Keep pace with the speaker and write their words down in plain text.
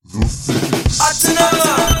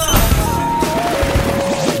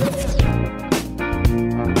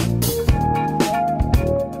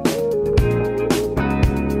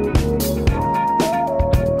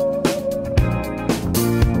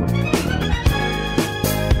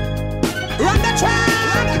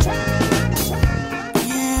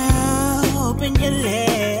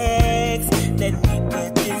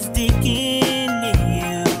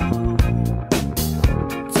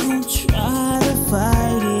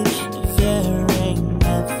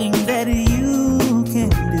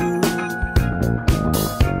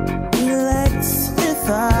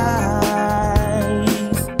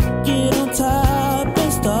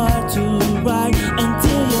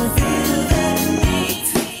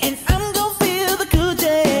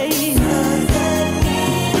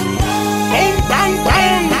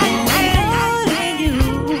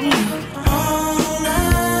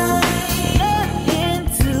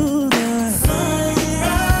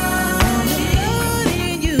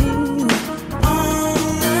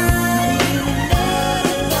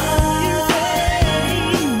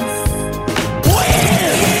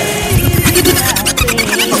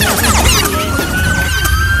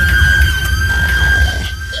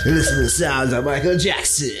Listen to the sounds of Michael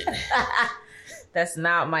Jackson. That's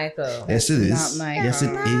not Michael. Yes, it is. Not Michael. Yes,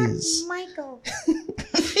 it is. Michael.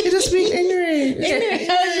 You just speak ignorant.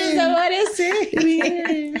 I was just about to say.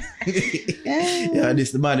 Yeah,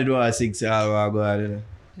 this the man that want to sing, so I want to go out, you know.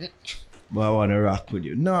 But I want to rock with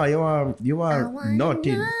you. No, you are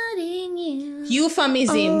nothing.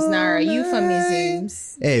 Euphemisms, Nara.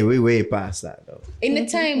 Euphemisms. Hey, we way past that, though. In the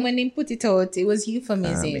time when they put it out, it was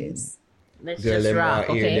euphemisms. Let's Girl, just them rock,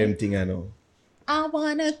 hear okay? them thing, I know. I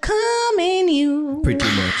wanna come in you Pretty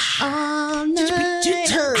much. all night.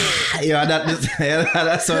 Yeah,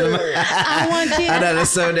 that's so. I want you. That's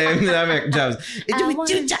so them that make jobs. I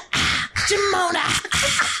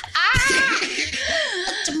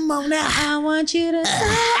want you to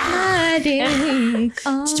suck my dick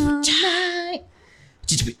all night.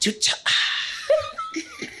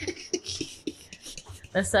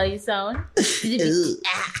 That's how you sound?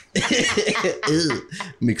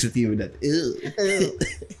 Mix it in with that.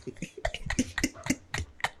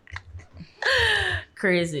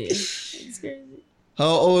 Crazy. It's crazy. How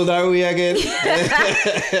old are we again?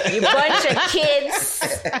 You bunch of kids.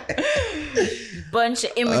 Bunch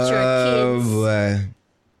of immature kids. Boy.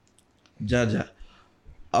 Jaja.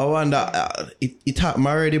 I wonder, it happened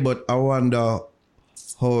already, but I wonder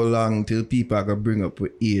how long till people are going to bring up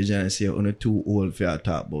with age and say, you're too old for you to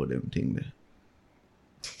talk about them thing there.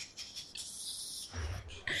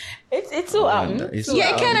 It's so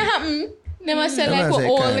Yeah, it kind of happened. They must say like we're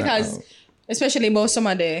old because, especially about some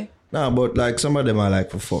of the. No, but like some of them are like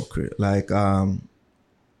for fuckery. Like,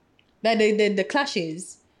 Like the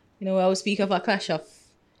clashes. You know, I was speak of a clash of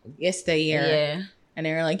yesteryear. Yeah. And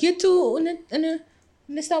they were like, you too, and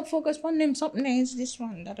they stop focus on them, something is this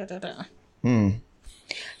one, da da da da. Can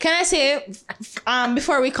I say,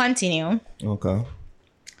 before we continue? Okay.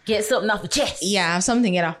 Get something off the chest. Yeah, I have something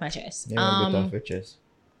to get off my chest. Yeah, get off your chest.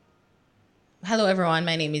 Hello, everyone.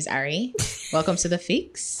 My name is Ari. Welcome to The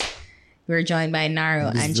Fix. We're joined by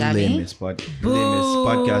Naro This and is the Javi. lamest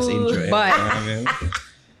podcast intro. But- You know what I mean?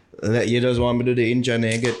 You just want me to do the intro and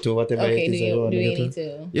then get to whatever Okay, it do is I you want to get need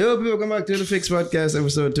to. to? Yo, people, come back to the Fix Podcast,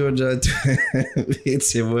 episode 212.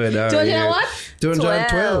 It's your word. 200 and what?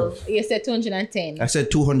 212. You said 210. I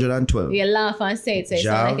said 212. You laugh and say it, so it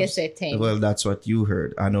sounds like you said 10. Well, that's what you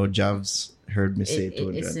heard. I know Javs heard me say It's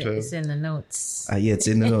 212. in the notes. Yeah, it's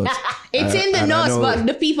in the notes. It's in the and I notes, know- but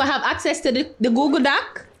the people have access to the Google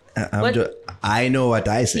Doc. I know what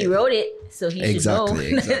I said. He wrote it, so he Exactly,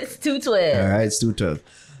 should know. exactly. It's 212. All right, it's 212.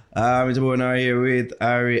 It's about now here with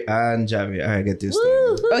Ari and Javi. All right, get this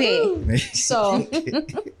Okay, so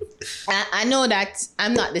I know that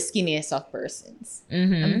I'm not the skinniest of persons.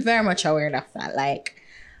 Mm-hmm. I'm very much aware of that. Like,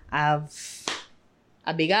 I've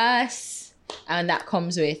a big ass, and that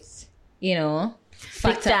comes with, you know,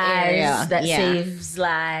 Big fatter area. thighs that Yeah. saves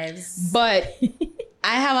lives. But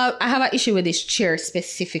I have an issue with this chair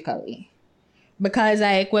specifically. Because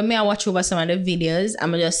like when I watch over some of the videos,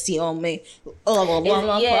 I'm just see on me.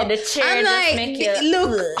 Yeah, the chair I'm just like, make it you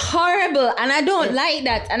look ugh. horrible, and I don't like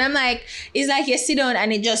that. And I'm like, it's like you sit down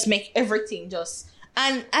and it just make everything just.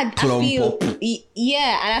 And I Clump feel up.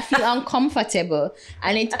 yeah, and I feel uncomfortable,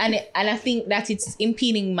 and I think that it's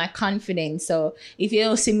impeding my confidence. So if you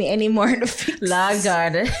don't see me anymore in the Fix, Log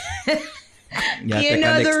garden. You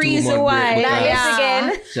know the reason why.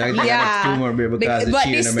 Again. Yeah. 2 more break because But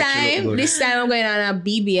the cheer makes you look good. this time I'm going on a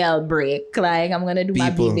BBL break. Like I'm gonna do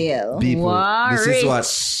my BBL. People, Wow,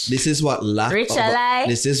 this is what lack Rich of ally.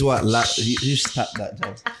 this is what lack. You stop that,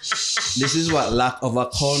 Joe. This is what lack of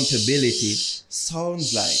accountability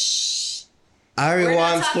sounds like. Ari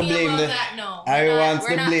wants to blame the. Ari wants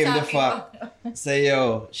to blame the fact. Say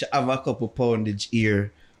yo, she have a couple poundage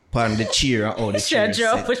here, pound the cheer and all the cheer.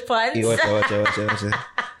 Drop with pants. Hey, watch it.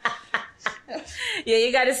 Yeah,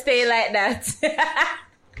 you gotta stay like that.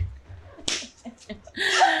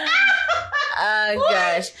 Oh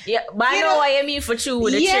gosh. Yeah, but I know what you mean for true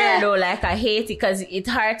with the chair though. Like I hate it because it's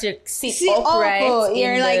hard to sit upright.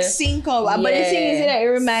 You're like the... sink up. But the thing is that it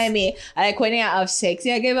remind me like when you have sex,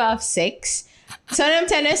 you give off sex. Some of them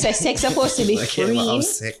tell us that sex supposed to be free.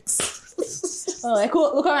 Oh, like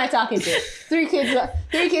look how I'm talking to. 3 kids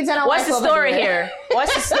and a What's the story here?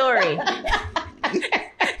 What's the story?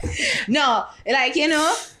 No, like yeah.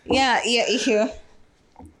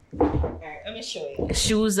 Alright, let me show you.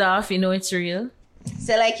 Shoes off, you know it's real.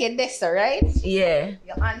 So like you're this, right? Yeah.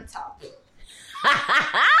 You're on top.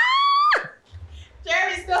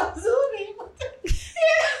 Jerry's still zooming.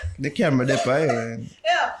 The camera there, man.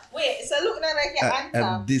 Yeah, wait. So look now like you're on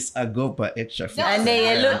top. And this I go for extra. No, and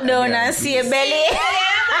then you look down and see your belly.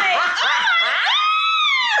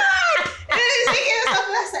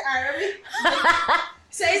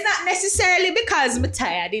 So it's not necessarily because I'm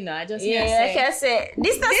tired, you know. I just I can say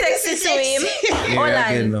this not sexy swim. Hold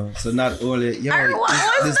on. No. So not only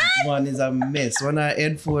this one is a mess. When I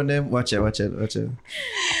headphone them, watch it. It's a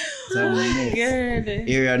mess.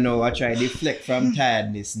 Area now I try deflect from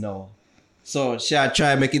tiredness now. So she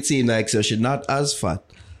try make it seem like so she's not as fat.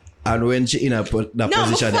 And when she in that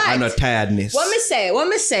position, I'm not tiredness. What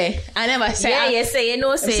me say? I never say. Yeah, you say, you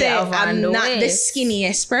know, say I'm not the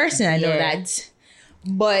skinniest person. I know that.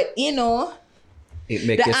 But, you know, it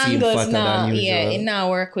makes you seem fatter than usual. Yeah, it now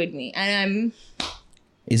work with me. And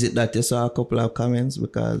Is it that you saw a couple of comments?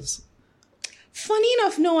 Because funny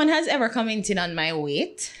enough, no one has ever commented on my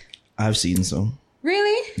weight. I've seen some.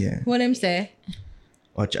 Really? Yeah. What them say?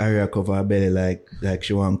 Watch Aria cover her belly like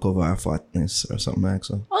she want to cover her fatness or something like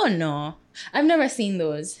so. Oh no. I've never seen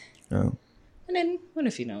those. Oh. And then what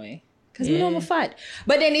if you know it? Because we know I'm fat.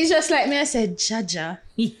 But then it's just like me, I said, Jaja.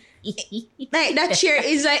 Like that chair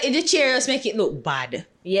is like the chair just make it look bad.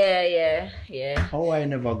 Yeah. How I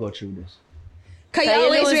never go through this? Cause you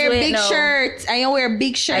always wear big shirts and you wear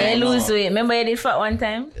big shirts. And you lose weight. Remember you did fat one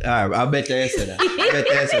time? Alright, I bet you said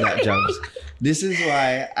that. Jobs. This is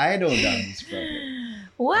why I don't have this problem.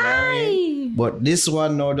 Why? But this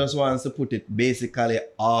one now just wants to put it basically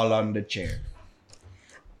all on the chair.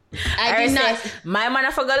 I did not. My man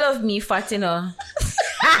I forgot love me fat, you know.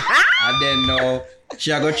 And then now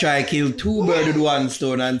she go try kill 2 birds with 1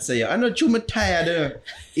 stone and say, I'm not too much tired.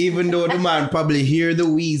 Even though the man probably hear the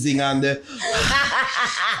wheezing and the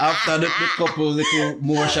after the couple little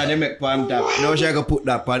motion they make on top. Now she go put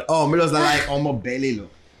that on. Oh, me just like on my belly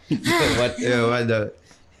look. What the?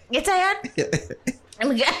 Get tired?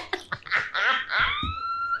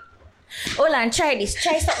 Hold on, try this.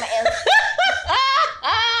 Try something else.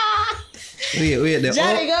 Wait.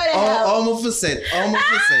 Johnny, go to hell. Almost for set.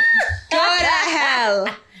 Go to hell,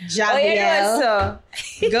 Javiel.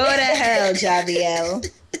 Go to hell, Javiel.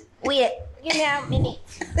 Wait, give me a minute.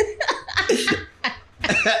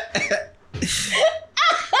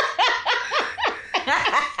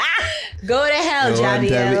 Go to hell,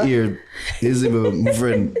 Javiel. This is my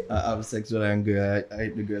friend. I have sex with a girl. I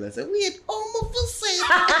hit the girl. I said, wait, almost for set.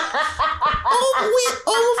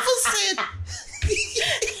 Almost for set.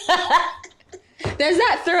 Does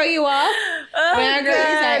that throw you off? Oh, when a girl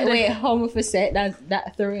is like, wait, homo for sex, does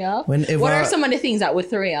that throw you off? What are some of the things that would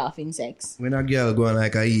throw you off in sex? When a girl going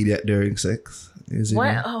like an idiot during sex.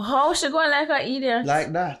 How she going like an idiot?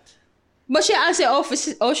 Like that. But she answered,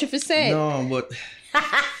 she for sex. No, but...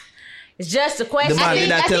 It's just a question. I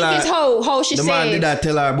think it's how she said. The man did that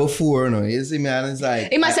tell her before, no? You see me, and it's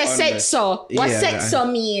like... He must say sex so. What sex so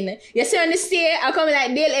mean? You see on the stay, I come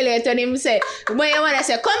like Dale Elliot and him say, when you want to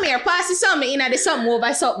say, come here, pass the something, in the something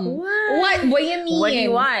over something. What you mean? What do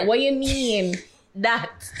you want? What you mean?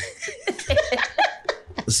 That.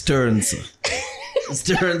 Stearns.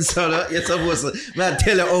 So you're supposed to... I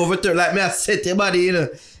tell you overturn, like me I set your body, you know.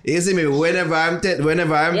 You see me, whenever I'm doing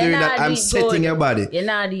that, I'm setting your body. You're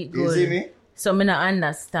not eat good. You see me? So me not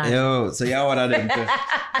understand. Yo, so you're one of them too.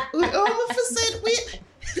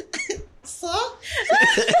 So?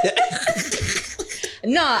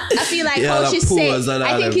 No, I feel like how she said.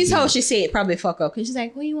 I think it's how she said it probably fuck up. Cause she's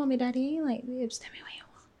like, what you want me, daddy? Like, babes, tell me what you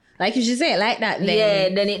want. Like if she say it like that, then Yeah,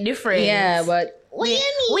 then it different. yeah, but what do you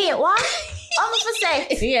mean? Wait, what? I'm for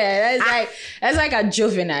sex. Yeah, that's like a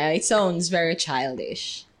juvenile. It sounds very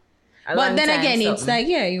childish. But then again, it's like,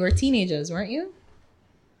 yeah, you were teenagers, weren't you?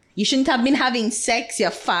 You shouldn't have been having sex, you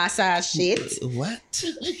fast ass shit. What?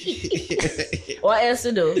 What else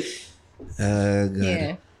to do? God.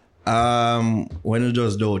 Yeah. When you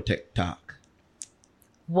just do TikTok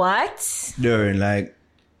What? during like,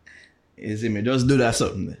 you see me, just do that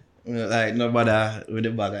something. Like nobody with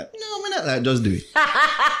the bag. No, man, not like just do it.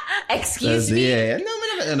 Excuse Just, me? yeah.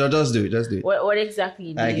 No, just do it. Just do it. What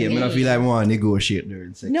exactly do Like, you yeah, mean? I feel like I want to negotiate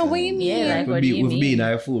during sex. No, what do you mean? Yeah, like, what do you We've mean?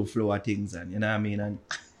 been a full flow of things, and you know what I mean. And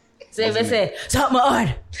So if I say, suck my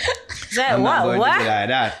on. Say, I'm not what? going What? to be like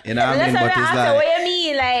that. You know what I That's mean? what But I it's asked her, like, what you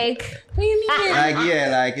mean? Like, What do you mean? like yeah,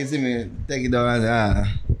 like you see me, take it down and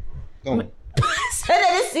come, so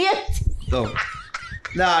that is it. come.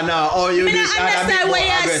 No. Oh, you I did don't understand what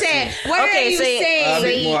you're aggressive. saying. What are you A saying?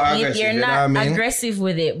 bit more aggressive, You're you know not what I mean? aggressive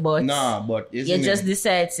with it, but No, but you just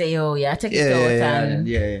decide to say, oh, yeah, take it yeah, out and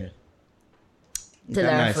yeah. tell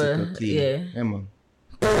her Nice for, and clean. yeah. Yeah, man.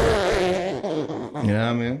 You know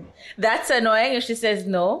what I mean? That's annoying if she says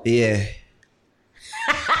no. Yeah.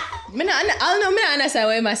 I don't understand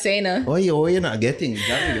what I'm saying now. Oh, you're not getting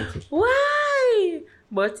it. Why?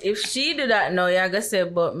 But if she do that now, you're gonna say,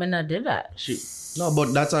 but me not do that. No,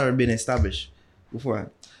 but that's already been established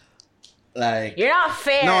before. Like, You're not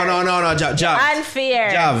fair. no, Jobs.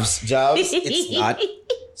 Unfair. Jobs.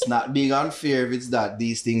 It's not being unfair if it's that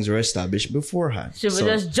these things were established beforehand. Should we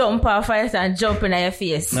just jump off it and jump in your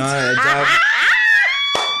face? No,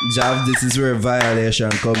 Jobs, this is where violation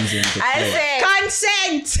comes into play. I say,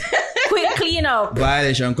 Consent. quick clean up.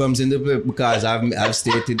 Violation comes into play because I've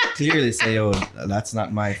stated clearly, say, yo, that's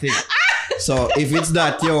not my thing. So if it's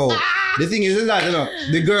that, yo, the thing is that, you know,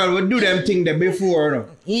 the girl would do them thing there before, you know.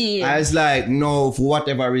 Yeah. I was like, no, for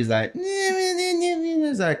whatever reason, like,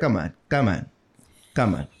 it's like, come on.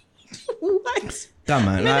 What? Come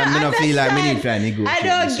on. I don't feel like we need to negotiate. I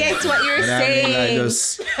don't this get one. what you're You know what I mean? Like, saying.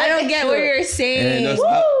 just, I don't get what you're and saying.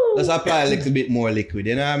 just apply a little bit more liquid,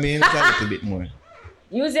 you know what I mean? Just a little bit more.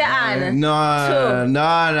 Use your hand. No,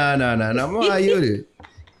 more you do.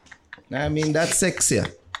 I mean, that's sexier.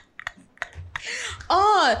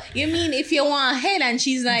 Oh, you mean if you want head and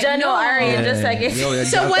she's like, Don't know, no. Ari, just like if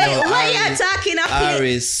So why you talking a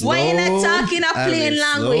why you not talking a plain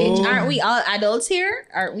language? slow. Aren't we all adults here?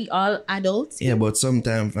 Aren't we all adults? Yeah, but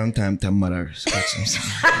sometimes from time to mother scratch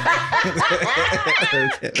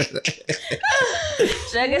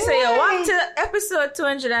Should I guess say you walk to episode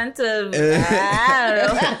 212? I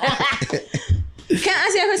don't know. Can I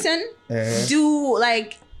ask you a question? Do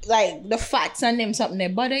like the fats and them something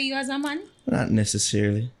that bother you as a man? Not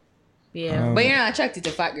necessarily. Yeah. But you're not attracted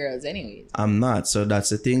to fat girls anyways. I'm not. So that's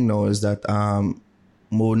the thing now is that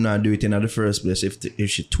would not do it in the first place if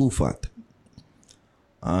she's too fat.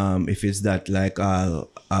 If it's that like a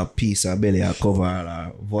piece of belly, a cover,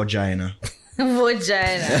 a vagina.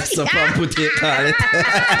 Vagina. So I put it call it.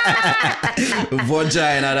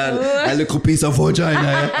 Vagina, that a little piece of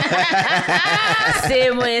vagina.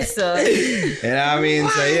 Same way, so. You know what I mean?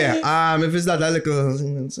 So yeah. If it's that a little,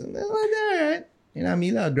 alright. You know what I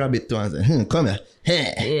mean? I'll grab it too and say, come here.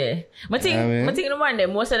 Yeah. I think in the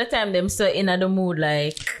morning, most of the time, them so in the mood,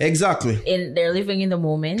 like, Exactly. they're living in the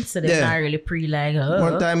moment, so they're not really like,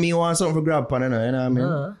 One time me want something for grab pan, you know what I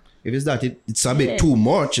mean? If it's that, it's a bit too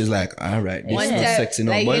much. It's like, all right, this is not sexy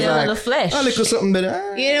now. Like, But you it's know, like, the flesh. a little something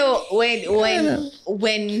better. You know,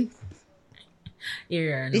 when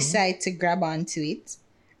Yeah, no. decide to grab onto it,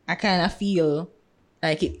 I kind of feel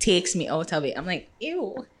like it takes me out of it. I'm like,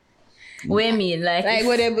 ew. What you mean? Like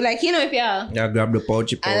Whatever, like, you know, if Yeah, grab the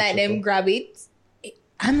pouch. I like them grab it,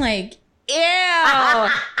 I'm like, ew.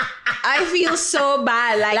 I feel so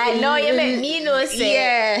bad. Like no, you make me know say.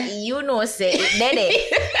 Yeah. You know say. Then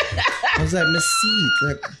it. I was like, my seat.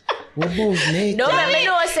 Like, we're both naked. Don't make me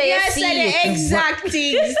know say you yes, see. the exact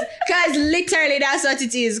things. Cause literally that's what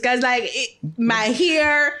it is. Cause like my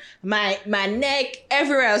hair, my neck,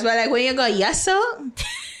 everywhere else. But like when you go, yes, so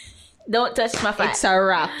Don't touch my fat. it's a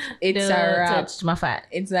wrap. It's Don't a wrap. touch my fat.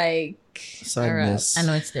 It's like Sadness. I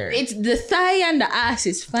know it's there. it's the thigh and the ass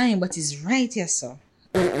is fine, but it's right here, so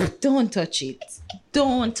don't touch it.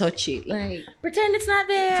 Don't touch it. Like Pretend it's not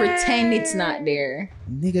there. pretend it's not there.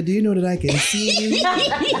 Nigga, do you know that I can see you?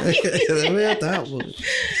 Where that was?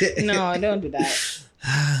 No, don't do that.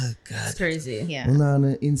 Ah, God. It's crazy. Yeah.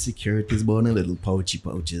 No insecurities, but on the little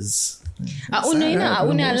pouches. I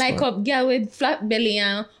wanna like up girl with flat belly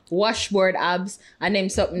and washboard abs and them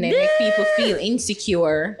something that make people feel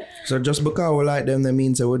insecure. So just because we like them, that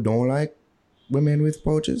means that we don't like women with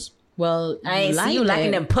pouches? Well, I ain't see you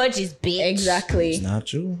liking them pudges, bitch. Exactly. It's not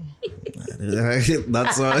true.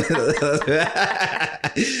 That's all.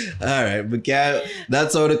 All right, but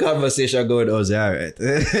that's how the conversation goes. All right.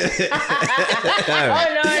 All right.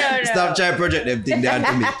 Oh, no. Stop trying to project them things down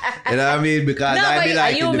to me. You know what I mean? Because No, I be but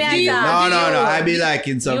liking you the me females. at No. all. I be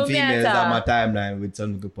liking some You me at females on all. my timeline with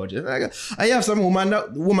some good pouches. Like, I have some woman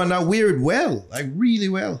that weird well, like really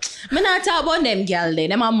well. Me not talk about them girl.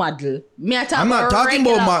 Them a model. Me a talk I'm not about talking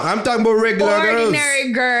regular, about I'm talking about regular girls.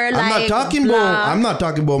 ordinary girl. I'm like not talking blah. about. I'm not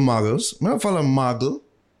talking about models. I don't follow model.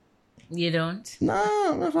 You don't? Nah,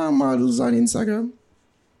 I don't follow models on Instagram.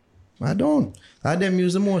 I don't. I them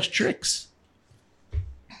use the most tricks.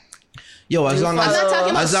 Yo, as long I'm not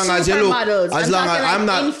talking about as long as you look, supermodels. as I'm long as talking I'm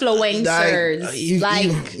like not influencers.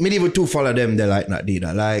 Like- me even too follow them. They like not do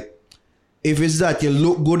that. Like, if it's that you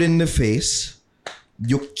look good in the face,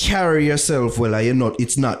 you carry yourself well, and you're not.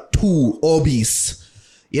 It's not too obese.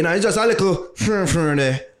 You know, it's just a little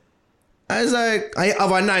there. I was like, I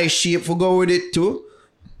have a nice shape for go with it too.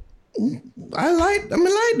 I like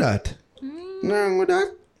that. Nothing with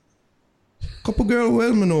that. Couple girl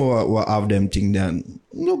well, me know what have them thing done.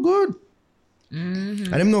 Look good. And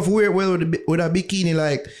them know if wear well with a bikini,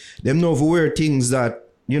 like them know if wear things that,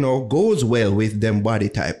 you know, goes well with them body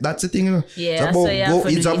type. That's the thing. You know? Yeah,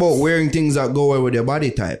 it's about wearing things that go well with your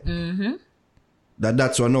body type.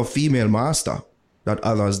 That's what no female master that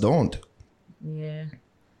others don't. Yeah.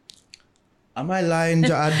 Am I lying?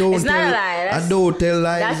 I don't It's not tell. a lie. I don't tell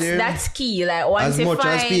lies here. That's key. Like once As you much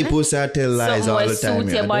find as people say I tell lies something all will the time. suit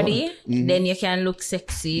I your don't. body, then you can look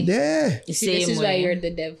sexy. Yeah. You see, this Same is why way. you're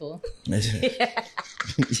the devil.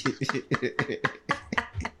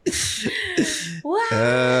 What?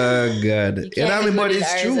 Oh God. You know what I mean? But look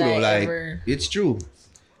it's at true ours though. Like ever. it's true.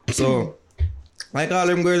 So like all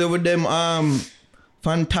them girls with them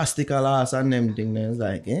fantastical ass and them thing. It's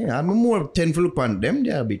like, yeah, I'm more thankful upon them.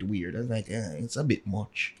 They're a bit weird. I was like, yeah, it's a bit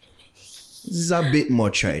much. This is a bit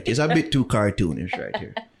much, right? It's a bit too cartoonish right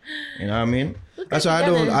here. You know what I mean? That's why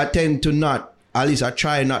I tend to not, at least I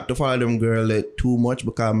try not to follow them girl too much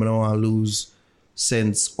because I don't want to lose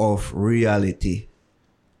sense of reality.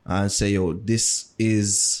 And say, yo, this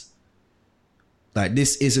isn't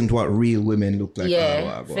what real women look like.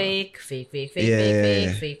 Yeah, fake.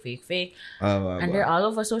 Yeah. Fake. And they're all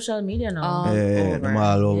over social media now. Yeah, them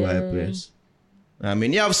all over the place. I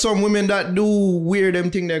mean, you have some women that do weird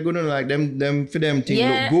them thing they're good on, like them for them thing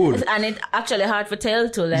look good. And it's actually hard to tell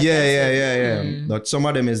too. Like Yeah. But some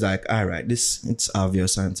of them is like, all right, it's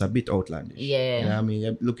obvious and it's a bit outlandish. Yeah. You know what I mean?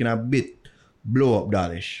 You're looking a bit blow up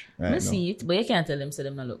dollish. Right I see it, but you can't tell them so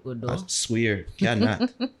them not look good though. I swear. Cannot.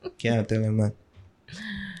 Can't tell them that.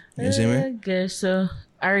 You see me? Okay, so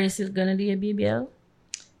are you still gonna do a BBL?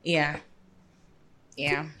 Yeah.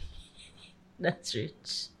 That's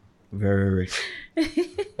rich. Very rich.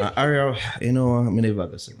 Ariel, you know what? I never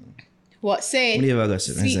got to What? Say it. never got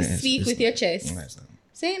to Speak with your chest.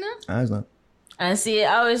 Say it now. That's not. And see,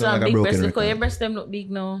 I always Sound want like a big broken breasts because record. your breasts them look big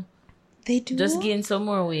now. They do. Just gain some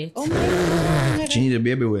more weight. Oh my God. She need a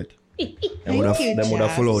baby weight. Them would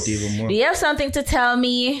have full out even more. Do you have something to tell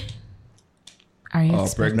me? Are you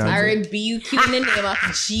Pregnant. I rebuke you in the name of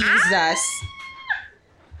Jesus.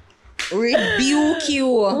 Rebuke you.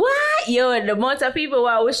 What? Yo, the amount of people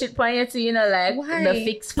who wish it upon you to, you know, like Why? the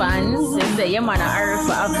fix fans. They say, yeah, man, I heard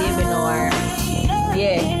for a baby now.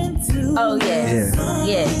 Yeah. Oh, yeah.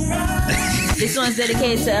 Yeah. This one's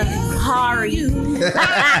dedicated to Hari.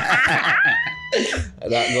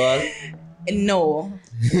 That girl. No.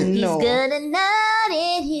 He's gonna nut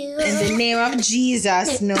at you. In the name of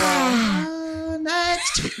Jesus, no.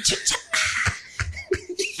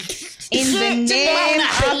 In the name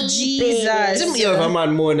of Jesus. You have a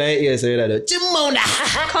man more than 8 years, so you're like, Jimona.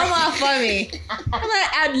 Come on for me.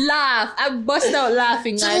 I'd laugh. I'd bust out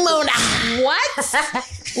laughing. Like, what?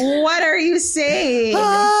 What are you saying?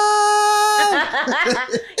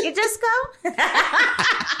 You just come?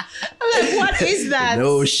 I'm like, what is that?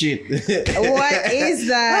 No shit. What is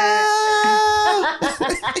that?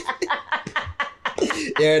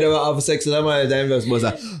 Yeah, they were having sex with a man, the time they were supposed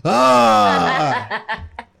to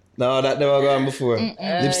No, that never gone before.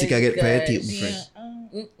 Lipstick I get for your teeth, my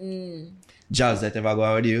friend. Jazz, that ever go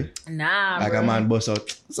out with you? Nah, Like bro. a man bust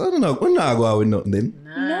out. So I don't know, we not go out with nothing then.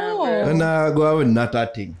 No. We not go out with not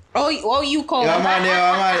that thing. Oh, you call Yeah, it? man,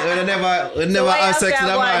 we never why have you sex have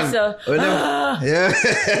with a to man. go out, so- Yeah.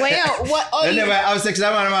 Wait, what? Oh, We you, never have sex with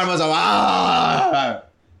a man, the man was like,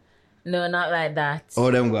 No, not like that.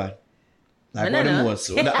 Oh, them go. Like No, what the no. most,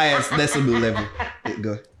 the highest decibel level. It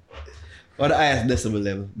go. Or the highest decibel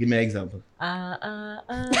level? Give me an example.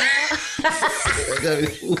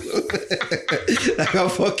 Like a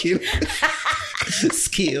fucking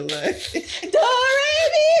scale. Like. Do, re,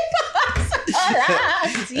 mi, fa, sol,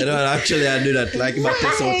 la, si. I don't actually I do that. Like if I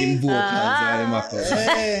test out in vocals.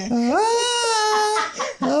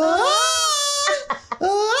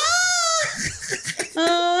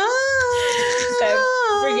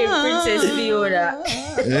 Friggin' Princess Fiona.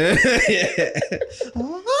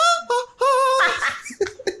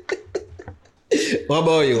 What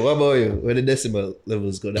about you? Where the decibel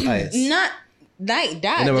levels go the highest? Not like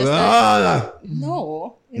that. You never just go, like,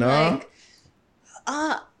 no. No?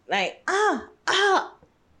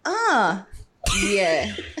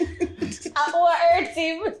 Yeah. What hurts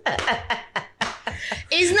him?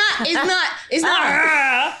 It's not it's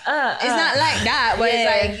not like that, but it's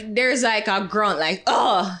like there's like a grunt like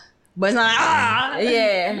but it's not like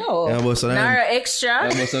Yeah. no. Yeah, but some of Nara them, extra. yeah,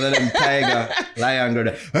 but some of them tiger, lion go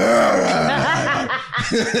there.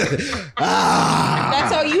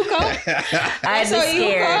 That's how you come. I'd be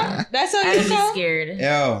scared. That's how I'd you be come. scared.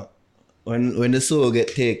 Yo, when the soul get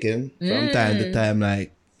taken from time to time,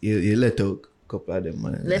 like you let out a couple of them,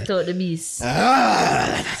 man. Let out the beast.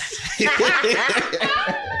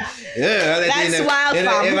 Yeah, That's wild,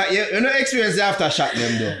 fam. You know experience aftershock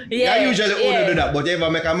them though. Yeah, You usually yeah. only do that, but you ever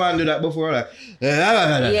make a man do that before, like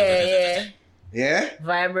Yeah. yeah,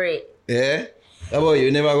 Vibrate. yeah. How about you?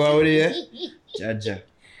 Never go out with it, yeah? Jaja.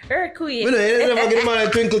 Earthquake. You never get a man a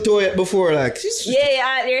twinkle toe yet before, like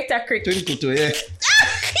Yeah, there's a crick. twinkle toe, yeah.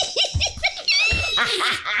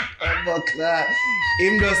 But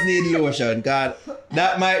him just need lotion, cause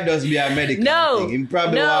that might just be a medical thing. Him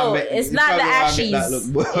probably want it's not the ashes.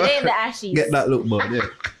 It ain't the ashes. Get that look, but yeah.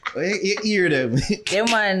 You hear them. Them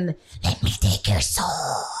one, let me take your soul.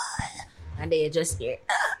 And they just hear.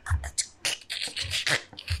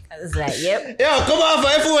 I was like, yep. Yo, come off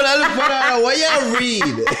my phone and look for that. What you read?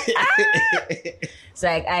 It's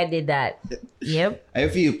like, I did that. Yep. I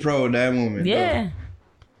feel proud that moment. Yeah.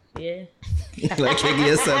 Yeah. Like you give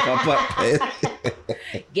yourself a pop.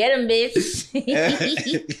 Get him, bitch.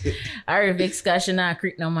 I heard Vic Scott should not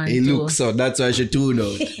creep no man. He too. looks so. That's why she tuned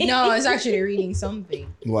out. No, I was actually reading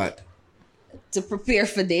something What? to prepare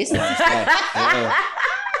for this. Last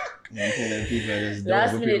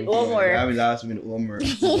minute homework. I mean, last minute homework.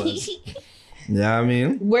 Yeah, I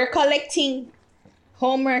mean. We're collecting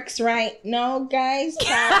homeworks right now, guys.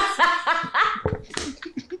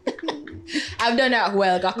 I've done that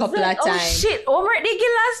a couple of times. Oh shit, homework they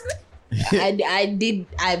get last night.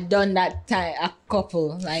 I've done that time a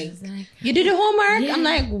couple. Like, you do the homework? Yeah. I'm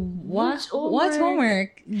like, what? What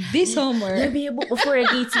homework? This homework. Let me a book before you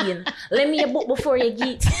get in. Let me a book before you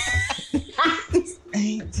get.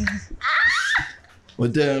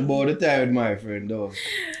 But then about the time with my friend though.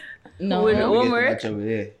 No. With We get to homework. match up with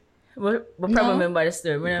it. We probably remember the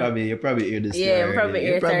story. You probably hear the story. Yeah, we already. probably hear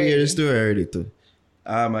You it probably hear already. the story already too.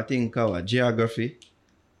 I think our geography.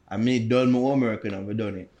 I mean, done my homework and I've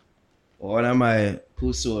done it. One of my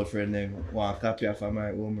cool soul friend them want a copy of my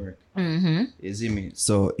homework. Mm-hmm. You see me?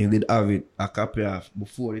 So he did have it a copy of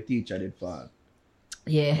before the teacher did fall.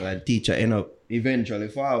 Yeah. But the teacher end up eventually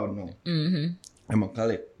forward now. Mm-hmm. I'm gonna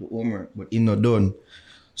collect the homework, but he not done.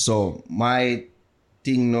 So my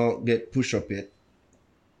thing not get push up yet.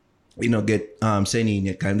 You know, get sending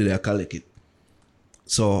yet, can do that collect it.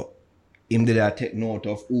 So him did I take note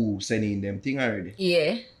of who sending them thing already.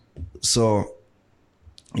 Yeah. So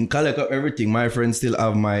in collect up everything, my friends still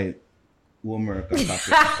have my homework and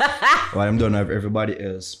copy. While I'm done have everybody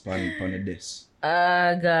else on the desk.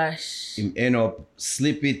 Gosh. Him end up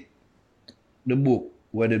slip it the book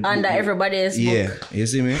where the Under book, everybody's yeah, book. you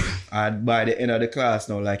see me? And by the end of the class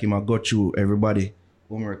now, like him I go through everybody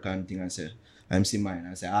homework and thing and say, I'm see mine.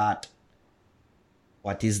 I say, Art,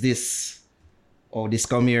 what is this? Oh, this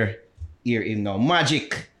come here. Hear him now.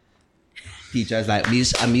 Magic. Teacher's like, I'm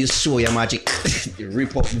just show you magic. You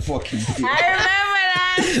rip up the fucking book. I remember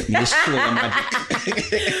that. Me show you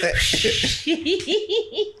magic.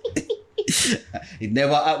 It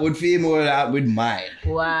never happened for him or happened with mine.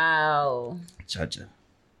 Wow. Chacha.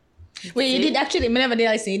 Wait, you did actually, whenever did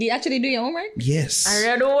I say, you did actually do your homework? Yes. I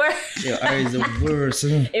read the work. Yeah, I is the worst.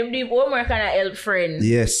 Huh? If the homework and I help friend.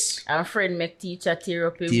 Yes. And friend make teacher tear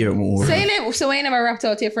up him. Dear more. So you never rapped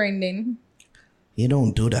out your friend then? You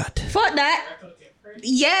don't do that. Fuck that.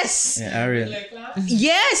 Yes. Yeah, Ariel.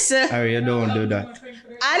 Yes. Ariel, you don't do that.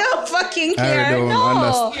 I don't fucking care. Ariel don't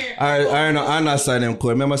No. understand. Ariel don't understand them code.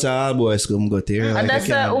 Remember say all boys come go to here. And Like, that's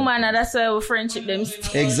you a can't- woman and that's a friendship them.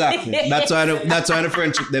 Exactly. That's why the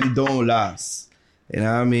friendship them don't last. You know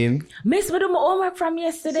what I mean? Miss, we do my homework from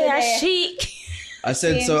yesterday. I chic. I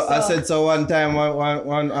said so one time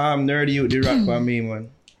one nerdy youth the rap for me, man.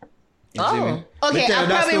 You see me? Okay, tell I you that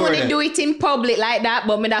probably story wouldn't then. do it in public like that,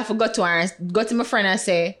 but me I forgot to go to my friend and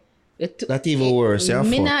say That even worse. Yeah,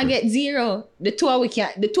 me fuck not it. get 0. The two of we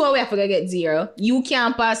have to get 0. You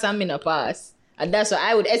can't pass and me not pass. And that's what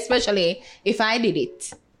I would, especially if I did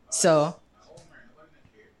it. So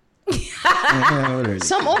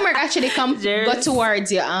some homework actually go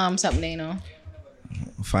towards your something, you know.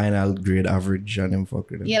 Final grade average and them fuck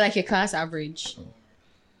with them. Yeah, like your class average.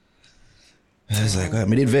 I was like, I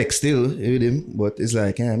did vex still with him, but it's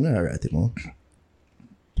like, I'm not right anymore.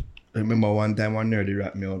 I remember one time one nerdy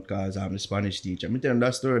rapped me out because I'm the Spanish teacher. I'm telling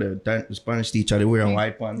that story. The Spanish teacher, they wearing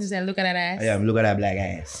white pants. He said, look at that ass. Yeah, look at that black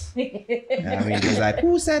ass. I mean, it's like,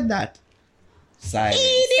 who said that? Silence.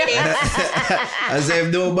 As if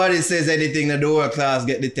nobody says anything, the whole class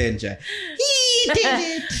get detention. He did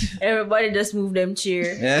it. Everybody just move them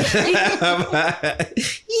chair. He did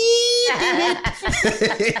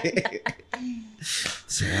it.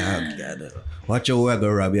 So, God, watch your way go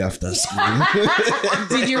rob you after school.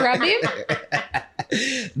 Did you rub him?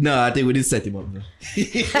 No, I think we did set him up.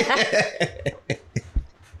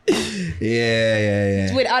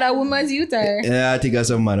 Yeah. With other women's youth or? Yeah, I think I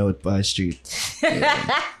saw man out by the street.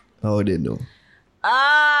 Yeah. How they know?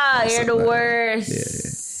 You're the worst.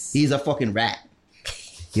 Yeah. He's a fucking rat.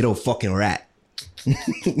 You know, fucking rat.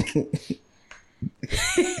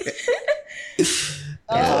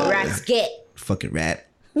 Rats get. Fucking rat.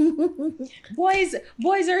 Boys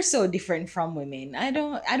are so different from women. I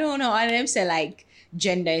don't know. I don't say like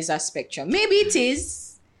gender is a spectrum. Maybe it is.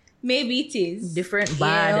 Different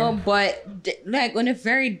bad. You know, but like on a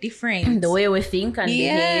very different. The way we think and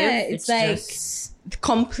behave. It's like just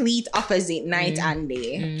complete opposite night and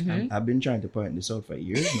day. I've been trying to point this out for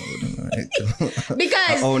years now.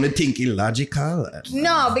 Because I want to think illogical.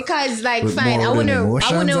 no, because like With fine, I more than wanna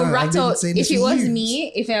emotions, I've rat been out saying this if it for was years.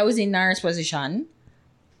 me, if I was in Nara's position.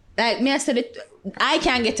 Like me, I said it, I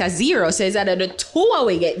can't get a 0, so it's either the two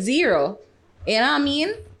we get 0. You know what I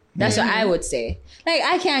mean? That's what I would say. Like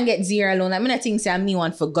I can't get 0 alone. Like, I think say me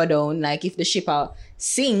want for go down. Like if the ship out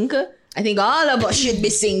sink, I think all of us should be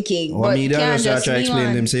sinking. Well, but me, can't that's just try to me explain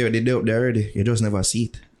one. them, say they do up there already. You just never see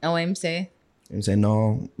it. And what him say? Him say,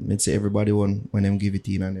 no, let's say everybody won when them give it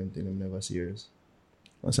in and them never serious.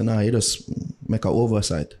 I say, nah, you just make an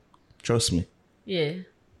oversight. Trust me. yeah.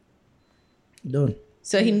 Done.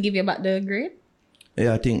 So him give you back the grade?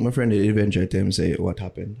 Yeah, I think my friend did eventually tell me say what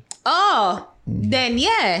happened. Oh, then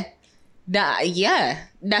yeah.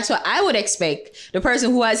 That's what I would expect. The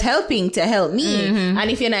person who was helping to help me. And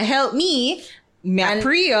if you're not help me, I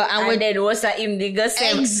pray you and And with then what's that him the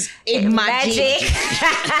same magic.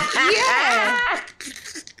 Yeah.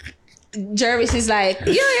 Jervis is like,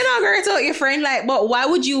 you're not going to tell your friend, like, but why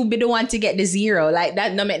would you be the one to get the 0? Like,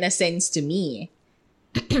 that don't make no sense to me.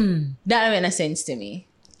 That don't make no sense to me.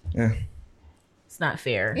 Yeah. It's not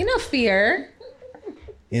fair. You know, fear.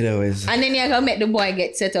 It always And then you're going to make the boy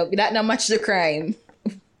get set up. That not much the crime.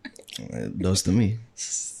 does to me.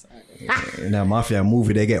 In that mafia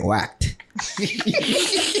movie, they get whacked.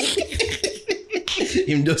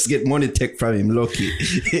 Him just get money take from him, lucky.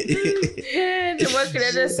 What could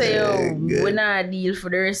I just say? We're not deal for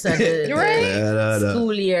the rest of the Right?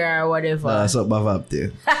 school year or whatever. Something up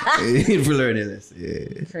there. If we learn this.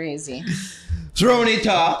 Yeah. Crazy. Throny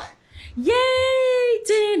talk. Yay!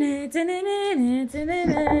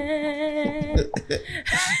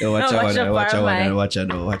 Yo, watch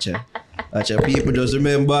out. People just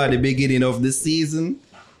remember the beginning of the season.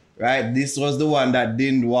 Right? This was the one that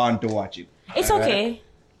didn't want to watch it. It's okay.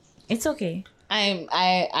 It's okay. I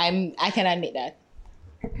can admit that.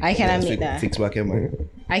 I can admit that. Fix back your mind.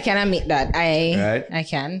 I can admit that. Right? I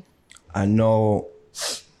can. I know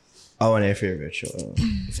I want your favorite show.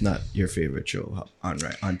 If not your favorite show on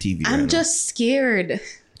TV. I'm right just scared.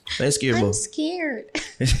 now. Scared, I'm bro. scared.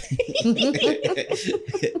 They're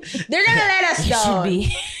gonna let us Should down.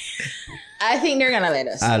 be. I think they're gonna let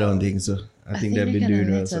us. I don't think so. I think they've they're been gonna doing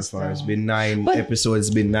well let so us far. It's down. been 9 But- episodes.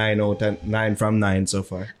 It's been 9 from 9 so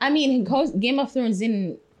far. I mean, Game of Thrones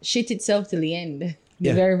didn't shit itself till the end. The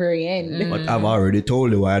Yeah. very, very end. But I've already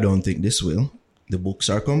told you why I don't think this will. The books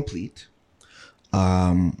are complete.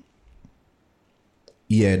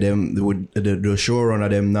 Yeah, them the showrunner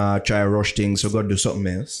them now try rush things, so gotta do something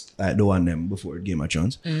else. Like the one them before Game of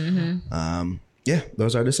Thrones. Yeah,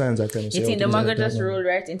 those are the signs I can say. You think the things manga like that, just man. roll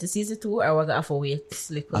right into season 2 or we're gonna have to wait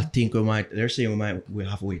little? I think they're saying we'll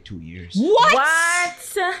have to wait 2 years. What?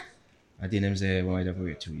 What? I think them say we might have to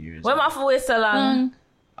wait 2 years. Why am I have to wait so long?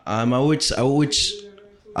 Which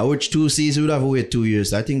I watch 2 seasons, would have to wait 2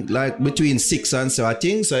 years. I think like between 6 and 7. I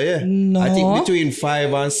think so, yeah. No. I think between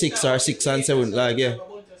 5 and 6 or 6 and 7. Like, yeah.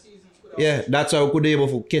 Yeah, that's how we could be able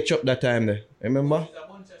to catch up that time there. Remember?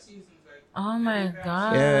 Oh my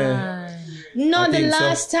God. Yeah. No, the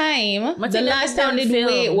last so. time. But The it last never time done they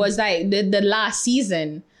wait film. was like the last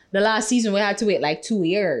season. The last season we had to wait like 2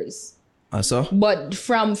 years. So? But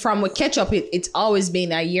from a catch up, it's always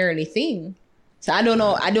been a yearly thing. So I don't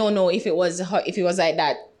know if it was like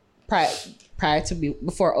that prior to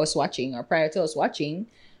before us watching or prior to us watching,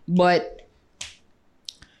 but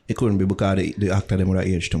It couldn't be because the actor them would have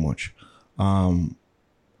aged too much.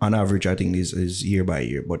 On average, I think is year by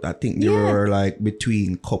year, but I think they were like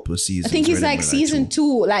between couple seasons. I think it's like season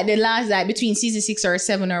 2. 2, like the last, like between season 6 or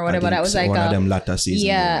 7 or whatever. That was like one of them latter seasons.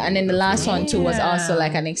 yeah, and then the last one too was also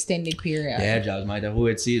like an extended period. Yeah, Giles might have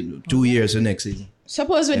waited 2 years for next season.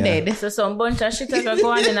 Suppose we did. So some bunch of shit that go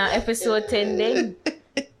on in episode 10 then.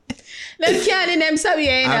 Them can't them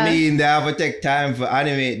somewhere. I mean, they have to take time for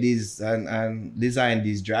animate these and design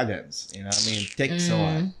these dragons. You know what I mean? Takes a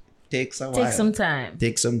while. Take some time.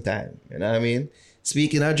 Take some time. You know what I mean?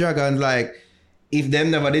 Speaking of dragons, like, if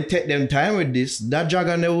them never did take them time with this, that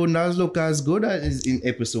dragon they wouldn't have look as good as in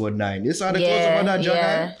episode 9. You saw the close up of that dragon?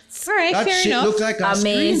 Yeah. All right, That fair shit enough. looks like a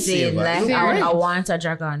Amazing. screensaver. Like, Look I great. want a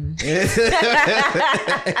dragon.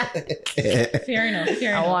 Fair enough.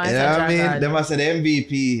 Fair I enough. want You know a what I mean? dragon. They must have the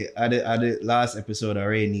MVP at the last episode of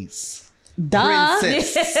Rhaenys. Duh.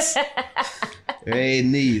 Princess.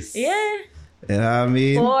 Rhaenys. Yeah. You know what I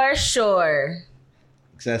mean? For sure.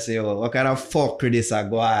 So I say, oh, what kind of fuck with this I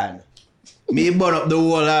go on? Me burn up the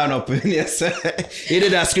whole line up in here. He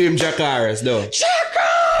did that scream Jakaras though.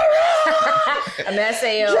 I mean, I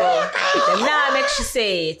say, yo, them nah make she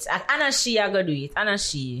say it. Anna she a go do it. Anna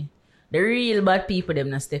she. The real bad people them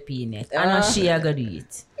not step in it. Anna she a go do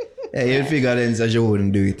it. Yeah, you'd figure then that she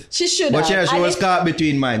wouldn't do it. She should But have. yeah, she was caught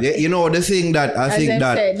between minds. You know, the thing that I As think them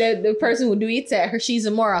that said, the person who do it said her, she's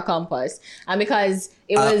a moral compass, and because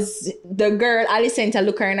it was the girl Alicent to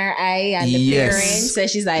look her in her eye and the parents, so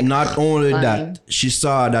she's like, not only fine. that, she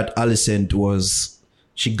saw that Alicent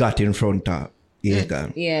she got in front of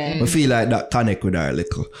Aegon. Yeah. I feel like that connect with her a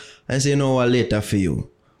little. I say, you know what, later for you.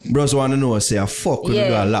 Bros want to know, say, I fuck when you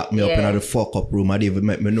go and lock me up in the fuck up room. I didn't even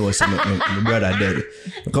make me know, say, my brother dead.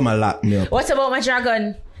 Come and lock me up. What about my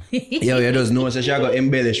dragon? Yo, you just know, so she got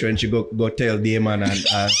embellish when she go tell Damon and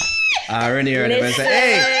Rhaenyra and them and say,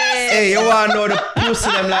 hey, you want to know the pussy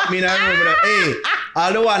them lock me in the room? Hey,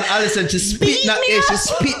 all the one, Alison, she spit na, she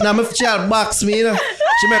spit na my child box me, you know.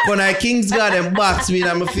 She make one of King's Garden box me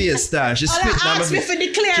in my face, star. She spit na my face. for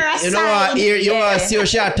declare a You know what? You want to see how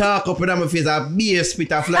she talk up in my face. I be a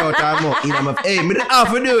spit a fly out her mouth in my face. Hey, me didn't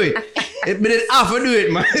have to do it. Me didn't have to do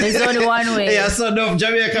it, man. There's only one way. Hey, I saw enough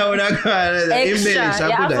Jamaica with that guy. Extra. You have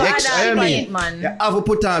to add on it, man. You have to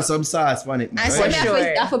put on some sauce on it, man. I said, For sure.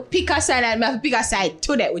 I have to pick a side and I have to pick a side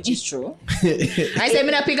to that, which is true. I said,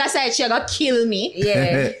 me not pick a side, she gonna kill me.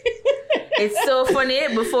 Yeah. It's so funny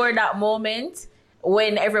before that moment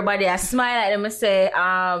when everybody I smile at him and say,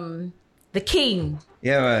 the king.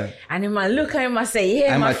 Yeah, man. And him I look at him and say,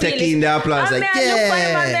 yeah, I'm my taking the applause and like, I look at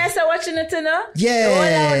him and yeah. I say, watching it, you know? Yeah. The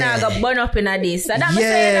whole one I got burn up in a this. So that me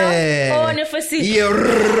say, you know, only for see. Yeah. I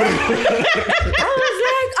was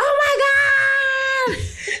like, oh my God.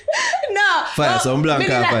 No. Fire some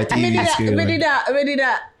Blanca for TV screen. We did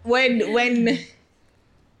that when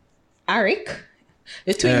Arik,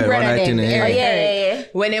 the twin brother, one night them, in the air. Eric, Yeah.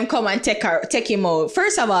 when them come and take him out.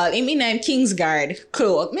 First of all, him in Kingsguard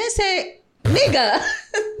cloak. Me say, nigga,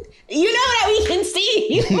 you know that we can see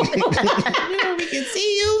you. We can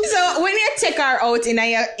see you. So when you take her out in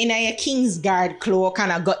a Kingsguard cloak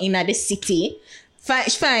and I go in the city,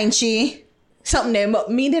 fine she something there, but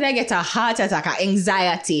me did I get a heart attack, a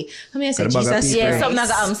anxiety. I mean I said, Got a bag of Jesus people. Yeah, Christ.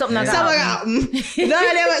 something like that. No, they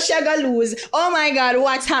she gonna lose. Oh my God,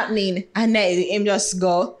 what's happening? And then him just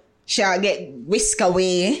go, she'll get whisked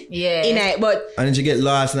away. Yeah. In it, but And then she get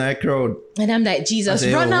lost in that crowd. and I'm like, Jesus, I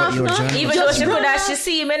say, run oh, off what, now. you're John? Even though Just she could run have, off. she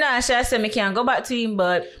see me now, she said me can't go back to him,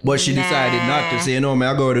 but She decided not to say, no,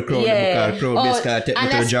 man, I go to the crowd. Yeah. Because the crowd basically take me and to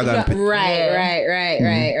the that's- dragon pit.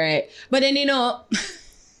 Right. But then you know, may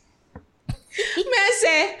I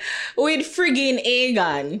say with friggin'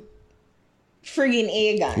 Aegon.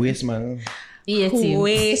 Waste, man.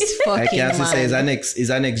 Waste I fucking can't man. say it's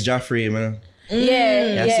our next Joffrey, man.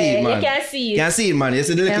 yeah, You see it, man. you can see it. Can't see it, man. You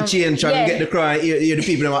see the little chain trying Yeah. to get the crowd, hear the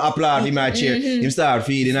people that applaud him and cheer. Him start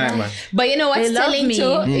feeding night, man. But you know what's They love telling me.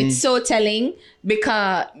 too? It's so telling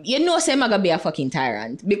because you know say I'm gonna be a fucking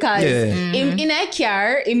tyrant because Yeah. him in a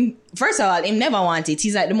car, first of all, him never want it.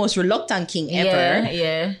 He's like the most reluctant king ever.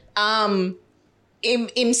 Yeah.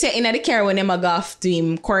 him say in the car when him a go off to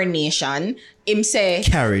him coronation, him say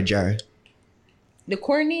Carriage, or the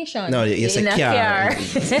coronation. no, it's In a a car.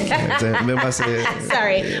 car. Remember say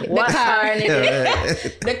Sorry, What car?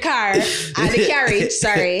 the car, the carriage.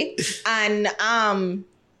 Sorry, and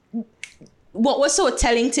what was so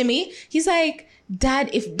telling to me? He's like, Dad,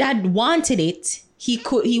 if Dad wanted it,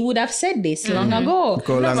 he would have said this long ago.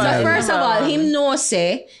 Go long So time. first of all, him know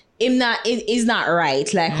say him not it is not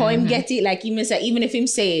right. Like how him get it, like him say even if him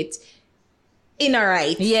say it, in a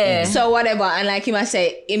right. Yeah. So whatever. And like him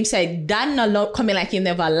said, Dad not coming like him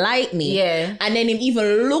never liked me. Yeah. And then him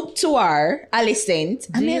even look to her, Alicent,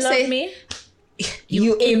 and Do then you love say, me?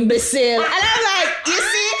 you imbecile. And I'm like, you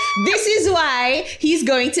see, this is why he's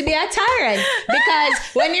going to be a tyrant. Because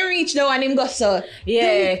when he reached the one, him go so,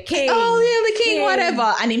 Yeah, king. oh, yeah, the king, King.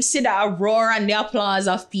 whatever. And him see that roar and the applause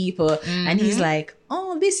of people. And he's like,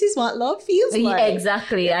 oh, this is what love feels Yeah, like.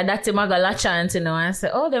 exactly. And that's him I got a chance, and say,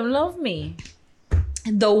 oh, them love me.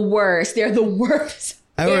 The worst. They're the worst.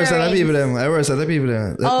 I worse at the people them.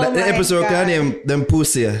 Oh The my episode God. can name them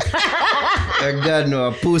pussy. God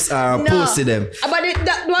no, pussy No. pussy them. But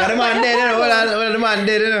The man dead, you know. Well, the man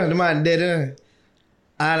dead, you know. The man dead, you know.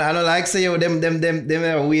 And I don't like say yo, them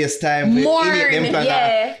waste time. for Mourn, idiot them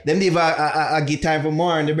yeah. Them leave a give time for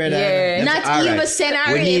mourn the brother. Yeah. Them Not say, all even right,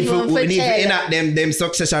 scenario We need even to for tell. enact them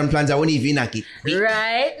succession plans. I won't even enact it.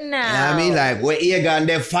 Right now. You know what I mean? Like, when Egan,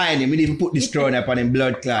 they find him, we need to put this throne upon him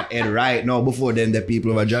blood clot head right now before then the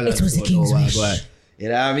people over Jalan. It was the king's wish. You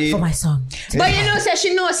know what I mean? For my son. But you know, she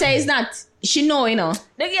it's not. She know, you know.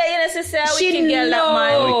 The girl, you know, sister, we She can get that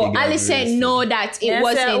man. know. Wicked girl, Alice said really. no that it Yeah, sir,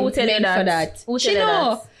 wasn't who tell you meant that? for that. Who She tell you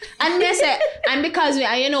know. And they say, and because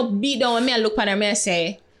me, you know, beat down when me, I look at her, me I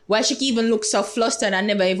say, why she even look so flustered and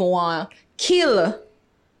never even want to kill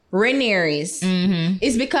Rhaenyra's.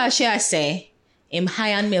 It's because she say, him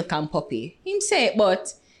high on milk and puppy. Him say it,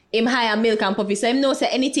 but him high on milk and puppy. So him know say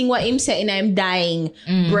anything what him say in him dying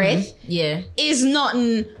breath Yeah. is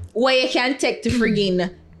nothing where you can take to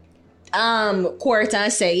friggin' court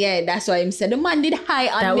and say, yeah, that's why him said the man did high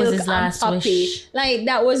on That was milk his and last puppy. wish. Like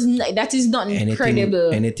that is not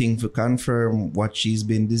incredible. Anything to confirm what she's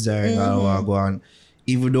been desiring all while go on.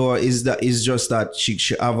 Even though it's just that she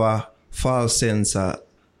have a false sense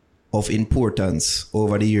of importance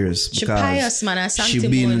over the years. She because pious, man, and she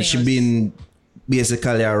sanctimonious. been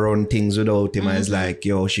basically around things without him. And it's like,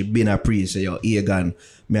 yo, she been a priest, yo, Egan,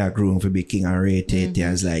 me a grown for be king and rated.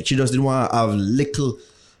 And it's like, she just didn't want to have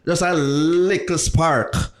just a little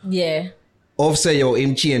spark Yeah. of say, yo,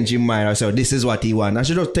 him change his mind. I say, this is what he want. And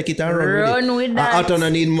she just take it and Run with that. I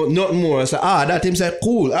don't need nothing more. I say, that him say,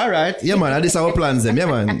 cool, all right. Yeah, man, and this is our plans them. Yeah,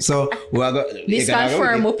 man. So, we are This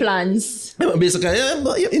confirm our plans. basically,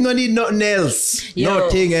 yeah, you don't need nothing else. Yo,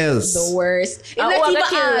 nothing else. The worst. It's I not even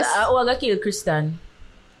us. want to kill Christian.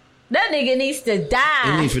 That nigga needs to You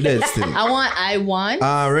die. need for that still. I want.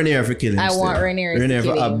 Rhaenyra for killing him. I want Rhaenyra to Rhaenyra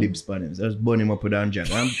kill for him. have dibs on him. Just burn him up with that jack.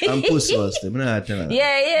 I'm pussy us them. I'm not telling her.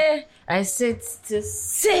 Yeah. I sit to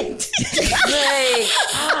sit. Like,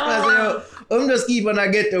 I say, yo, I'm just keep on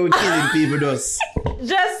get out killing people just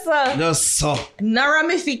so. No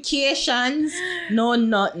ramifications. No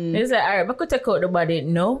nothing. It's like, alright, but could take out the body.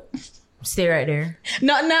 No. Stay right there.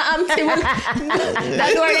 Not until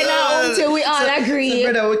that door is not until we all agree.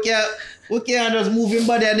 So, brother, we can't just move him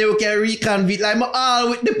body and then we can reconvene. Like,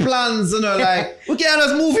 all with the plans, you know, like, we can't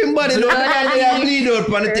just move him body, no, because they have bleed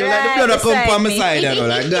out on the tail. Like, the blood come from my side, you know,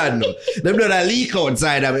 like, God, no. The blood leak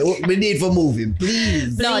outside of me. We need for move him,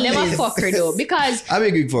 please. No, them a fucker though. Because I'm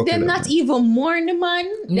a good fucker. them not even mourn the man.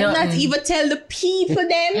 Them Nothing. not even tell the people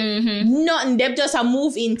them. Nothing. Them just a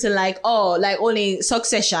move into like only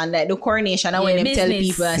succession, like the coronation. And when them tell the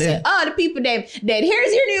business. people and say, the people them dead.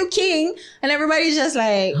 Here's your new king. And everybody's just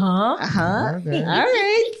like, Huh? Okay. all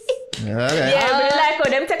right. Okay. Yeah, but like how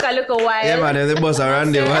them take a look a while. Yeah, man, they bust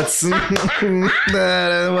around the Watson.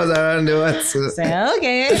 They bust around the Watson. Say,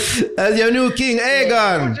 okay. That's your new king,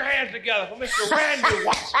 Aegon. Put your hands together for Mr. Randy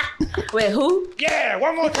Watson. Wait, who? Yeah,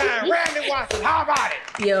 one more time. Randy Watson. How about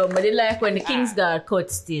it? Yo, but they like when the King's Guard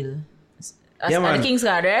cut still. Yeah, man. The King's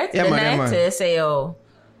Guard, right? Yeah, the man, yeah, night, man. so they say, yo,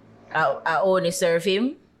 I only serve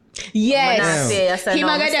him. Yes. Yeah. He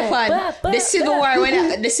might get that fun. The Civil War,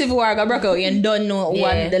 when the Civil War got broke out, you don't know Yeah.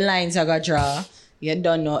 what the lines are gonna draw. You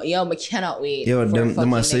don't know. Yo, I cannot wait. Yo, for them fucking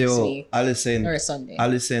must say, next yo, week. Alicent. Or Sunday.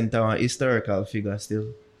 Alicent a historical figure still.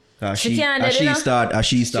 Cause She can't dead, she you know? start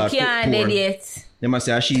She foot can't dead porn. yet. They must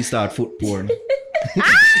say she start foot porn.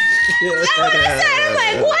 I'm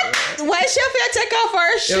like, what? Why she have to take off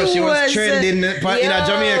her shoes? She was trending in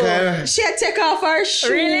Jamaica. She had to take off her shoes.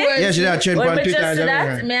 Really? Yeah, she had trend on Twitter in that,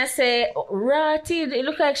 Jamaica. may I say, Ratty, it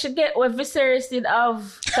look like she get what Viserys did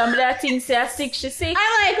of some of that things say sick, she sick.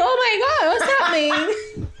 I'm like, oh my God, what's happening?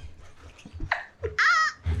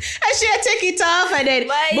 And she had to take it off and then in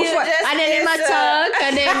my talk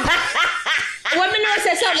and then when me know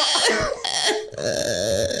say something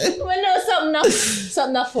when know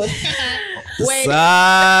something not foot.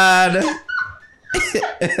 Sad.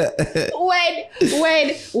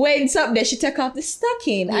 when something she take off the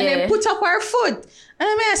stocking and then put up her foot. And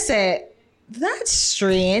I say, that's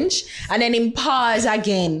strange. And then him pause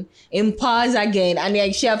again. And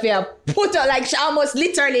then she have to put her, like, she almost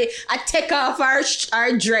literally take off her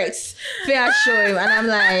dress for show him. And I'm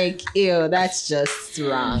like, ew, that's just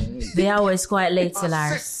wrong. They always quite late to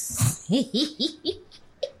Lars.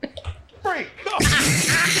 Frank, no.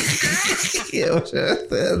 Yeah, what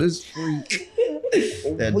the hell is freak?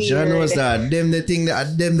 That John was that. Them the thing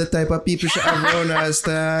that them the type of people should have around us.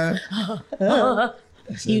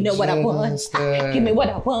 You know what I want. Give me what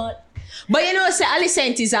I want. But you know, say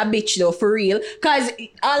Alicent is a bitch though, for real. Cause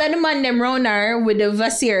all of the man them round her with the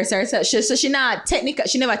Viserys, so she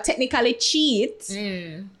never technically cheat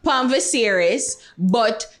on Viserys,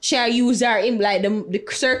 but she use her in like the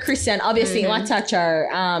Sir Christian obviously want touch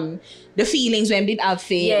her the feelings when did have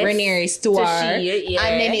faith Rhaenyra to her, and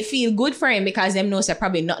then it feel good for him because them knows that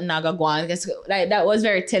probably nothing gonna go on. Because like that was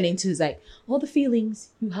very telling to like all the feelings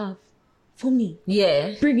you have for me.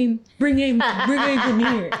 Yeah. Bring him to me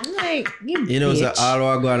here. I'm like, you know, so all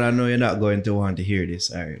we're going, I know you're not going to want to hear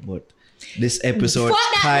this, alright, but this episode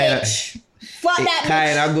kind of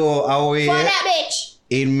go away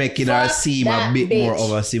in making her seem a bit more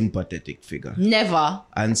of a sympathetic figure. Never.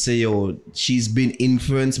 And say, yo, she's been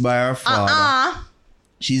influenced by her father.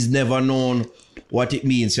 She's never known what it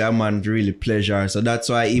means for a man to really pleasure her. So that's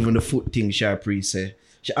why even the foot thing Sharpri say,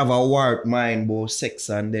 she have a warped mind about sex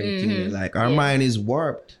and them things. Like her mind is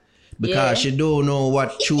warped because she don't know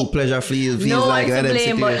what true pleasure feels no like. No one to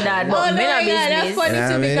blame but that. But that's funny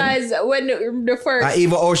too because when the first...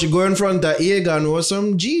 even how she go in front of Aegon was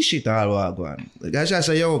some G shit all what going. Like I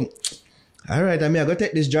say, yo, alright, I mean I go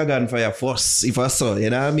take this dragon for your first if I saw,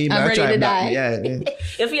 you know what I mean? I'm ready to die.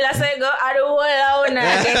 You feel like I go I don't want to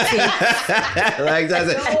like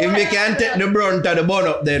that. If me can take the brunt of the bun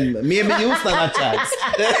up, then maybe you stand a chance.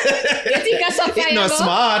 You think that's something? It's not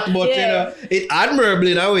smart, but you know, it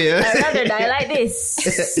admirably in a way. I'd rather die like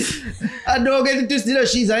this. I don't get it twisted, you know,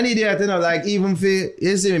 she's an idiot, you know, like even for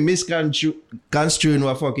you see me misconstruing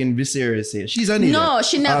what fucking Viserys say. She's an idiot. No,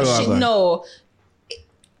 she never no.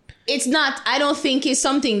 It's not, I don't think it's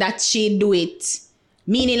something that she do it,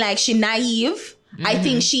 meaning like she naive. I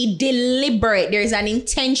think she deliberate. There's an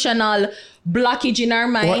intentional blockage in her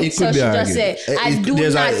mind. So she just say, I do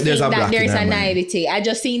not think that there's a naivety. I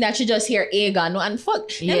just think that she just hear Aegon. And fuck,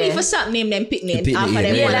 let me for something name them pick name after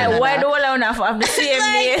them. Yeah, like why do all have the same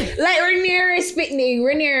name? Like Rhaenyra's pick name,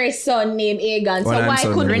 Rhaenyra's son named Aegon. So why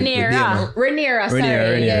could Rhaenyra, Rhaenyra,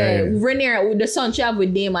 the son she have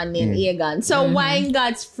with Daemon named Aegon. So why in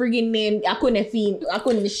God's friggin' name I couldn't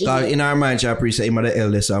shit. In our mind, she appreciate him the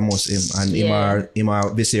eldest almost him and him are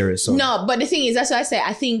Viserys. So. No, but the thing is, that's why I say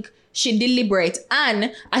I think she deliberate,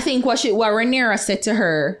 and I think what Rhaenyra said to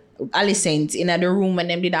her, Alicent, in the room when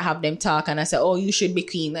them did have them talk, and I said, "Oh, you should be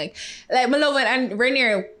queen." Like my love, and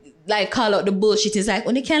Rhaenyra like call out the bullshit. It's like,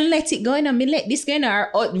 "Oh, they can't let it go in. I mean, let this guy know."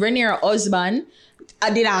 Rhaenyra husband, I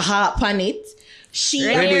did a harp on it.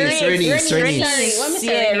 Rhaenys.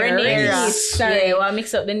 Sorry, I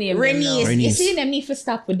mix up the name. Rhaenys. You see, them need to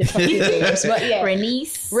stop with the fucking names, but yeah,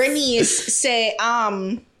 Rhaenys say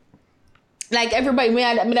like everybody, me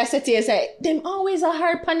I said to you, say, them always a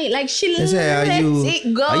hard on it. Like she lets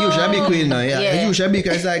it go. You should be queen now, yeah. You should be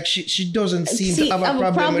because like she doesn't seem to have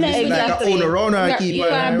a problem with this. Like a own around her keep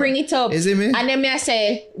her. Bring it up. Is it me? And then me I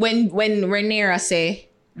say, when Rhaenyra say,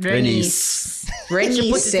 Rhaenys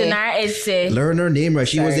she put it in her head say, learn her name right.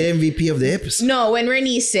 She was the MVP of the episode. No, when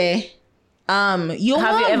Rhaenys say, are you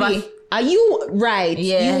right?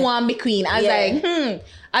 Yeah. You want to be queen? I was like,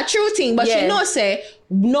 a true thing, but she know say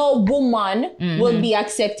no woman will be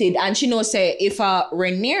accepted, and she know say if a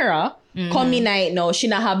Rhaenyra come in right now, she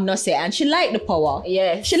not have no say, and she like the power.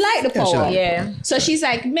 Yeah, she like the power. Yeah, so she's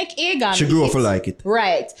like make Aegon. She grew up for like it,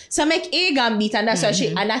 right? So make Aegon beat, and that's why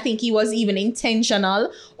she. And I think he was even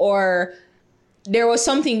intentional, or there was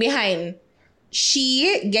something behind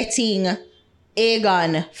she getting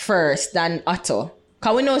Aegon first than Otto.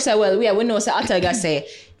 Cause we know say we know say Otto gonna say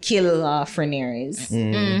kill Rhaenyra.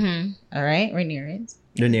 Mm-hmm. All right, Rhaenyra.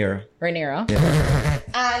 Rhaenyra.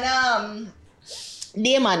 And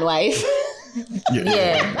Daemon wife.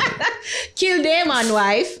 Yeah. Kill Daemon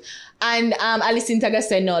wife. And Alicent Taga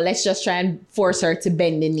said, no, let's just try and force her to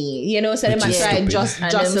bend the knee. You know, so they might try and justify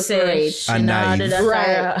it. And naive.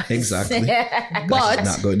 Right. Exactly. But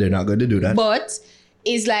they're not going to do that. But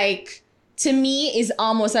it's like, to me, it's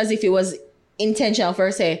almost as if it was intentional for her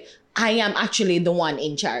to say, I am actually the one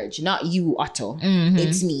in charge, not you, Otto. Mm-hmm.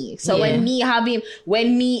 It's me. So when me have him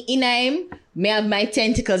have my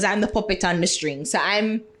tentacles and the puppet on the string. So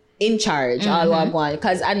I'm in charge, all I want.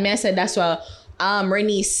 Because and me I said that's why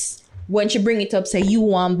Rhaenys, when she bring it up, say you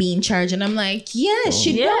want to be in charge. And I'm like,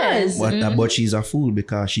 she does. But she's a fool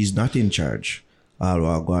because she's not in charge. All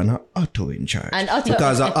I want Otto in charge. And Otto,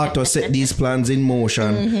 because Otto set these plans in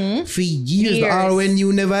motion for years. All when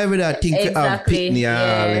you never ever that think to have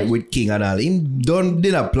Pitney with King and all. Him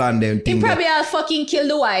didn't plan them things. He probably all fucking kill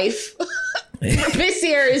the wife. Be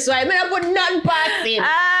serious, right? I put nothing past him.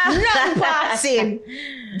 Nothing past him.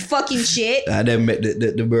 Fucking shit. And then make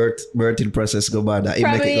the birthing process go bad.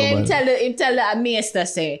 Probably him tell the maester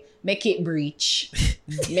say, make it breach.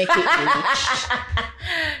 Make it breach.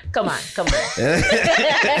 Come on.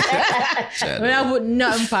 When I put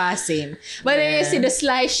nothing past him. But then you see the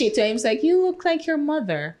sly shit to him. It's like, you look like your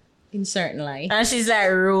mother in certain life. And she's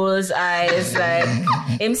like, rolls eyes, like,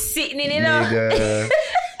 him sitting in it up. Nigga.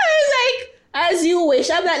 I was like, as you wish.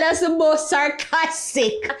 I'm like, that's the most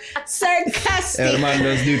sarcastic. Yeah, man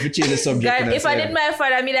does do it for change the subject. God, if I did my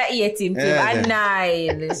father, I'd eat him too. At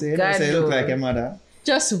 9. Say, God, say look like your mother.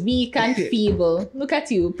 Just weak and feeble. Look at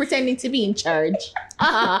you, pretending to be in charge.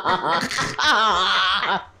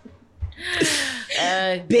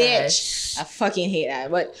 Bitch. I fucking hate that.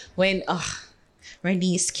 But when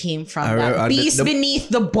Rhaenys came from that beast beneath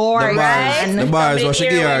the board. The bars what she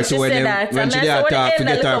gave her to when she did talk to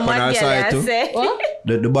get her on her side too. What?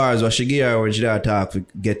 The bars what she gave her when she did talk to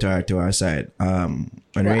get her to her side. When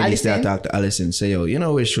Rhaenys did talk to Alicent, say, yo, you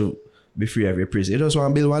know we should be free of your prison. You just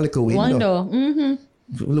want to build one little window. Mm-hmm.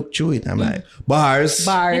 Look through it. I'm like, bars. You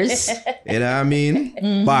know what I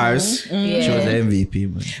mean? Bars. Yeah. She was the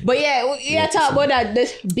MVP, man. But yeah, talk about that.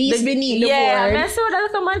 The beast beneath the board. Yeah, I saw that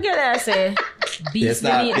little man girl I say. Beast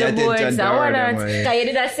beneath the board. So because you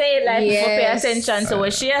didn't say it like people pay attention to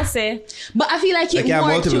what she say. But I feel like it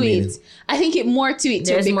more to it. I think it more to it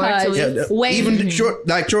too. There's because when even through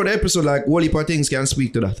the episode, like whole heap of things can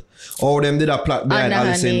speak to that. Or them did a plot behind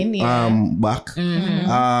Alicent back.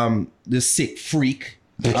 Mm-hmm. The sick freak.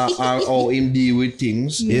 How him deal with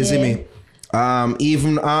things. You see me?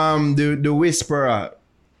 Even the whisperer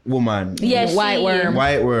woman. Yeah,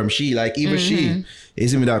 White Worm. She like even she. You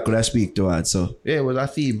see me that could I speak to her. So yeah, it was a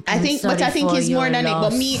theme. I think it's more than it.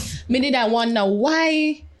 But me did I wonder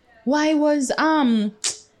why was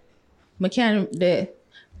McCann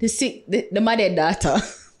the mother daughter.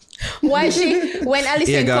 Why when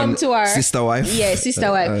Alicent come to her sister wife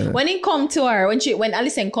when it come to her when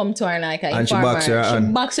Alicent come to her like and she box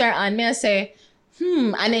her and me I say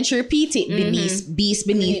and then she repeat it beast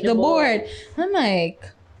beneath the board. I'm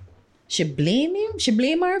like, she blame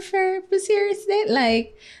her for seriously,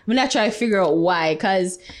 like I'm not trying to figure out why,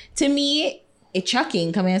 because to me it's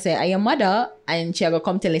shocking. Come here and say are your mother and she ever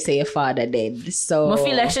come tell you say your father dead. So I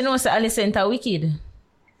feel like she knows that Alicent are wicked.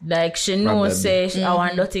 Like she knows, say I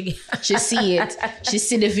want to. She see it. She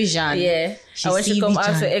see the vision. Yeah. And when she come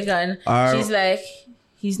after Egon, she's like,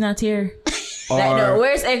 he's not here. Like, no,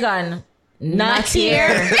 where's Egon? Not here.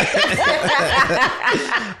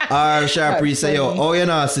 Or Sharpie say, yo, you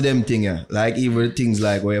know see them thing, yeah. Like even things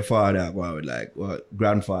like where your father go out, like what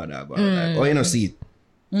grandfather go out, like, you know see it.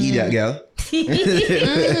 Idiot girl.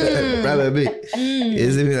 Probably.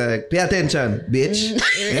 Is it like pay attention, bitch?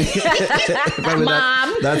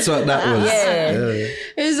 Mom. That's what that was. Yeah.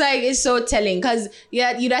 It's like it's so telling because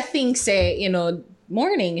you'd think say,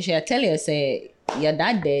 morning she'll tell you say your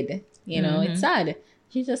dad dead. It's sad.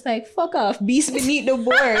 She's just like fuck off, beast beneath the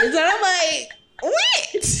boards. And I'm like,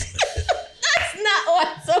 wait. That's not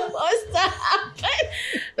what's supposed to happen.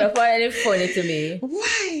 That's why it's funny to me.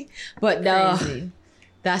 Why? But no. Crazy.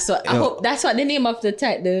 That's what I hope. That's what the name of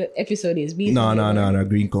the episode is. No.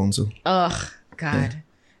 Green Council. Oh God,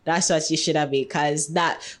 that's what you should have been. Because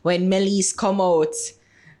that when Melis come out,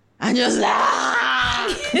 I'm just like,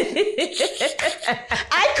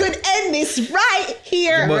 I could end this right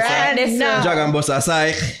here, right now. Dragon Boss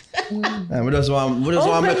aside. We just want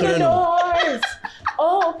to make it doors.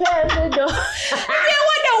 Open the door. I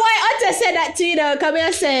wonder why Otter said that to you. Though, come here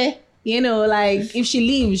and say. You know, like if she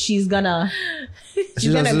leaves, she's gonna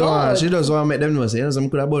She gonna go. She does want to make them know. Say, you know, some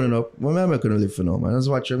could have burning up. Well, I'm not going to live for now, man. Just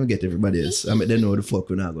watch them get everybody else. I make them know the fuck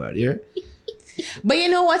we're not going here. But you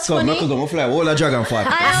know what's funny? I'm going to fly all the dragon fart.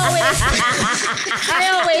 I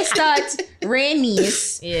always thought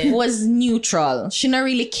Rainice was neutral. She not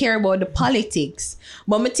really care about the politics.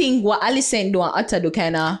 But I think what Alicent do and Atta do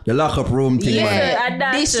kind of... The lock-up room thing,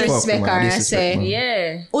 man. Disrespect her and say...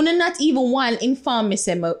 Yeah. Una not even one inform me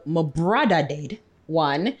say my brother dead.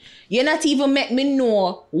 One. You not even make me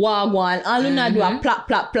know Wagwan. All you not do a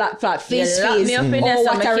plot, face. Lock me up in there so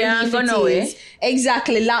what I a can't relief go it nowhere. is.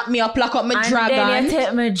 Exactly. Lock me up, lock up my dragon. And then you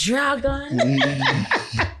take my dragon.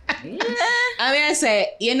 I mean, I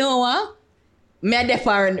say, you know what? Me a dep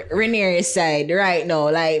on Rhaenyra's side right now.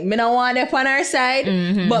 Like, me don't want dep on her side,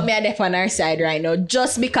 but me a dep on her side right now.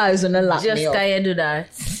 Just because you don't lock Just me up. can you do that?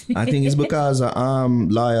 I think it's because of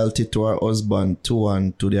loyalty to her husband too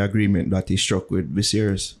and to the agreement that he struck with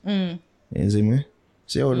Viserys. You see me?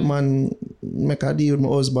 See how the man make a deal with my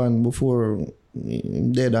husband before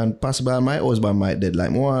him dead and possibly my husband might dead. Like,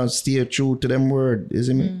 I want to stay true to them word. You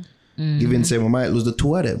see me? Even say we might lose the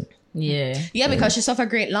two of them. Yeah, because she suffered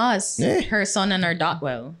great loss. Yeah. Her son and her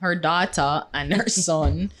daughter, her daughter and her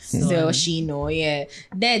son. So she know,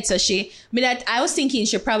 dead. So I was thinking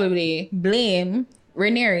she probably blame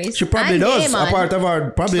Rhaenyra. She probably and does. Daemon. A part of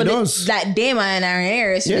her probably does. Like Daemon and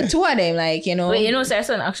Rhaenyra, the two of them, like, you know. Wait, you know, so her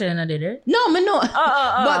son actually not dead, right? No, me know.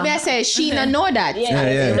 Oh. But me I say she not know that.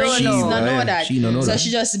 Yeah. She not know that. She not know so that. she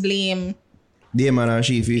just blame. Daemon and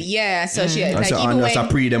Sheafy. Yeah, so she And like so, even and just when a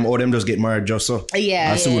pre them or them just get married just so.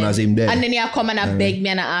 As soon as him dead. and then you come and beg me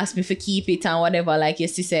and ask me to keep it and whatever. Like you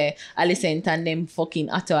see, say Alicent and them fucking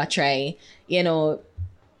Atto try, you know,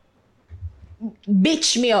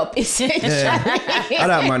 bitch me up essentially. I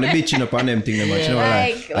that man, the bitching up on them thing, man. You know,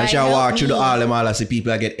 and she walk through the all them all and see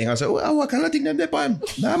people get angry. I say, oh, what kind of thing them they pan?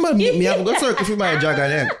 Nah, man, me have a good circle for my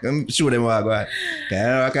dragon and show them what I go on.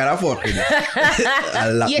 I can't afford it.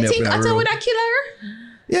 You think Atto would have killed her?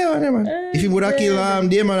 Yeah, man. If he would have killed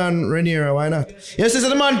Daemon and Rhaenyra, why not? Yes,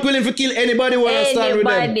 the man willing to kill anybody who wants to stand with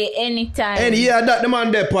them. Anybody, anytime. And that the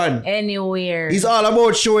man there pan. Anywhere. He's all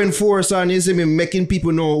about showing force and you see me making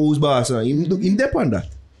people know who's boss. Him there pan that.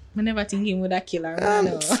 I never think him would have killed her.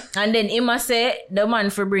 And then him a say the man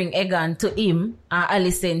for bring Egan to him and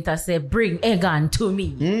Alicent say bring Egan to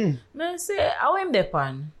me. I say how him there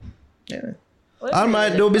pan? Yeah. I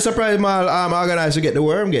might don't be surprised my organized to get the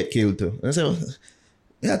worm get killed too. I say,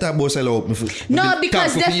 yeah, that boy sell out. No,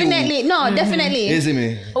 because definitely. You see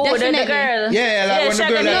me? Oh, Definitely. the girl. Yeah, like when the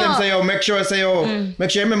girl let them say, oh, make sure you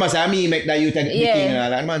remember, say, me make that you take the king and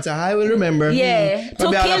all that. Man say, I will remember. Yeah.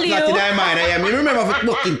 Probably To I'll kill have you. in mind. I am. You remember for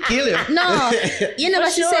fucking kill you. No, you know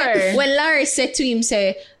what she sure. said? When Larry said to him,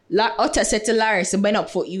 say, Otta said to Larry, so bend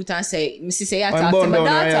up for you and say, Missy say, I talk to my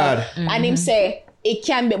daughter. And him say, it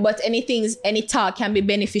can be, but any talk can be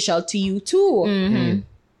beneficial to you too.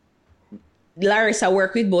 Larissa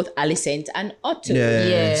worked with both Alicent and Otto.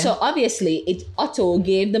 Yeah. So obviously, Otto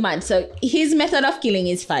gave the man. So his method of killing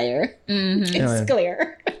is fire. It's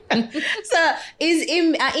clear. So is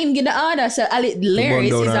him get the order. So Larry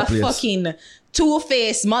is a fucking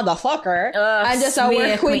two-faced motherfucker and just a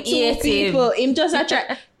work with two people. Him just a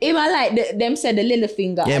try. Him a like them said the little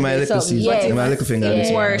finger. Yeah, my little finger. Yes. My little finger.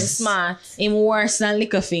 Him Worse. Smart. Him worse than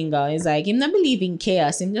little finger. It's like him not believe in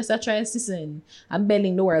chaos. Him just a try to listen. I'm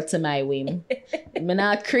bending the world to my whim. I'm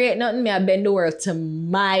not create nothing. I bend the world to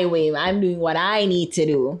my whim. I'm doing what I need to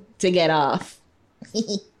do to get off.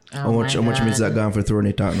 How much minutes that gone for throwing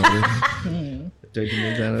it out now? 30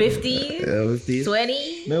 minutes. 50? 50.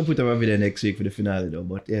 20? Maybe put up a video next week for the finale though,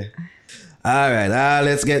 but yeah. Alright,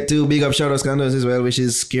 let's get to big up shout outs condos as well, which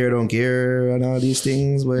is Scare Don't Care and all these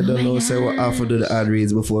things, but I don't know, say what half to do the ad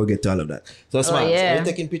reads before we get to all of that. So Smart, are you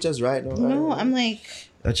taking pictures right now? No, I'm like...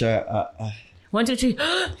 I'll try, 1, 2, 3.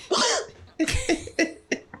 God.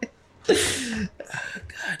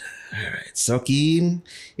 Alright, suck in.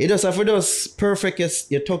 It does have for those perfect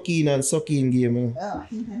your tuck in and suck in game.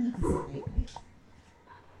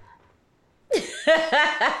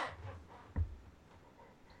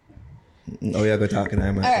 Oh, yeah, go talking.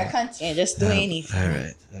 I'm Alright, continue. Just do anything.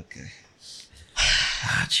 Alright, okay.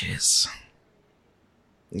 Cheers.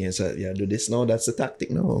 Yes, yeah, do this now. That's the tactic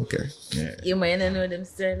now. Okay. Yeah. You might not know them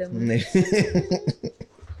still.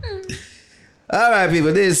 Alright,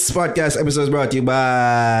 people. This podcast episode is brought to you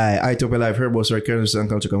by iTopia Life, Herbo, Sir Currency, and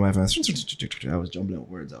Culture My Fans. I was jumbling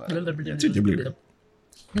words out.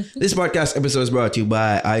 This podcast episode is brought to you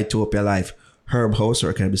by iTopia Life, herb house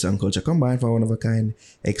or cannabis and culture combined for one of a kind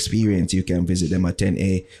experience. You can visit them at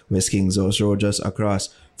 10A West Kings House Road, just across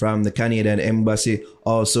from the Canadian Embassy.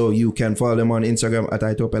 Also, you can follow them on Instagram at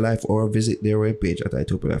Itopia Life or visit their webpage at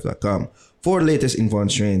itopialife.com for the latest info on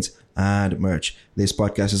strains and merch. This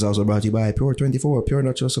podcast is also brought to you by Pure 24, pure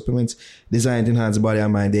natural supplements designed to enhance the body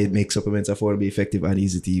and mind. They make supplements affordable, effective, and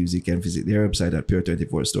easy to use. You can visit their website at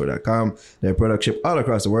pure24store.com. Their product ship all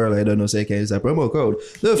across the world. I don't know, so you can use that promo code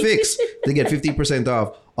The Fix to get 50%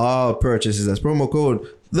 off all purchases. That's promo code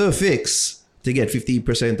The Fix to get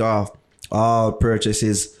 50% off all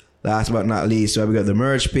purchases. Last but not least, so we got the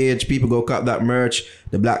merch page. People go cop that merch.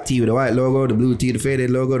 The black tee with the white logo, the blue tee, the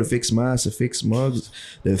faded logo, the Fix mask, the Fix mugs,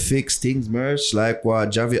 the Fix things merch, like what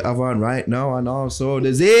Javi have on right now, and also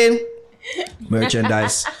the Zane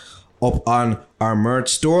merchandise up on our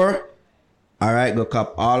merch store. All right, go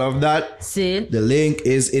cop all of that. See? The link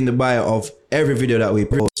is in the bio of every video that we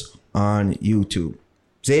post on YouTube.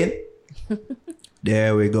 Zane?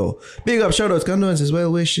 There we go. Big up, shout outs, condolences,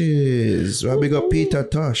 well wishes. Big up Peter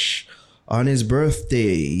Tosh on his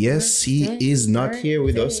birthday. Yes, he is not here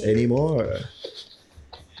with us anymore.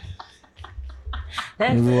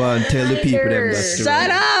 We want to tell the people them that story.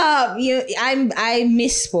 Shut up! I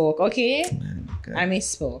misspoke, okay? I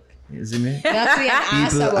misspoke. Is it me? You have to be an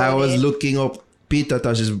ass People, about I was it. looking up Peter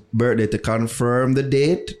Tosh's birthday to confirm the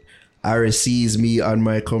date. Ari sees me on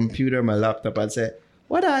my computer, my laptop, and say,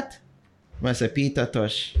 "What that?" I say, "Peter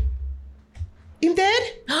Tosh. Him dead?"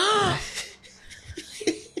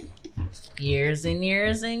 Years and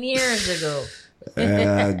years and years ago.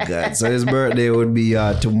 God. So his birthday would be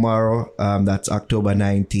tomorrow. That's October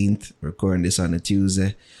 19th. Recording this on a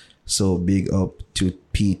Tuesday. So big up to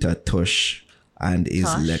Peter Tosh and his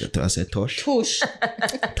legacy. I said Tosh? Tush.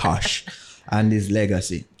 Tosh. And his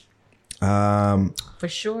legacy. For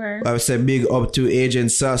sure. I would say big up to Agent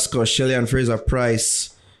Sasko, Shelly and Fraser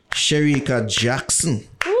Price, Sherika Jackson.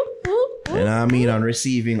 And I mean, on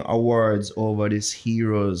receiving awards over this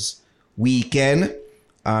Heroes weekend.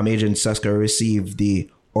 Agent Sasko received the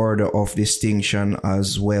Order of Distinction,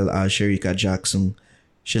 as well as Sherika Jackson.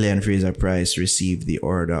 Shelly and Fraser Price received the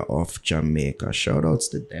Order of Jamaica. Shout outs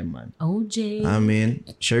to them, man. OJ. I mean,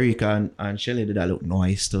 Sherika and Shelly did that look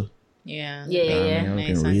nice too. Yeah. Yeah. Looking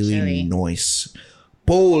Nice on really Shelly. nice.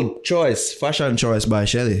 Bold choice, fashion choice by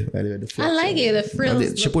Shelly. I like it. The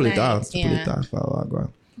frills. She pulled it off. Yeah. Pull it off. Oh, go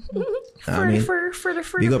on. For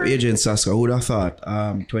Big up Agent Saska. Who would have thought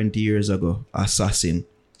 20 years ago, Assassin,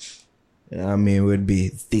 would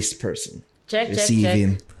be this person Check.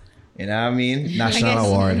 receiving, national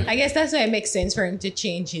award. I guess that's why it makes sense for him to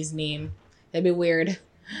change his name. That'd be weird.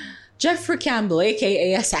 Jeffrey Campbell,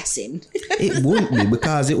 aka Assassin. It wouldn't be,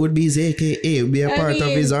 because it would be his AKA. It would be a part of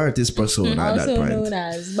his artist persona at that Also point. known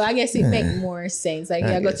as. But I guess it make more sense. Like,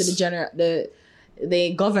 I you go to guess.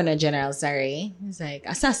 the governor general, sorry. It's like,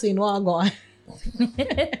 Assassin, what going?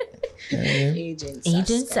 Agent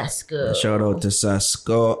Sasko. Shout out to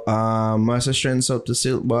Sasko. Master strengths up to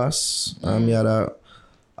Silk Boss. He had a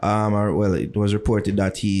it was reported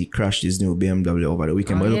that he crashed his new BMW over the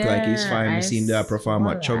weekend, but it looked like he's fine. We seen the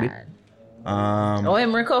performer chug it.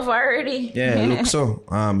 Him recover already? Yeah, it looks so.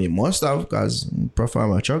 He must have, because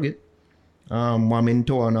performer chug it. Mom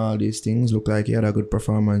toe and all these things look like he had a good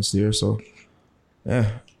performance there. So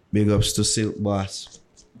yeah, big ups to Silk Boss.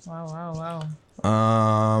 Wow.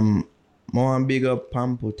 More big up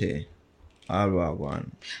Pampute. Alba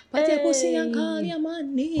one. But you pussy and call your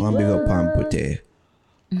money. One big up Pampute.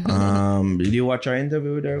 Did you watch our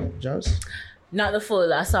interview with her, Joss? Not the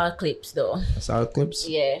full. I saw clips though. Saw clips?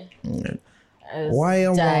 Yeah. Mm. I was Why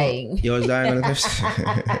am dying. You was dying on the clips?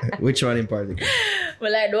 Which one in particular?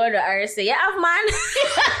 Well, I don't know. I say, yeah, man.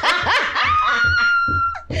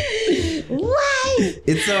 Why?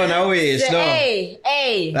 It's so nowish, no?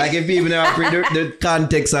 Hey. Like if people never the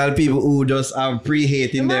context of people who just have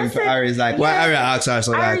pre-hating them for Ari's like, why Ari asks her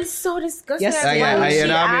so like, Ari's so disgusting. Yes, Like, like, why would you she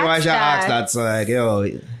know what I mean? Why ask she ask that? that? So like, yo,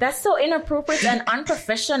 That's so inappropriate and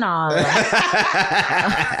unprofessional.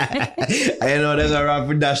 I know there's a rap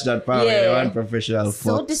with dash that probably Yeah. unprofessional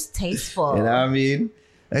So fuck. distasteful. You know what I mean?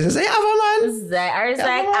 I just say, yeah, man. Ari's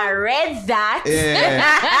like, I read that.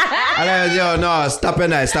 Yeah. And I was, yo, no, stop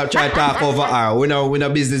and stop trying to talk over her. We know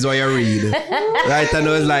business what you read. Right? And I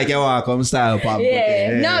was like, yo, come style pop.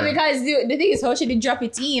 Yeah. No, because the thing is, how she did drop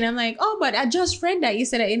it in. I'm like, oh, but I just read that you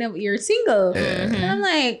said that you're single. And I'm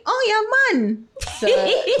like, oh, yeah, man. So,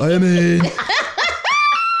 I mean,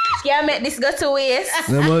 Can't make this go to waste.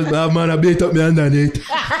 that man, I beat up me underneath.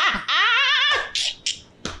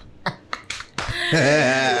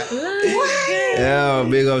 Yeah,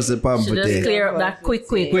 big ups to She just Pampute. clear up that quick,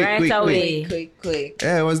 Quick, right away. Quick.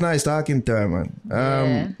 Yeah, it was nice talking to her,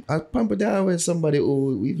 man. Pampute always somebody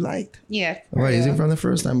who we've liked. Yeah. Well, is it from the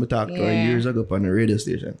first time we talked to her Yeah. years ago on the radio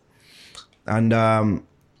station? And I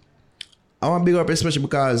want to big up especially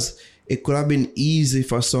because it could have been easy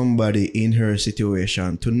for somebody in her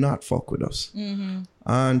situation to not fuck with us.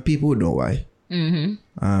 And people would know why. You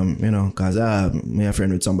know, because me a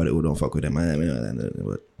friend with somebody who don't fuck with them.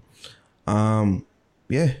 But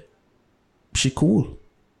yeah, she cool.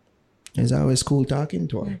 It's always cool talking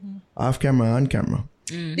to her. Off camera, on camera.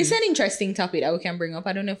 This is an interesting topic that we can bring up.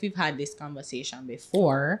 I don't know if we've had this conversation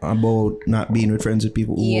before. About not being with friends with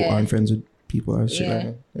people who aren't friends with people or shit like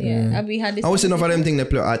that. Yeah. Have we had this? I would say enough of them things they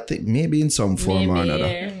play. I think maybe in some form or another.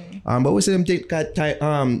 Yeah. But we see them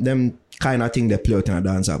them kind of thing they play out in a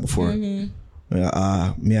dancer before. Me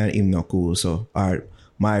and him not cool, so or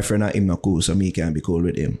my friend and him not cool, so me can be cool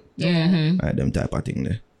with him. Them type of thing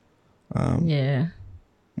there. Yeah.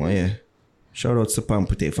 Well, yeah. Shout out to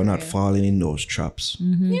Pampute for not falling in those traps. I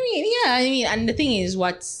mean, and the thing is,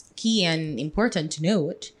 what's key and important to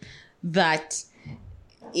note that,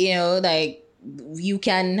 you know, like you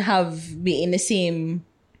can be in the same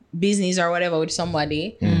business or whatever with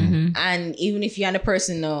somebody, and even if you and a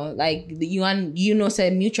person know, like you know, say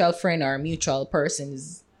mutual friend or mutual person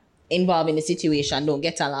is involved in the situation, don't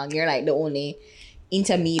get along, you're like the only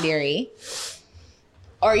intermediary.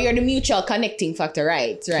 Or you're the mutual connecting factor,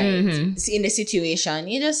 right? In the situation,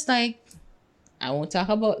 you're just like, I won't talk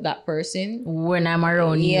about that person when I'm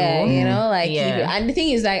around you. Yeah, you know, like, Yeah. and the thing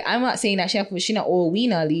is, like, I'm not saying that she not all we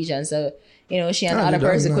know allegiance, so, you know, she and the other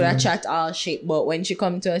person could have chat all shit, but when she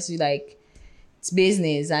come to us, you like, it's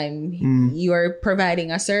business. You're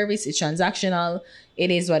providing a service. It's transactional.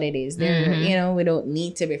 It is what it is. There, you know, we don't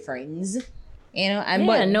need to be friends. You know, and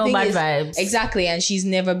but no thing bad is, vibes. Exactly, and she's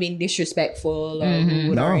never been disrespectful or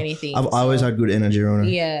rude or anything. I've always had good energy around her.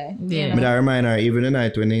 Yeah. But I remind her, even the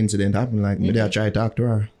night when the incident happened, like, I try to talk to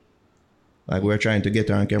her. Like, we're trying to get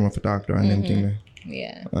her on camera for talk to her and them thing there.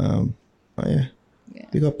 Yeah. Yeah.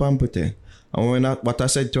 Big up Pampute. And what I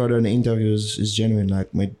said to her in the interviews is genuine. Like,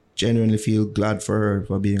 I genuinely feel glad for her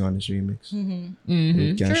for being on this remix.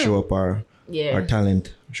 We can show up our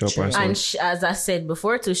talent. Show up ourselves. And as I said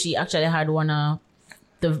before too, she actually had one of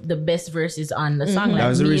the best verses on the song.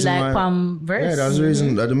 Like me, like Pam verse. Yeah, that's the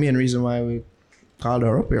reason. That's the main reason why we called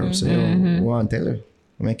her up here. So we want to tell her,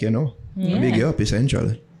 make you know, big you up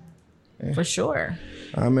essentially. For sure.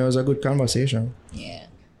 It was a good conversation. Yeah.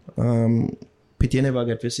 Pity you never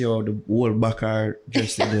get to see how the whole back are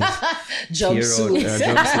dressed in this Jumpsuit.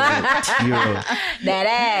 That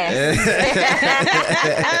ass.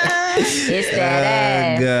 It's that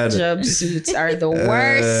ass. God. Jumpsuits are the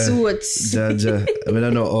worst suits. Jaja. I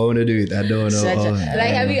don't know how to do it. I don't know.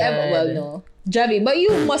 Like, have you ever? Well, no. Javi, but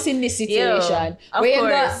you must in this situation of where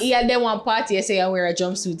course. you then one party, you say you wear a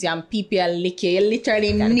jumpsuit and people are lick you. You're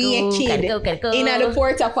literally naked in the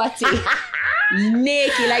porta potty.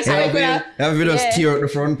 Naked, like somebody could have. Have you just tear out the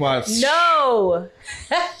front parts? No.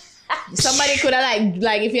 Somebody could have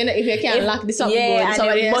like if you can't lock this up, Yeah,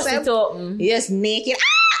 somebody and else bust it open. yes, naked.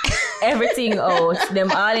 Everything out. Them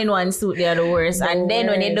all in one suit, they are the worst. And then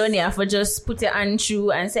when they done, you have to just put your hand through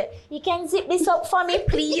and say, you can zip this up for me,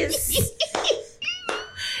 please.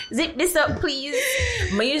 Zip this up, please.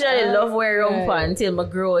 I usually love wear romper until I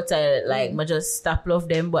grow out. I just stop love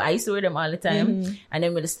them. But I used to wear them all the time. And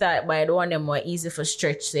then with the start by the one them more easy for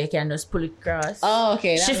stretch, so you can just pull it across. Oh,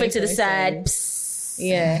 okay. Shift it to the side.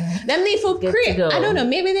 Yeah. Them need for Good create. to go. I don't know.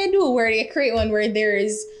 Maybe they do where they create one where there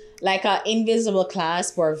is like a invisible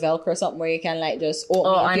clasp or Velcro or something where you can like just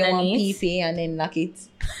open if you want PP and then lock it.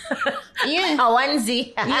 Yeah. A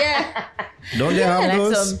onesie. Yeah. Don't they have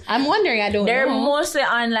those? I'm wondering. I don't They're know. mostly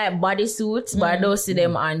on like bodysuits, but I don't see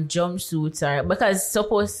them on jumpsuits. Or because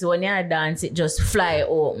suppose when you dance, it just fly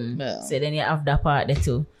open. Yeah. So then you have that part there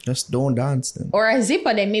too. Just don't dance then. Or a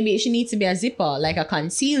zipper. Then maybe it should need to be a zipper, like a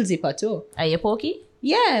concealed zipper too. Are you pokey?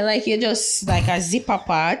 Yeah, like you just like a zipper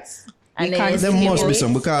part. And You then can't There zip must be it.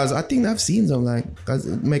 some because I think I've seen some like because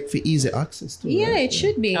it make for easy access to. Yeah, right? it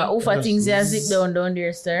should be. Ufa things you zip down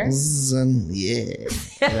there, sir. Yeah.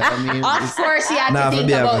 I mean, Of course, you have Nah, to for think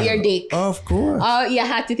me, about I- your dick. of course. Oh, you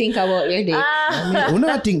had to think about your dick. I mean, when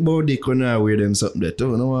I think about dick, when I wear them something that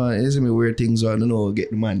too. No, you see me wear things on, you know, get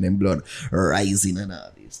the man them blood rising and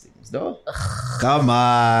all these things. No, come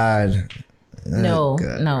on. No,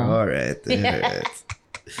 God. no. All right.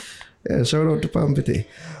 Yeah, shout out to Pampity.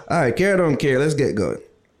 All right, care don't care. Let's get going.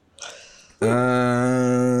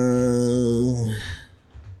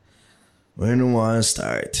 When do I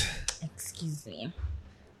start? Excuse me.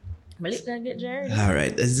 My lip gonna get jarred. All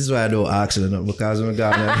right, this is why I don't ask it enough because I'm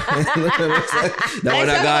gone. That one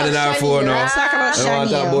I got in our phone now. Let's talk about I want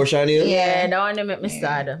to talk about Shania. Yeah, that one they make me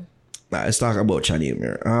sad. Let's talk about Shania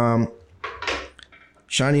Muir.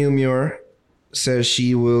 Shania Muir says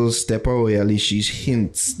she will step away, at least she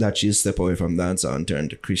hints that she'll step away from dancehall and turn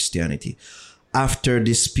to Christianity after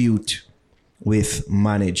dispute with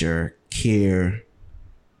manager Care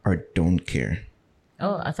or Don't Care.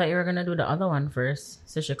 Oh, I thought you were gonna do the other one first.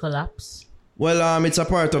 So she collapse. Well, it's a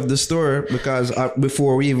part of the story because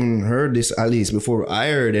before we even heard this, at least before I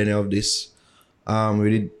heard any of this, we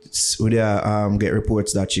did get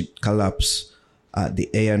reports that she collapsed at the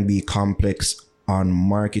A&B complex on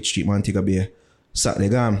Market Street, Montego Bay, Saturday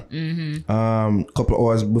gone. Couple of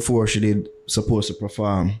hours before she did supposed to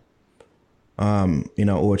perform in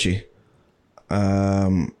a Ochi.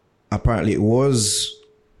 Apparently it was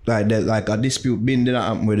like a dispute didn't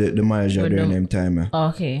happen with the manager during them time.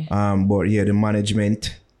 Okay. But yeah, the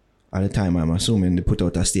management at the time, I'm assuming they put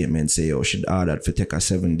out a statement say, she'd ordered to take a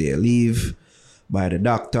 7-day leave by the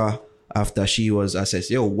doctor after she was assessed.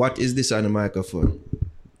 Yo, what is this on the microphone?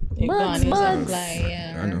 Bugs.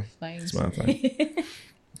 Yeah, I know. flying. It's my fine.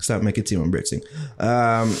 Stop making team and breathing.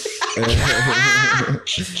 Yeah,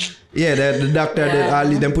 the doctor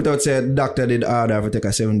did. Then put out said the doctor did order to take a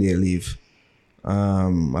 7-day leave.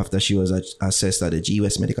 After she was assessed at the G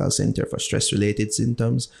West Medical Center for stress-related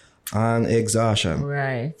symptoms and exhaustion.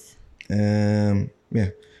 Right. Yeah,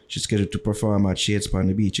 she's scheduled to perform at Shades Pond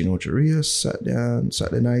the Beach in Ocho Rios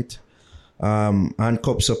Saturday night. And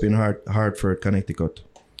Cups Up in Hartford, Connecticut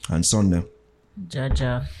on Sunday.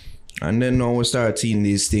 Jaja. And then now we start seeing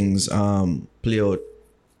these things play out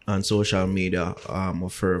on social media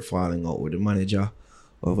of her falling out with the manager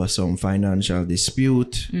over some financial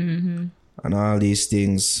dispute. And all these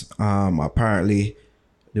things. Apparently,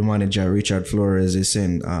 the manager, Richard Flores, is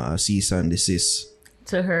sent a cease and desist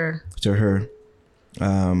To her.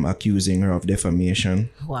 Accusing her of defamation.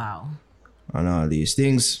 Wow. And all these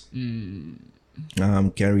things. Can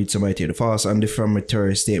read somebody here. The false and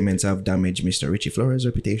defamatory statements have damaged Mr. Richie Flores'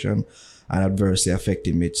 reputation and adversely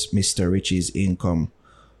affected Mr. Richie's income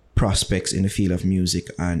prospects in the field of music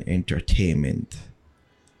and entertainment.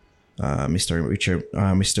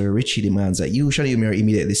 Mr. Richie demands that you, Shania Muir,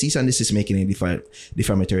 immediately cease and desist making any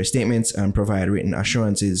defamatory statements and provide written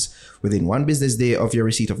assurances within 1 business day of your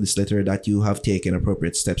receipt of this letter that you have taken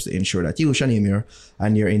appropriate steps to ensure that you, Shania Muir,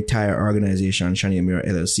 and your entire organization, Shania Muir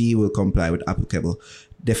LLC, will comply with applicable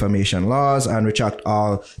defamation laws and retract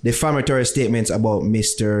all defamatory statements about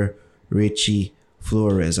Mr. Richie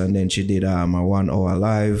Flores. And then she did a 1-hour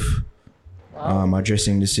live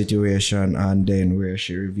addressing the situation, and then where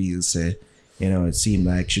she reveals it seemed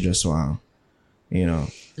like she just want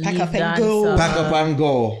Pack up and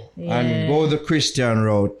go and go the Christian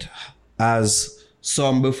route as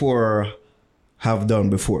some before have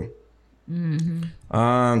done before.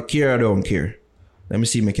 Care or Don't Care. Let me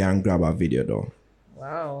see if I can grab a video though.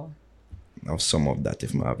 Wow. Of some of that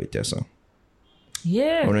if I have it, yes.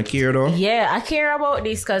 Yeah. Wanna care though? Yeah, I care about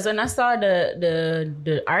this because when I saw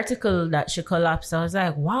the article that she collapsed, I was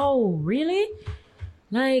like, wow, really?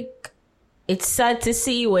 Like, it's sad to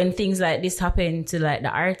see when things like this happen to like the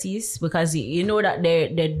artists because you know that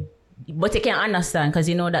they but you can understand because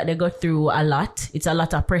you know that they go through a lot. It's a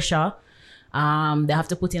lot of pressure. They have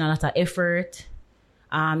to put in a lot of effort.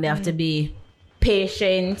 They have to be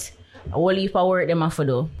patient. A whole heap of work them have to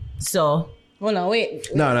do. So. Hold on,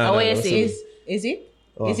 wait. No. Is it?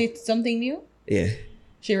 Oh. Is it something new? Yeah.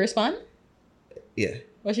 She respond? Yeah.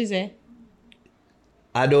 What she say?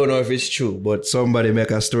 I don't know if it's true, but somebody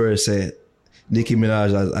make a story say Nicki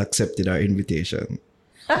Minaj has accepted our invitation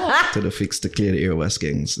to the Fix to Clear the Air West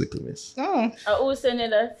Gangs, Little Miss. Oh. Who sent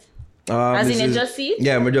it that? As in you just see it?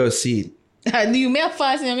 Yeah, I just see it. You may have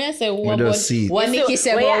fast and I say what Nicki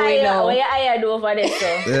said about we know. What you do over there, so?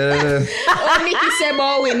 What Nicki said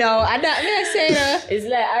about we know. I don't may say it's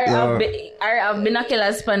like I've been a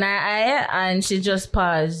killer span her eye and she just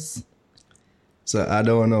paused. So I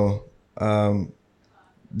don't know.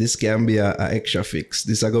 This can be a extra fix.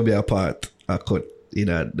 This is gonna be a part I cut in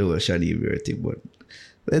the Shania Muir thing, but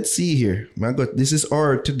let's see here. My God, this is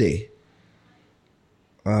our today.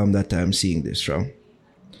 That I'm seeing this from.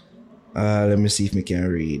 Let me see if we can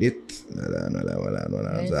read it.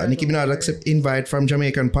 Nicki Minaj accept invite from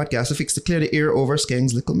Jamaican podcast to Fix to Clear the Air over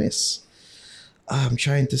Skeng's Little Miss. I'm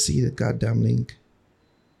trying to see the goddamn link.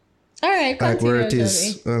 All right, like where it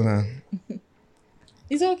is.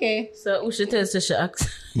 It's okay. So who should tell us to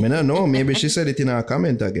ask? I don't know. Maybe she said it in a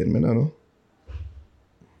comment again. I don't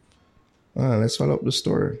know. Let's follow up the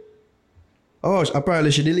story. Oh,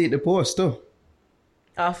 apparently she deleted the post too.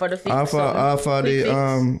 For the fix. For Quick the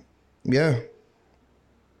fix. yeah.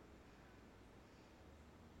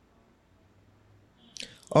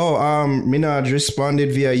 Oh, Minaj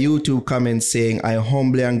responded via YouTube comment saying, "I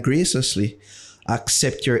humbly and graciously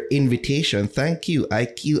accept your invitation. Thank you.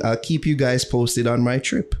 I'll keep you guys posted on my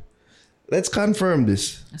trip." Let's confirm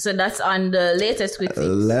this. So that's on the latest quick fix.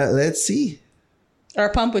 Let's see. Or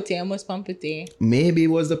Pampute, almost Pampute. Maybe it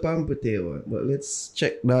was the Pampute one, but let's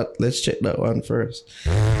check that. Let's check that one first.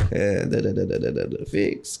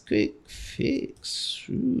 Fix, quick fix.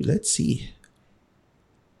 Ooh, let's see.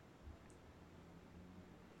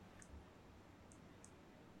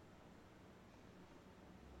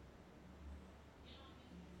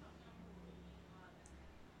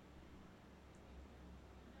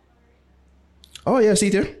 Oh, yeah, see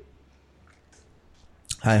there.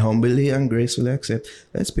 I humbly and gracefully accept.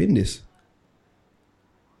 Let's pin this.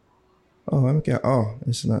 Oh, okay. Oh,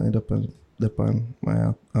 it's not up on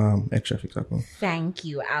my extra fix account. Thank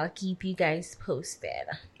you. I'll keep you guys posted.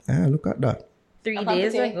 Look at that. 3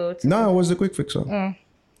 days ago. No, it was the quick fix one.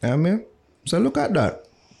 I mean, so look at that.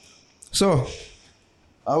 So,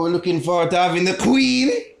 are we looking forward to having the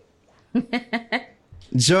queen?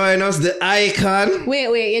 Join us, the icon.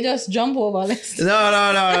 Wait, you just jump over this.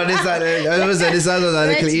 No. This was a little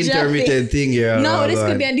intermittent thing here. No, this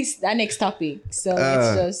could be our next topic. So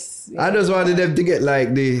it's just... I just wanted them to get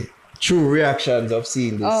like the true reactions of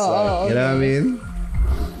seeing this. Okay. You know what I mean?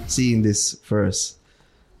 Seeing this first.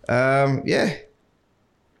 Yeah.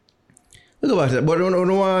 Look about it. But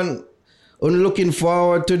on looking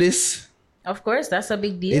forward to this. Of course, that's a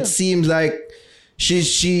big deal. It seems like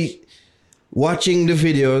she watching the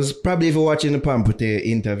videos, probably if you're watching the Pampute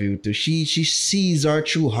interview too, she sees our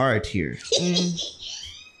true heart here.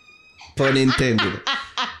 Pun intended.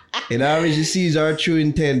 You know what I mean? She sees our true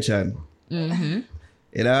intention. Mm-hmm.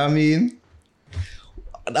 You know what I mean?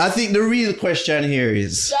 I think the real question here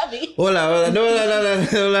is... Hold on.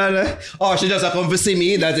 No. Oh, she just come to see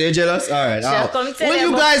me? That's you jealous? All right. Will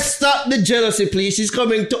you guys stop the jealousy, please? She's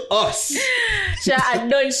coming to us. She'll come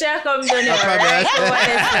down here.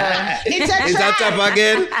 It's a trap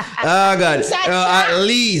again? Oh, God.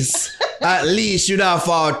 At least you don't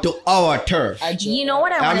fall to our turf. You know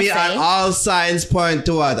what I want to say? I mean, all signs point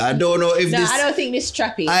to what? I don't know if this... I don't think this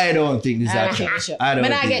trappy. I don't think this is a trap. I don't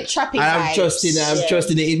get trappy I'm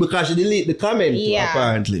trusting it because she deleted the comment too,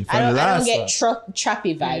 apparently. I don't get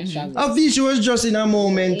trappy vibes from this. Obviously, she was just in a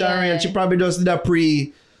moment and she probably just did a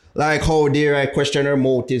like how dare I question her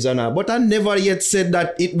motives and all. But I never yet said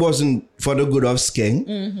that it wasn't for the good of Skeng.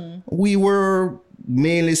 Mm-hmm. We were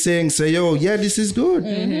mainly saying, this is good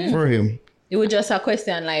for him. It was just a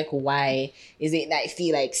question like, why is it that I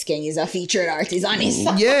feel like Skeng is a featured artist on his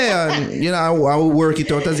song? Yeah, and I will work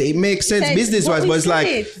it out as it makes sense business-wise, but it's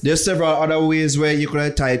like there's several other ways where you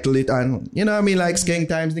could title it and, you know what I mean, like Skeng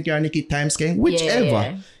times Nikki or Nikki times Skeng, whichever.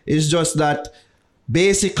 Yeah. It's just that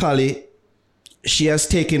basically she has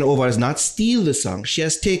taken over, it's not steal the song, she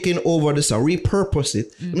has taken over the song, repurpose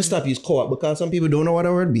it. Let me stop using co-op because some people don't know what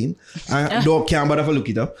the word means and can't bother to look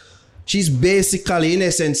it up. She's basically, in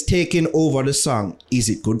essence, taking over the song. Is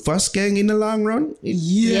it good for Skeng in the long run?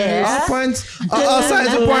 Yes. All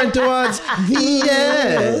signs point towards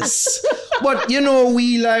yes. But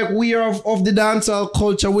we are of the dancehall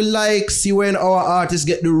culture. We see when our artists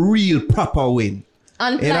get the real proper win.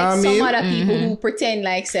 Unlike some other people who pretend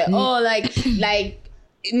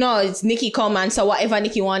no, it's Nikki come and so whatever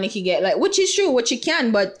Nikki want, Nikki get, which is true, which you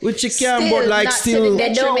can, but still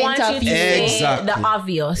they don't want you to say exactly the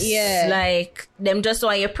obvious. Yeah, like them just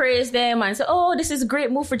want you praise them and say, "Oh, this is a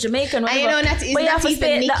great move for Jamaica." And I know that it's not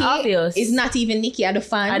even Nikki. The obvious. It's not even Nikki are the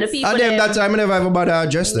fans. The people. That's why I never ever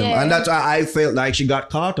address them, and that's why I felt like she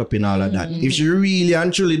got caught up in all of that. If she really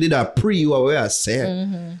and truly did a what we are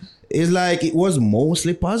saying. It's like it was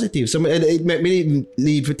mostly positive. So it made me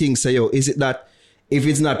lead for things. Say, is it that if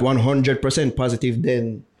it's not 100% positive,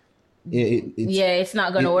 then it's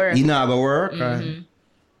not gonna work. It's not gonna work.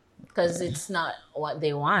 Because it's not what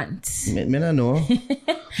they want. Me not know.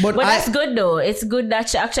 But that's good though. It's good that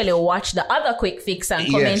she actually watched the other quick fix and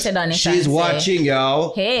commented on it. She's watching,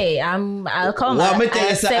 y'all. Hey, I'll come. What me tell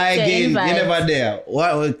you, I again, you never there.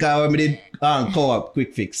 What we did co-op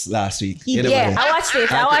quick fix last week. I watched it.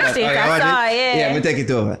 I saw it. Yeah, me take it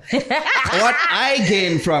over. What I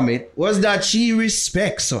gained from it was that she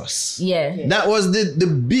respects us. Yeah. That was the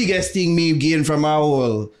biggest thing me gained from our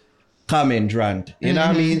whole comment rant. You know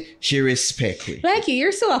what I mean? She respects me. Like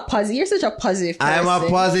you're so positive. You're such a positive person. I'm a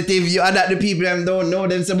positive. You and that the people them don't know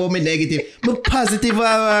them say about me negative. But positive.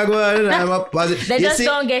 I'm a positive. They just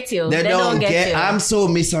don't get you. They don't get you. I'm so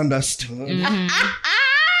misunderstood.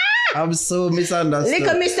 I'm so misunderstood.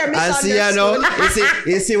 Little Mr. And see, you know,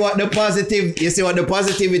 you see what the positivity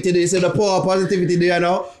do, you see the power of positivity do, you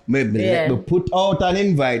know? Maybe let me put out an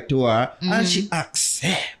invite to her and she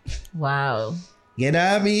accept. Wow. You know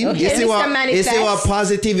what I mean? Okay, you see Mr. what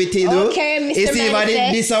positivity do? Okay, Mr. You see if I did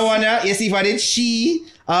Manifest. this one, you see if I did she,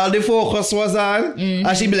 all the focus was on,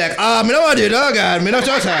 and she be like, me no want to do that, God, me no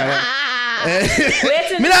trust her.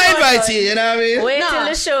 Me not invite you, you know what I mean? Wait till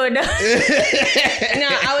the show done. No,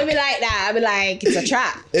 I would be like that. I'd be like, it's a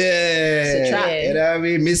trap. It's a trap. You know what I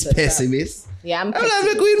mean? Miss Pessimist. Yeah, I'm I'm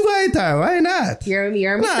like, we invite her. Why not? You're Nah,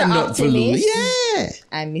 Mr. not for Lou. Optimist. Yeah.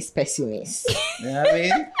 I'm Miss Pessimist. You know what I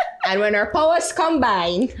mean? And when our powers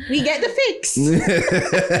combine, we get the fix.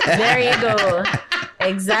 There you go.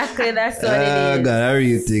 Exactly, that's what it Oh is. God,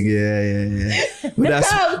 everything, yeah. With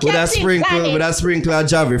a sprinkle of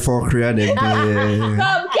Javi for creative. Come,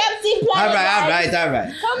 Captain Planet. All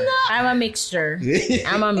right. Come now. I'm a mixture.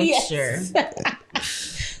 Yes.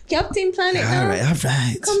 Captain Planet. All right.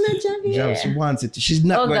 Come now, Javi. Javi, she wants it. She's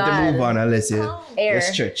not going to move on unless you Air.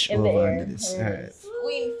 stretch In the over air. under this. All right.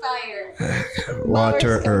 Wind, fire.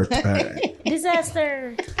 Water, earth. All right.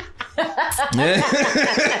 Disaster. Yeah,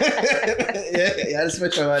 that's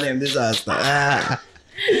much of my name. Disaster.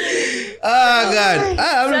 Oh God,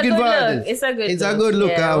 I'm looking forward to this. It's a good look. It's a good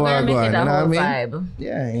look. How we're we're gonna going. make it You a know what I whole mean? vibe.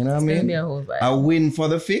 Yeah, you know what I It's gonna mean. be a whole vibe. A win for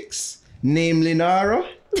the fix, namely Naro.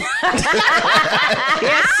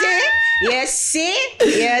 Yes, see?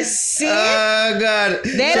 Oh God,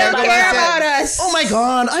 They don't care about us. Oh my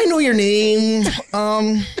God, I know your name.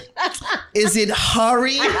 Is it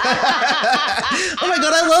Hari? Oh my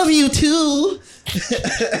God, I love you too.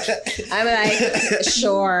 I'm like,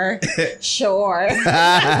 sure.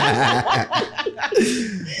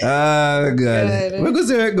 Oh God, Good. we're gonna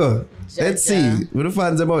see where it go. Let's see Jaja. what the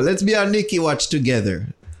fans about. Let's be on Nikki watch together.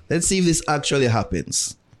 Let's see if this actually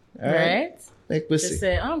happens. All Right? Like we Just see.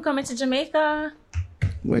 say, I'm coming to Jamaica.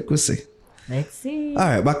 Like we see. Let's see. All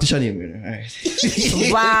right, back to Shani. All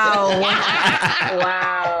right. Wow.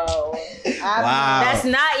 Wow. That's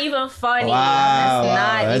not even funny. Wow.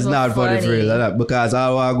 That's not funny even for real. Like that. Because I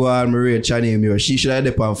want to go on Maria Shani Muir. She should have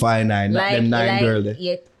dip on 5'9", not Like, them 9 girl there.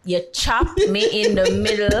 you chop me in the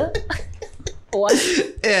middle. What?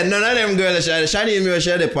 Yeah, none of them girls. Shani Muir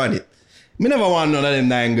should have dip on it. Me never want none of them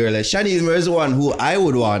 9 girls. Shani Muir is the one who I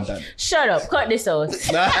would want. That. Shut up. Cut this out.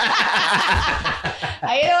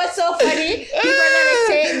 And you know what's so funny? People are gonna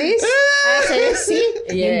take this and say, see,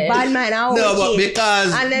 Yeah. bad man, I No, but okay.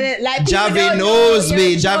 because And then it, like, people Javi don't knows know me.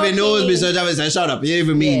 you're Javi knows me. joking. So Javi said, shut up. You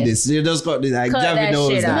even mean Yeah. this. You just got this. Like, Cut Javi that knows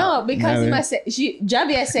shit that. out. No, because Yeah, he man. must say,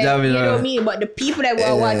 Javi said, Javi you know. know me, but the people that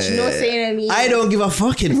will watch no saying to me. I don't give a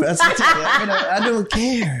fucking. That's the thing. I don't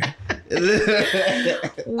care.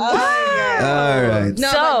 All right. No,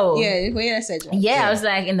 So- but, yeah, what you said, Javi? Yeah, I was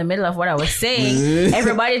like in the middle of what I was saying.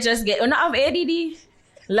 Everybody just get not have ADD.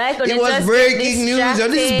 Like when It they was just breaking news. get Yo,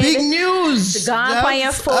 this is big distracted, news. Gone on That's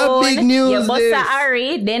your phone. A big news. You bust this. a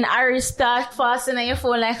Ari, then Ari start fasting on your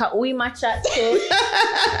phone like a we my chat too.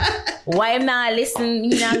 Why am not listen?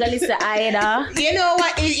 You not gonna listen either. You know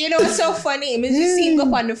what? You know what's so funny? Me just see him go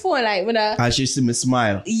up on the phone like with a And she see me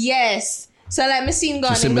smile. yes. So like me see him go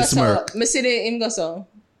She and see him me go so. smirk. Me see him go so.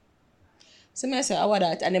 So me I say, what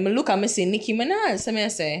that? And then me look and me see Nicki Minaj. So me I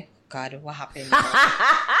say, God, what happened?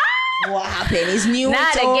 What happened? His new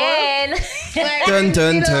Not tour? again. Like, Dun,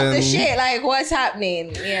 dun, you know, dun. the shit. Like, what's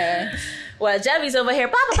happening? Yeah. Well, Javi's over here.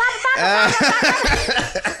 Papa, papa,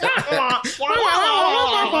 papa.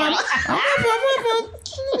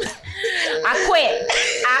 I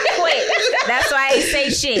quit. That's why I say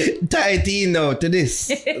shit. Tight now to this.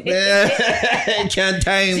 Can't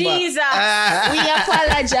tie him back. Jesus. We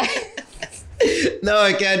apologize. No,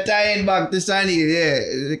 I can't tie it back to Shani.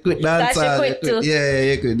 Yeah, quit dance. That she quit too. Yeah,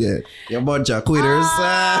 you could. Yeah, you're a bunch of quitters.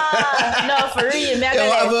 No, for real. Me, I Yo,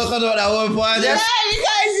 I'm gotta- working on that one point. Yeah,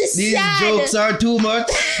 because it's These sad. jokes are too much.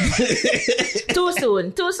 Too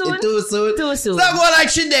soon. Too soon. Too soon. Too soon. Stop going like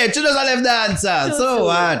she did. She doesn't left the answer. Too So soon.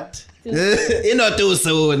 what? You know too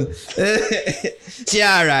soon. She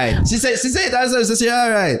alright. She said that's so she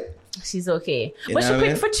alright. She's okay. You But know she what I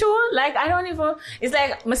quit mean? for true. Like, I don't even... It's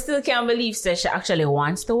like, I still can't believe that she actually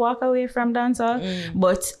wants to walk away from dancehall.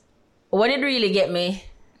 But what it really get me,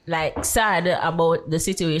 like, sad about the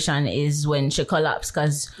situation is when she collapsed.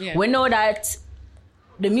 Because we know that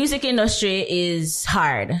the music industry is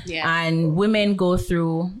hard. Yeah. And women go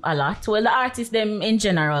through a lot. Well, the artists, them in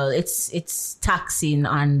general, it's taxing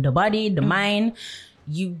on the body, the mind.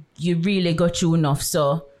 You really go through enough.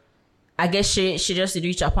 So... I guess she just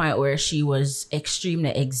reached a point where she was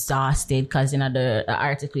extremely exhausted because in the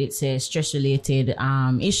article it says stress related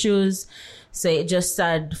issues. So it just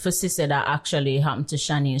sad for sister that actually happened to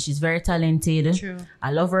Shani. She's very talented. True.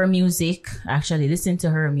 I love her music. I actually listen to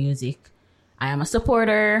her music. I am a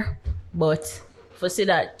supporter, but for see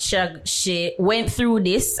that she went through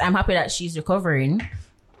this, I'm happy that she's recovering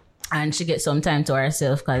and she gets some time to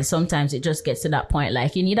herself, because sometimes it just gets to that point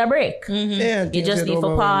like you need a break. Yeah, You just need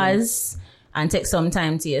to pause and take some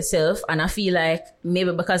time to yourself. And I feel like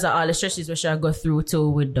maybe because of all the stresses which I go through too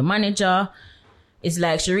with the manager, it's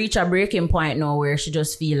like she reach a breaking point now where she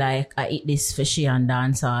just feel like I eat this for she and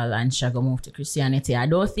dancehall and she go move to Christianity. I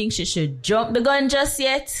don't think she should jump the gun just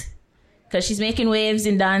yet, because she's making waves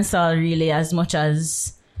in dancehall really, as much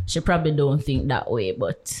as she probably don't think that way.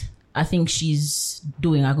 But I think she's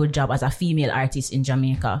doing a good job as a female artist in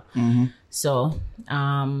Jamaica. So,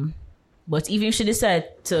 but even if she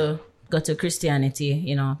decide to go to Christianity,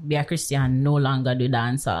 you know, be a Christian, no longer do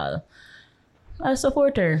dancehall, I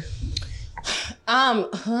support her. I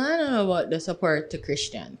don't know about the support to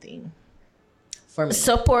Christian thing. For me,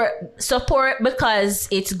 Support because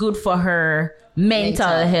it's good for her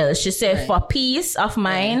mental health. She said for peace of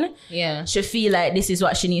mind. Yeah. She feel like this is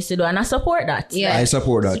what she needs to do, and I support that. Yeah. I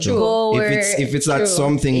support that too. Go If it's not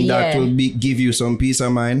something that will give you some peace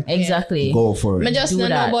of mind, Exactly. go for I it. just Do don't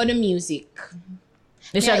know that. about the music.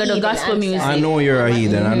 If you're gonna do gospel music. I know you're a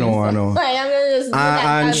heathen. I know. Right, I'm gonna just do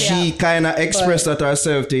that And caveat. she kind of expressed that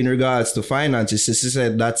herself in regards to finances. She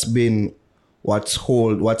said that's been what's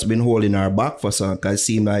been holding her back for some, because it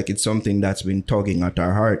seemed like it's something that's been tugging at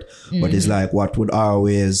her heart. But it's like what would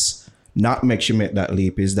always not make she make that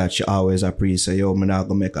leap is that she always appreciates, yo, I'm not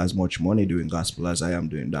gonna make as much money doing gospel as I am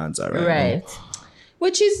doing dance right now.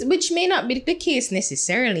 Which may not be the case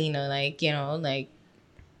necessarily, you know, like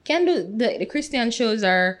can do the Christian shows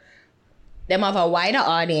them have a wider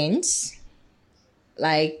audience,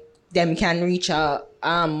 like them can reach a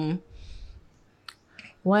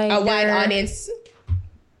wide audience.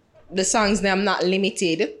 The songs them not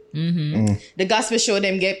limited. The gospel show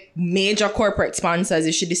them get major corporate sponsors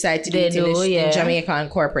if she decide to do it in Jamaica and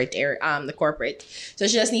corporate area, the corporate. So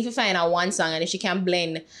she just need to find out one song, and if she can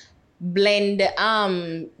blend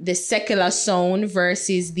the secular sound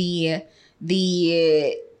versus the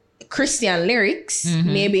Christian lyrics,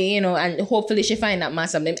 maybe, you know, and hopefully she find that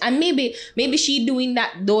mass of them. And maybe she doing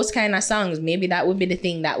those kind of songs, maybe that would be the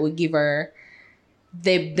thing that would give her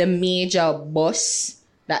the major buzz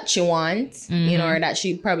that she wants, you know, or that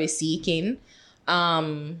she probably seeking.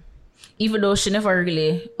 Even though she never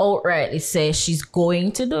really outrightly says she's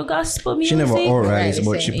going to do gospel music. She never outright,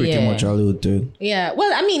 but she pretty much allude to. Yeah,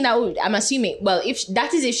 well, I mean, I'm assuming. Well, if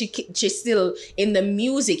she's still in the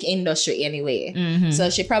music industry anyway,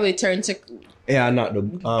 so she probably turned to not the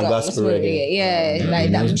gospel reggae. Yeah,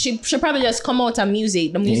 like that. She probably just come out of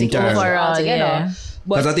music, the music overall together. Yeah.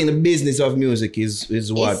 Because I think the business of music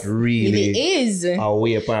is what really is a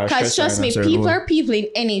way of because trust me, people are people in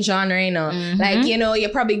any genre, you know. Like, you know, you're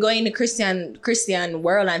probably going to Christian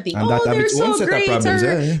world and think, they're so great,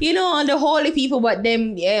 you know, and the holy people, but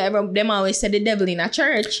them always said the devil in a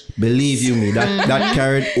church. Believe you me, that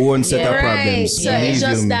carried one set of problems. So it's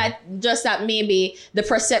just that maybe the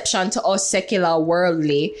perception to us secular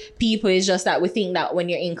worldly people is just that we think that when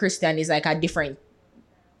you're in Christian is like a different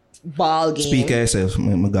ball game. Speak yourself,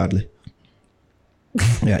 my godly.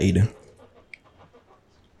 Yeah, Eden.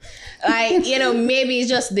 Like, you know, maybe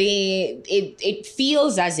it's just it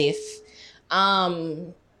feels as if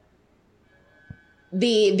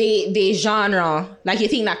the genre, like you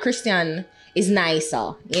think that Christian is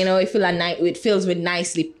nicer, you know, it feels with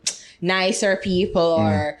nicer people,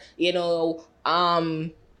 or you know,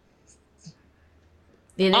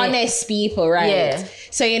 honest people, right? Yeah.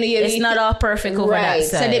 So you know, it's not all perfect over that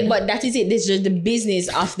side. So but that is it. This is just the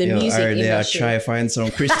business of the music industry. I try to find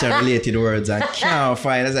some Christian related words and can't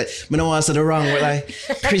find. It's like, I don't want to say the wrong word, like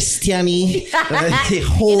Christiani. You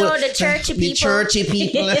know, the churchy people. The churchy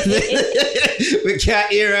people. We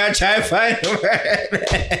can't hear her. Try to find the word.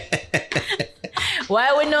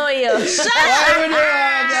 Why we know you? Shut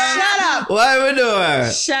up. Why we know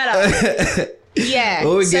her? Shut up. Yeah.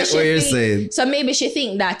 We get what you're saying. So maybe she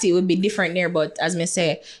think that it would be different there, but as me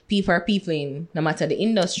say, people are people in no matter the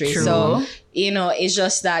industry. True. So, you know, it's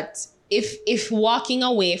just that if walking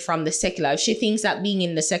away from the secular, if she thinks that being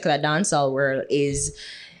in the secular dancehall world is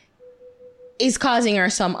causing her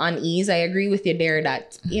some unease, I agree with you there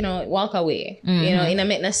that, you know, walk away. You know, it don't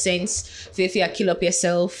make no sense if you kill up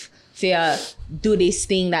yourself, if you do this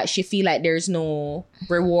thing that she feel like there's no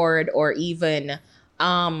reward or even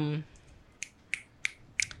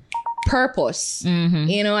purpose,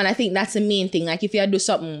 you know. And I think that's the main thing. Like if you do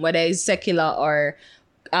something, whether it's secular or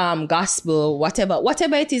gospel, whatever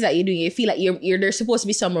it is that you're doing, you feel like you're there's supposed to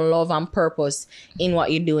be some love and purpose in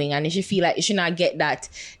what you're doing, and if you feel like you should not get that,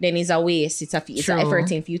 then it's a waste. It's an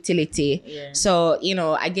effort in futility. Yeah. So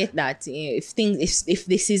I get that. If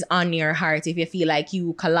this is on your heart, if you feel like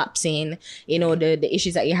you collapsing, the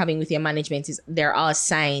issues that you're having with your management they're all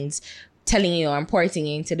signs telling you and pointing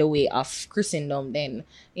you into the way of Christendom, then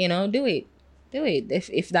do it. Do it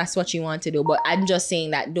if that's what you want to do. But I'm just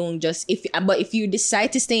saying that if you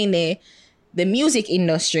decide to stay in the music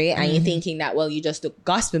industry and you're thinking that, well, you just do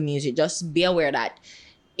gospel music, just be aware that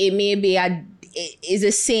it may be it's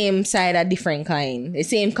the same side, a different kind, the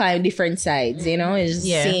same kind, different sides. It's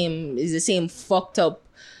the same fucked up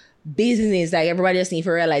business. Like, everybody just need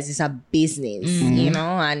to realize it's a business,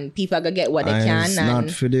 and people are gonna get what they can. It's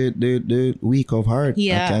not for the weak of heart.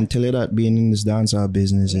 Yeah. I can tell you that being in this dancehall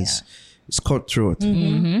business is. It's cutthroat.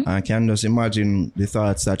 I can just imagine the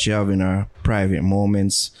thoughts that you have in our private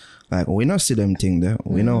moments. Like, we not see them thing there.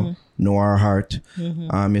 We know our heart.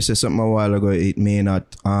 You said something a while ago, it may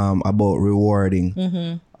not about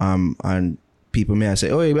rewarding. And people may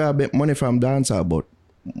say, oh, you got a bit money from dancer, but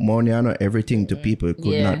money are not everything to people. It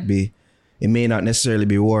could not be. It may not necessarily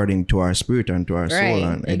be rewarding to our spirit and to our soul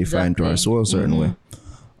and edifying to our soul a certain way.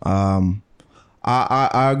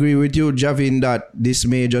 I agree with you, Javin, that this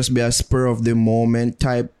may just be a spur of the moment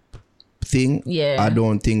type thing. Yeah. I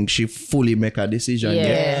don't think she fully make a decision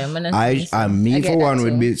yet. Me for one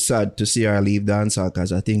would be sad to see her leave dancehall,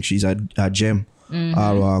 because I think she's a gem.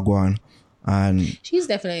 And she's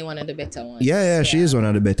definitely one of the better ones. Yeah, she is one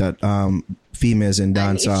of the better females in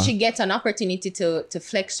dancehall. If she gets an opportunity to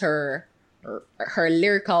flex her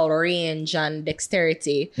lyrical range and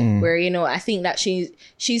dexterity, where I think that she's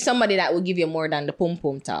somebody that will give you more than the pum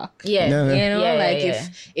pum talk.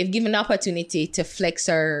 If given the opportunity to flex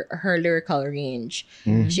her lyrical range,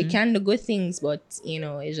 she can do good things, but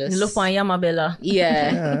it's just look on Yamabella.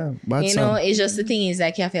 It's just the thing is,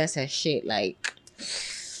 like, you have to say shit, like,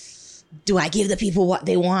 do I give the people what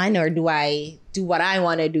they want, or do I do what I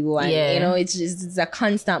want to do? And it's a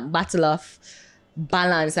constant battle of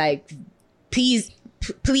balance, like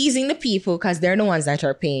pleasing the people, because they're the ones that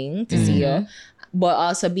are paying to see you, but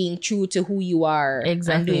also being true to who you are and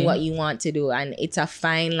doing what you want to do. And it's a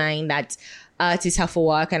fine line that artists have to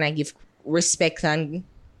walk, and I give respect and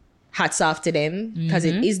hats off to them, because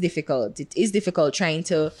it is difficult. It is difficult trying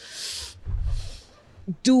to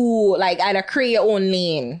do, like, either create your own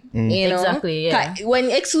lane, Exactly, yeah. When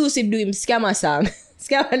Exclusive do him scammer song,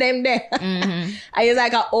 scammer them there. I was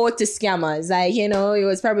like an ode to scammers. Like, it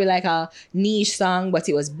was probably like a niche song, but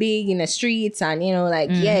it was big in the streets, and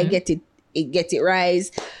get it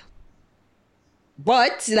rise.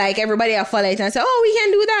 But like, everybody will follow it and say, oh, we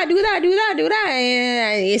can do that.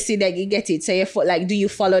 And you see that you get it. So do you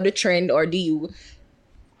follow the trend, or do you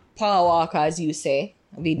power walk, as you say?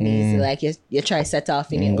 Like, you try set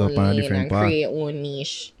off in your own lane and create your own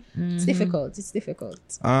niche. It's difficult.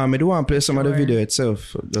 I do want to play some of the video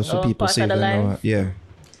itself, just for people see that. Yeah.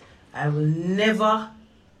 I will never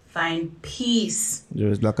find peace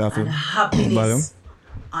and happiness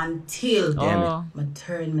until I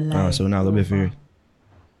turn my life so now they'll be free.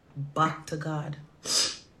 Back to God.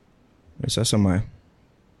 Yes, that's somebody.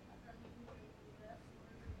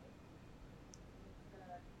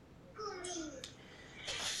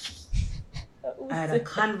 I had a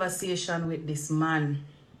conversation with this man,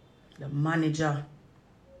 the manager.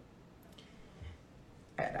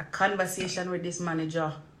 I had a conversation with this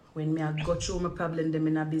manager when I go through my problem them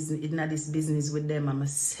in this business with them. I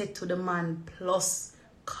said to the man, plus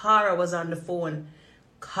Cara was on the phone.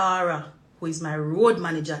 Cara, who is my road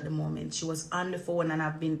manager at the moment, she was on the phone, and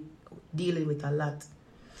I've been dealing with a lot.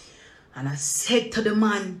 And I said to the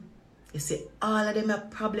man, he said, all of them have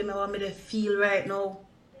problem I want me to feel right now.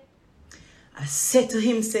 I said to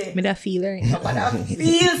him, say, me that feel right now. But I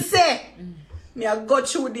feel, say, me I go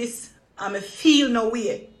through this and me feel no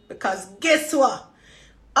way. Because guess what?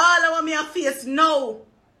 All I want me to face now,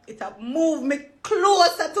 it have moved me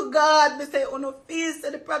closer to God. Me say, oh no, face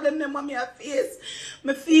the problem them want me to face.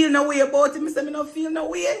 Me feel no way about it. Me say, me no feel no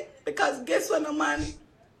way. Because guess what, no man?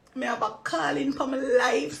 Me have a calling for my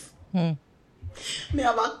life. Me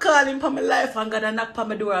have a calling for my life, and God a knock on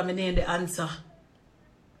my door and me need the answer.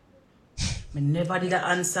 I never did an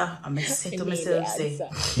answer. And I said to myself, say,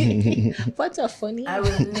 what's so funny? I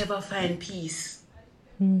will never find peace.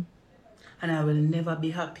 And I will never be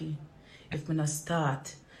happy if I not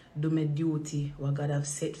start do my duty what God have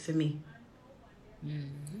set for me.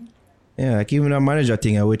 Yeah, like even a manager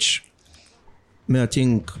thing, which I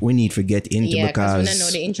think we need to get into,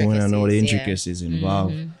 because we don't know the intricacies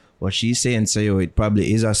involved. What she's saying, so it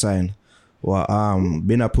probably is a sign.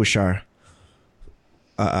 been a pusher.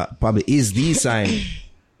 Probably is the sign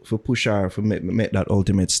for push her for make that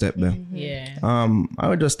ultimate step there. Yeah. I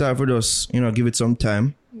would just start for just, give it some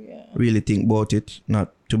time. Yeah. Really think about it,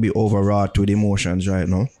 not to be overwrought with emotions right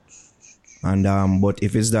now. And but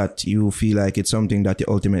if it's that you feel like it's something that you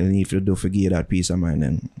ultimately need to do for give that peace of mind,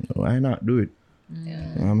 then why not do it?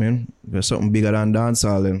 Yeah. You know what I mean? There's something bigger than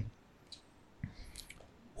dancehall, then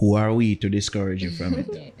who are we to discourage you from it?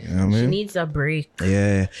 You know what I mean? She needs a break.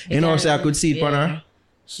 Yeah. So I could see it on her.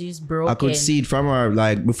 She's broken. I could see it from her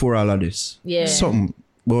like before all of this. Yeah. Something.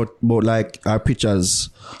 But like our pictures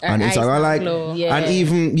on Instagram, like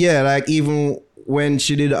and even when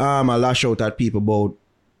she did a lash out at people about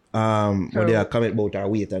when they are comment about her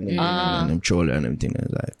weight and them shoulder and everything,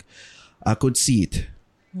 like I could see it.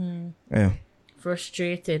 Yeah.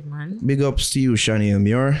 Frustrated, man. Big ups to you, Shani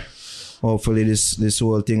Muir. Hopefully this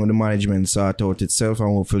whole thing with the management sort out itself, and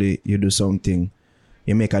hopefully you do something.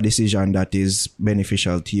 You make a decision that is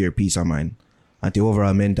beneficial to your peace of mind and to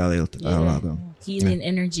overall mental health. Healing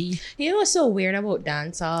energy. You know what's so weird about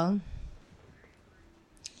dancehall?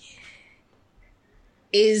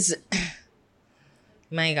 Is,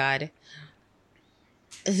 my God,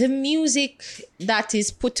 the music that is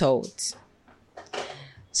put out,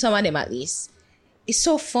 some of them at least, is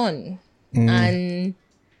so fun. And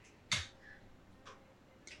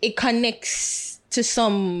it connects to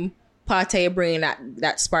some part of your brain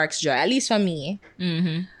that sparks joy, at least for me.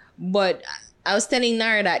 But I was telling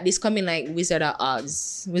Nara that this coming like Wizard of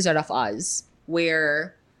Oz,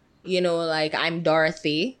 where, like I'm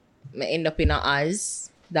Dorothy, I end up in a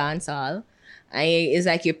Oz dance hall. It's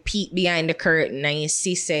like you peek behind the curtain and you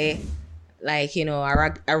see, say, like,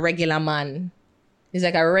 a regular man. It's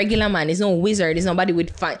like a regular man. There's no wizard. There's nobody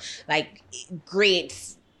with like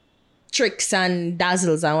great tricks and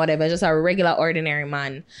dazzles and whatever. Just a regular, ordinary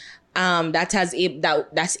man. That's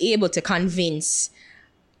able to convince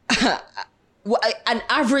an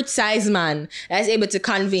average sized man that's able to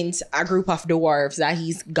convince a group of dwarves that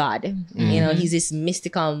he's God. He's this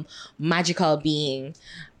mystical, magical being,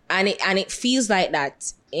 and it feels like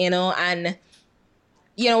that. And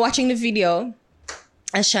watching the video,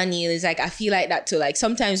 as Shaniel is like, I feel like that too. Like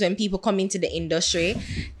sometimes when people come into the industry,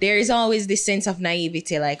 there is always this sense of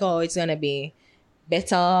naivety, like, oh, it's gonna be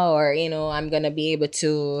better, or I'm gonna be able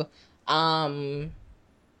to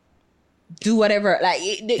do whatever, like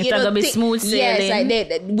it's gonna be smooth sailing.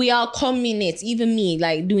 Yes, like we all come in it, even me,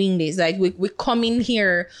 like doing this, like we come in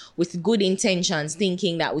here with good intentions,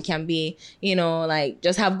 thinking that we can be, like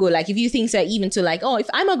just have good, like if you think that even to like, oh, if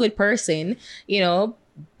I'm a good person,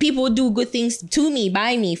 people do good things to me,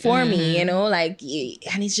 by me, for me, like,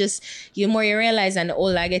 and it's just, the more you realize, and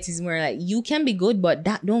all I get is more like, you can be good, but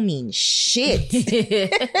that don't mean shit.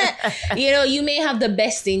 You may have the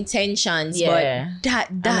best intentions, but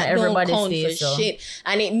that don't count for shit.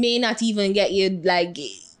 And it may not even get you, like,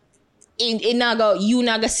 you not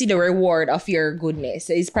gonna see the reward of your goodness.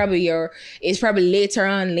 It's probably later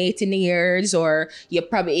on, late in the years, or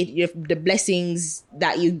the blessings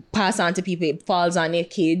that you pass on to people, it falls on your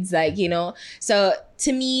kids, like, So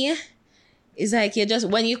to me, it's like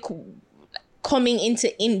when you coming in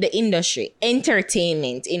the industry,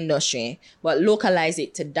 entertainment industry, but localize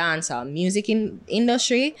it to dancehall music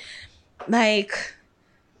industry, like,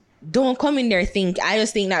 don't come in there I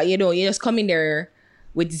just think that you just come in there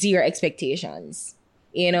with zero expectations,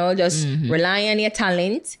 just rely on your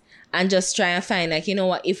talent and just try and find, like,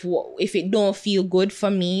 what, if it don't feel good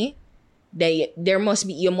for me, then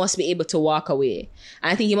you must be able to walk away.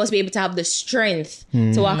 And I think you must be able to have the strength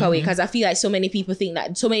to walk away, because I feel like so many people think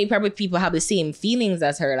that, so many probably people have the same feelings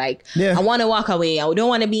as her, like, I want to walk away, I don't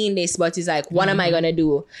want to be in this, but it's like, what am I gonna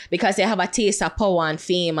do? Because they have a taste of power and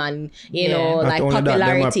fame and like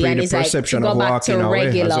popularity, and it's like to go back to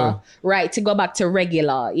regular, right? To go back to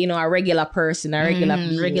regular, a regular person, a regular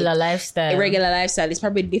being, regular lifestyle. A regular lifestyle is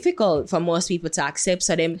probably difficult for most people to accept.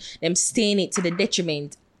 So them staying it to the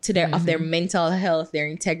detriment of their mental health, their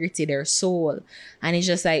integrity, their soul. And it's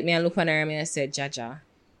just like, me, I look on her and I said, Jaja,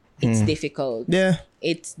 it's difficult. Yeah.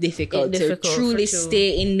 It's difficult to truly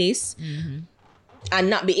stay in this and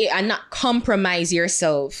not compromise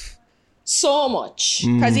yourself so much.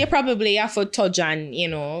 Because you probably have to touch on, be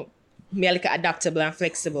like adaptable and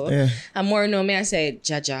flexible. Yeah. And more me, I said,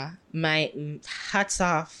 Jaja, my hats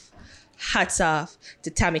off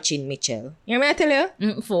to Tammy Chin Mitchell. You know what I tell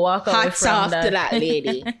you? For walk away hats from off that. to that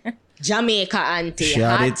lady. Jamaica auntie.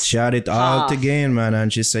 Shout it out again, man.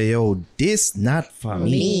 And she say, yo, this not for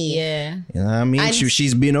me. Yeah. You know what I mean? And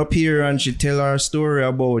she's been up here and she tell her story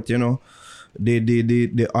about, the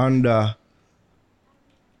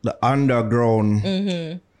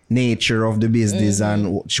underground nature of the business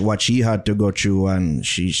and what she had to go through, and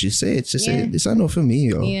she said this is enough for me,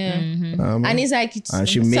 yo. Yeah. And it's like and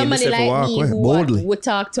she made somebody herself like walk me away, who boldly. would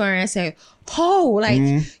talk to her and say, oh, like,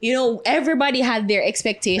 you know, everybody had their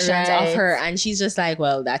expectations of her, and she's just like,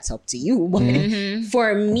 well, that's up to you. But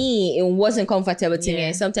for me, it wasn't comfortable to me.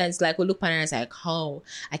 And sometimes, like, we look at her and it's like, oh,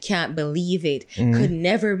 I can't believe it. Could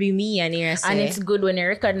never be me. And you're saying, and it's good when you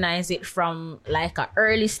recognize it from like an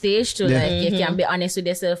early stage to like you can be honest with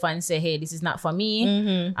yourself and say, hey, this is not for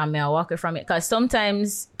me. I may walk away from it. Because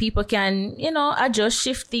sometimes people can, you know, adjust,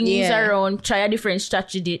 shift things around, try a different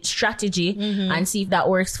strategy and see if that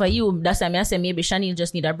works for you. That's why I say maybe Shani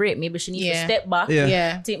just need a break. Maybe she needs to step back,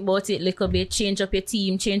 think about it a little bit, change up your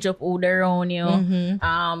team, change up who they're around you,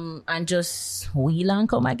 and just wheel and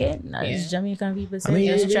come again. As Jamaican people say, I mean,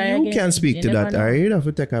 just try you again. can speak to never that. know. I have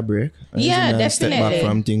to take a break. Yeah, Step back definitely.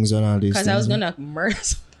 from things and all this. because I was gonna murder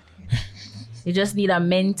someone. You just need a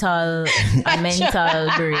mental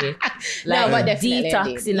break. Like But definitely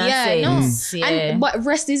detox in a no. sense. Yeah. And but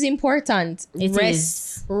rest is important. It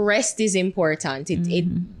Rest is important. It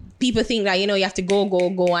people think that, you know, you have to go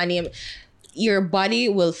and your body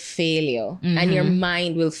will fail you and your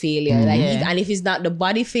mind will fail you. Like and if it's not the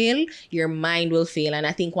body fail, your mind will fail. And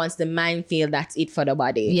I think once the mind fail, that's it for the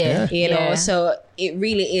body. Yeah. You know, so it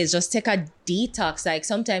really is. Just take a detox. Like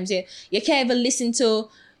sometimes you can't even listen to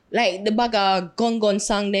like the Baga Gun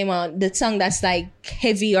song, the song that's like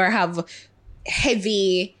heavy or have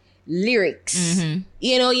heavy lyrics.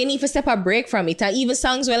 You know, you need to step a break from it. And even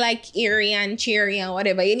songs were like eerie and cheery and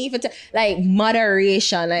whatever. You need to like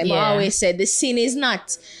moderation. Like I always said, the sin is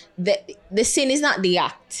not the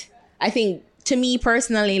act. I think to me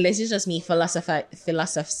personally, this is just me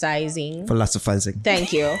philosophizing.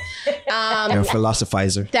 Thank you. You're a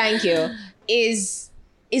philosophizer. Thank you. Is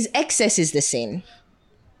excess is the sin.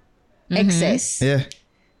 Excess. Yeah.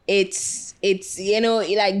 It's you know,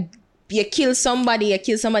 like you kill somebody in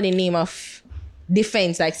the name of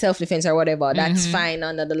defense, like self-defense or whatever. That's fine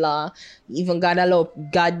under the law. Even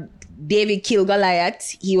David killed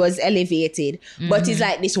Goliath, he was elevated. But it's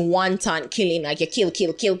like this wanton killing, like you kill.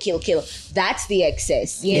 That's the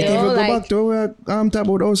excess. You know, even like go back to where talk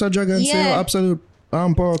about House of Dragons, absolute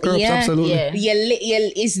power corrupts, absolutely.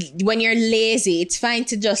 Is when you're lazy, it's fine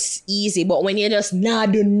to just easy, but when you just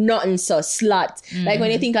do nothing, so slut. Like when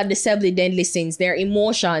you think of the 7 deadly sins, their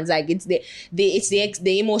emotions, like it's the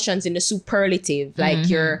emotions in the superlative. Like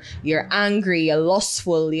you're angry, you're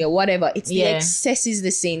lustful, you're whatever. It's the excess is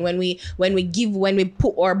the sin. When we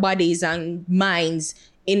put our bodies and minds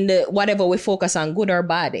in the whatever we focus on, good or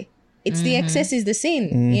bad. It's the excess is the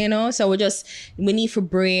sin, you know? So we need to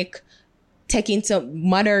break, take into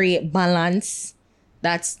moderate balance.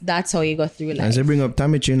 That's how you go through life. As I bring up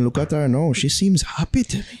Tammy Chin, look at her now. She seems happy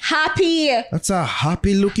to me. Happy. That's a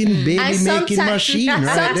happy looking baby making machine,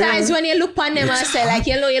 right? Sometimes when you look on them and say, like,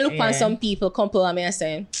 you know, you look on Yeah. some people, couple of me and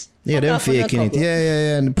say, Yeah, them faking it.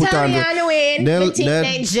 Yeah. And put tell on me the, anyway, they'll- we think they'll-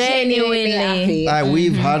 they genuinely happy.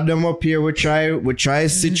 we've had them up here. We try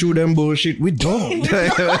sit through them bullshit. We don't.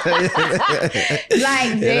 Like You know what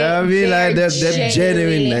I mean? Like they're them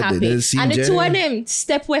genuine, like, happy. they seem And the two genuine. of them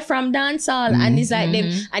step away from dancehall, and it's like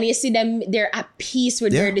them, and you see them, they're at peace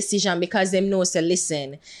with their decision because them know. So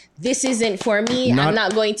listen, this isn't for me. I'm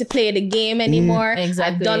not going to play the game anymore.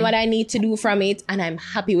 Exactly. I've done what I need to do from it, and I'm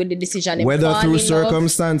happy with the decision. They Whether fall through in love.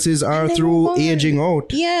 circumstances or they through move on. aging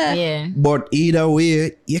out. Yeah. But either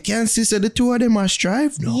way, you can't see so the two of them are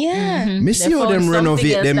strive now. Yeah. Me see They how found them something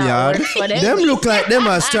renovate else them that yard. works for them. Them look like them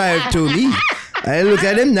are strive to me. I look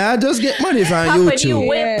at them now, just get money from Papa, YouTube. you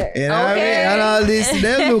whip. Yeah. You know what I mean? Okay. And all this,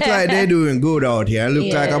 they look like they're doing good out here. Look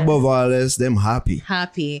Yeah. like above all this, them happy.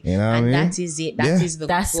 Happy. You know what I and mean? that is it. That is Yeah. the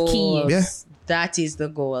That's goals. key. Yeah. That is the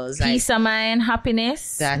goals. Like, Peace of mind,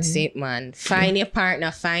 happiness. that's it, man. Find your partner,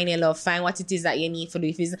 find your love, find what it is that you need to do.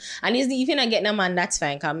 If you're not getting a man, that's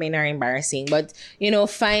fine, because men are embarrassing. But, you know,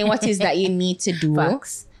 find what is that you need to do.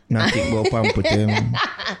 Facts. Nothing but pump with them.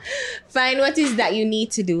 Find what is that you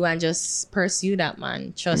need to do and just pursue that,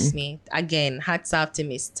 man. Trust me. Again, hats off to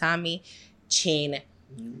Miss Tammy Chin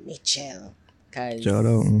Mitchell. Because Shout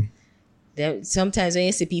out. sometimes when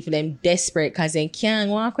you see people, them desperate because they can't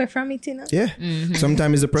walk away from it, you know? Yeah.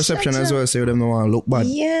 Sometimes it's the perception as well. Say them don't want to look bad.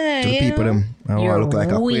 Yeah, To the you people, know? them. I want You're to look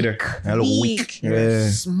like a weak. quitter. I look weak. Weak. Yeah.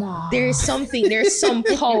 Small. There's some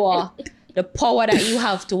power. The power that you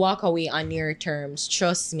have to walk away on your terms.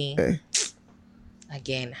 Trust me.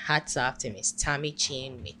 Again, hats off to Miss Tammy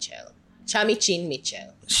Chin Mitchell. Tammy Chin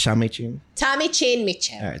Mitchell. Shamichin. Tammy Chin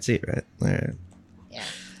Mitchell. All right, that's it, right? All right.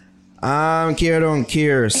 Yeah. Care don't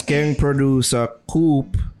care. Skeng producer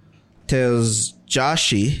Coop tells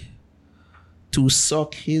Joshi to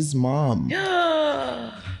suck his mom.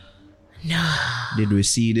 No. Did we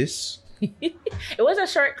see this? It was a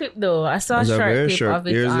short clip though. I saw a It's a short very clip short. of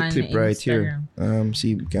it Here's on a clip right here. Instagram.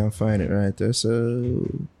 See if we can find it right there. So,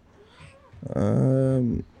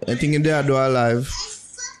 I think they are do alive.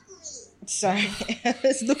 Sorry, I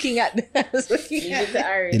was looking at. Leave it to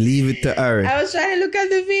Ari. Leave it to Ari. I was trying to look at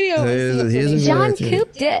the video. Here's a video John right here.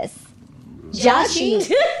 cooped this. Joshi.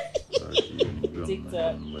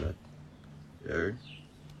 TikTok. Heard?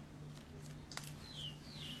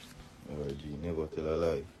 Never tell a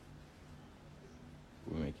lie.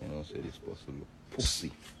 We make you say this possible.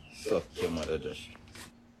 Pussy. Suck your mother, Josh.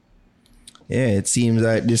 Yeah, it seems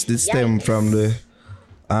like this stem from the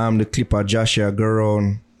clip of Joshua go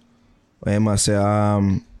on. Where he must say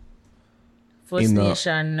First You know,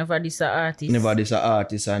 Nation, never this a artist. never this a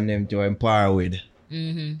artist and them to empower with.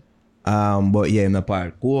 But yeah, in the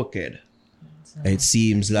part cooked. It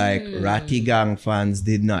seems like Ratty Gang fans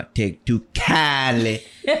did not take too kindly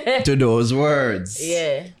to those words.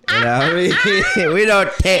 Yeah. You know what I mean? We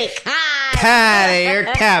don't take kindly your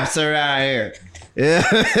caps around here. Yeah.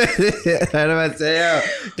 I say, yo,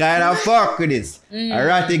 kind of fuck with this. A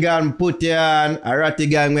Ratty Gang put you on, a Ratty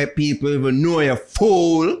Gang make people even know you're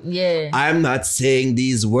fool. Yeah. I'm not saying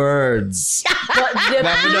these words. But the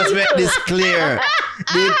Let me just make this clear.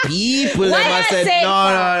 The people Why them I said say no.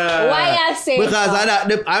 Why I say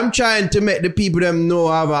Because I'm trying to make the people them know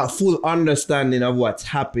have a full understanding of what's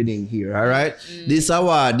happening here. All right, this is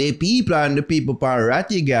what the people and the people on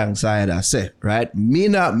Ratty Gang side I say. Right, me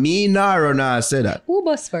not say that. Who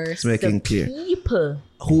was first? It's making clear. people.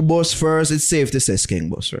 Who boss first? It's safe to say Skeng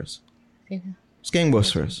boss first. Skeng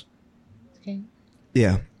boss first.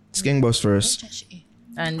 Yeah, Skeng boss first.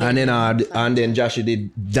 And then Joshua did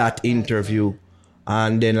that interview,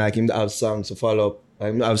 and then like him have songs to follow up.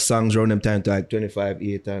 Like him have songs around them time to like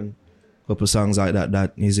 25-8 and couple songs like that.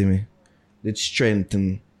 That you see me, it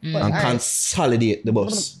strengthen and consolidate the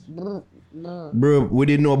bus. Bro, we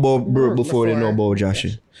didn't know about bro before we know about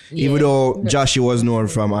Joshua. Even though Joshua was known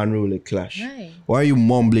from Unruly Clash. Right. Why are you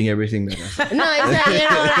mumbling everything that I said? No, exactly. You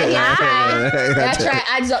know, like, try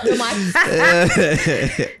adds up the math.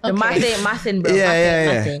 The mathing, bro.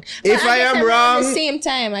 Yeah. Mathing. If I am wrong, At the same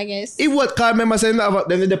time, I guess. it was can't remember saying that about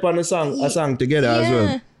them they dip on a song together as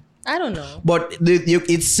well. I don't know. But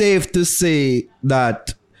it's safe to say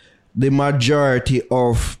that the majority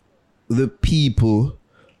of the people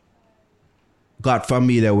got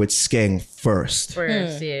familiar with Skeng first.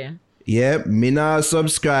 Yeah. Yeah, me not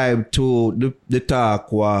subscribe to the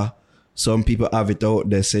talk where some people have it out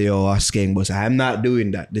there say, oh, a Skeng boss. I'm not doing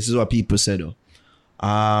that. This is what people say though.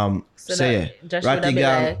 So yeah,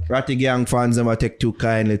 Ratty Gang fans never take too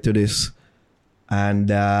kindly to this. And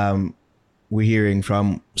we're hearing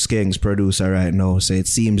from Skeng's producer right now. So it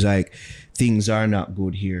seems like things are not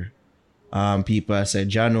good here. People say,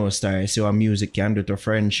 Jano Star, see what music can do to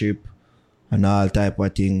friendship and all type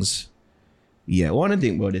of things. Yeah, what do you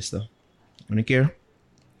think about this though? Wanna care?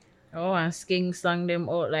 Oh, and Skeng sung them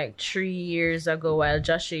out like 3 years ago while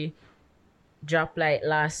Joshi dropped like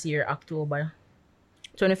last year, October.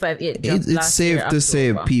 25-8. It's safe to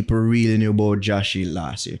say people really knew about Joshi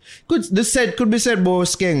last year. Could be said about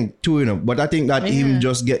Skeng too, you know, but I think that him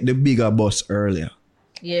just get the bigger bus earlier.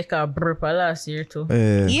 Yeah, cause Burpa last year too.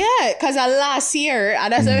 Yeah, because last year,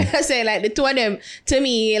 and that's what I say, like the two of them, to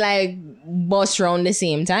me, like, bust around the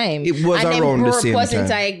same time. It was and around the same wasn't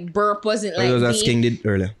time. like, Burp wasn't like, It was as Skeng did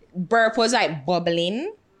earlier. Burp was like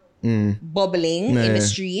bubbling in the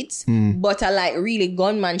streets, but I like really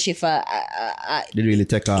gunmanship Did really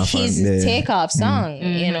take off. his takeoff song,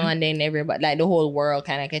 you know, and then everybody, like the whole world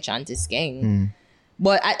kind of catch on to Skeng.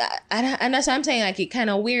 But and that's what I'm saying, like, it kind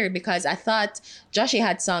of weird because I thought Joshi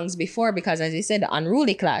had songs before because, as you said, the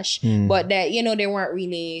Unruly Clash, but that, you know, they weren't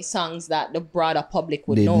really songs that the broader public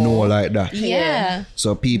would They know. know like that. Yeah.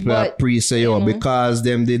 So people But, are pre-say, yo, because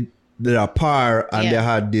them did a par and they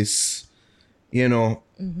had this, you know,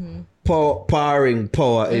 powering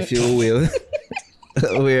power, if you will.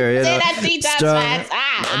 Where, you Say know, that 3 times strong- fast.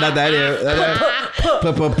 Not that here.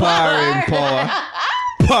 Powering power.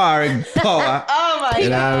 Powering power. Oh my You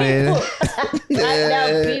know what I mean?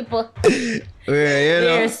 God, people. Where, you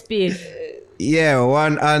know, Their speed. yeah,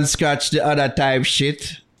 one hand scratch the other type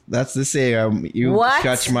shit. That's the saying. You What?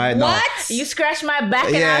 scratch my no. What? You scratch my back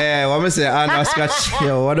and Yeah, what am I say? Hand scratch.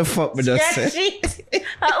 Yo, what the fuck me just scratch say? shit.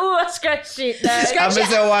 I scratch shit. Dog. I'm gonna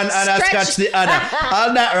say one and scratch the other.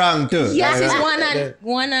 All that wrong too. Yes, it's Alright.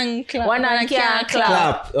 one and clap. One hand can't clap.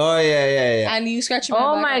 Clap. Oh yeah. And you scratch my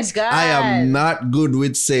Oh back. my God. I am not good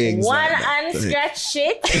with sayings. One like that. and scratch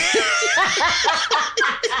shit. But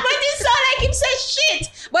it sound like him say shit.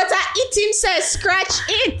 But I eat him says scratch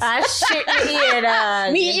it. Ah, shit me ear,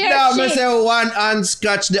 dog. Me ear No, me shit. say one hand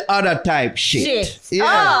scratch the other type shit. Yeah.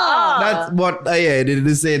 Oh. That's what, yeah,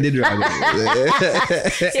 they say the dragon.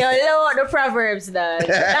 Yo, load the proverbs, dog.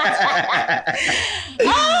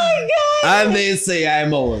 Oh, God. And they say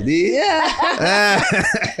I'm old. Yeah.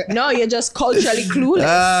 No, you're just culturally clueless.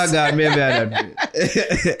 Oh, God, maybe I don't.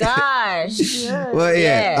 Gosh. Well,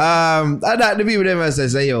 yeah. And that the people them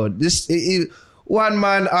say, yo, this one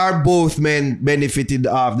man or both men benefited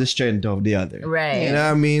of the strength of the other. Right. You know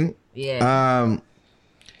what I mean? Yeah.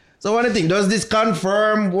 So what do you think? Does this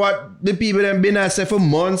confirm what the people them been say for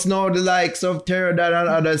months now? The likes of Terror Dad and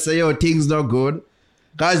others say, yo, things not good.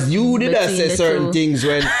 Cause you did Between say the certain two. things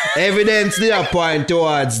when evidence did a point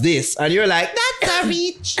towards this, and you're like, that's a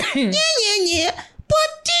reach. Yeah. But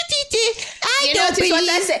You know what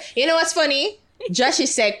I said? You know what's funny? Josh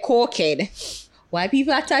said cokehead. Why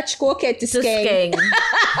people attach cokehead to To skeng? skeng.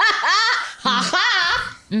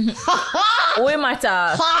 We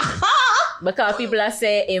matter. Because people are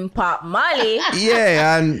saying in Pop Molly.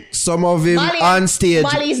 Yeah, and some of him on stage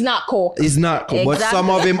Molly is not coke. is not cool, but Exactly. some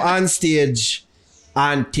of him on stage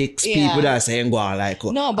antics, Yeah. people that saying go on like,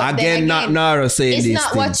 No, but again, not Naro saying It's these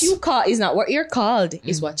not things. what you call. It's not what you're called.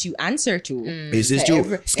 It's what you answer to. This is true.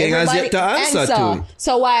 Skeng has yet to answer to it.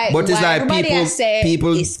 So why? But it's why like everybody has said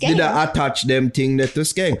people it's skeng? did attach them thing that to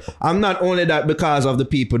skeng. I'm not only that because of the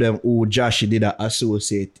people them who Josh did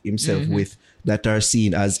associate himself with that are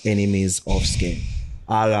seen as enemies of skeng.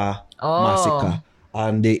 A la Massacre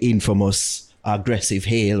and the infamous aggressive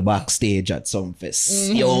hail backstage at some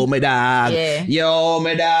fest. Yo, my dog. Yeah. Yo,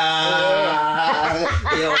 my dog.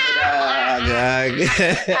 Yo, my dog.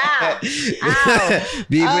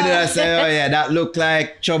 People that say, oh yeah, that look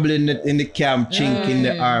like trouble in the camp, chink in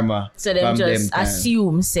the armor. So them from just time.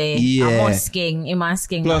 assume, say, Yeah. I'm asking, I'm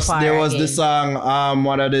asking. Plus, there was the song,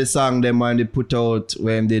 one of the song them when they put out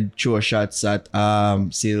when they throw shots at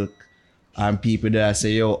Silk, and people that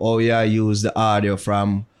say, yo, oh yeah, use the audio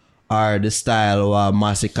from or the style or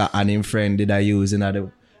Massacre and him friend did I use in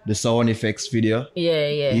the sound effects video.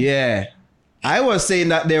 Yeah. Yeah. I was saying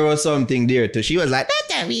that there was something there too. She was like,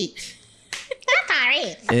 that's a week.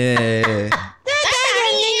 Yeah.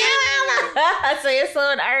 So you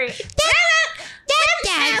sound alright.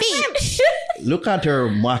 Look at her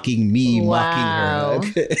mocking me, Wow.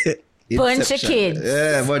 mocking her. Bunch of Inception. kids.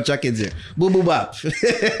 Yeah, bunch of kids here. Boo boo bop.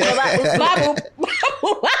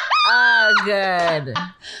 Oh, good.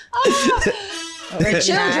 The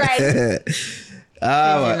children.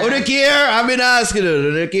 Who do care? I've been asking her.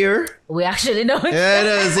 Do they care? We actually don't. Yeah, it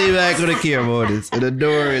doesn't seem like they care about this. They don't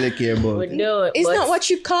really care about We it. do it. It's but not what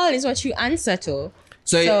you call. It's what you answer to.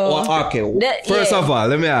 So, okay. First yeah. of all,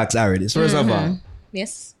 let me ask Ari this. First of all,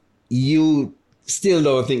 Yes. you still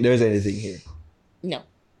don't think there's anything here? No.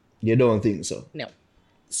 You don't think so? No.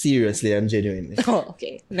 Seriously and genuinely. Oh,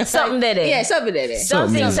 okay. No. Something did it. Yeah, something did it.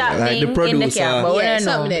 Something's Like happening the in the producer- camp, but we Yeah, don't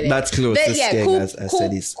know. something did it. That's close to Skeng, as I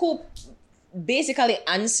said this. Coop basically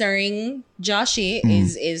answering Joshy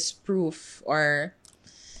is proof or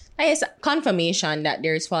I guess confirmation that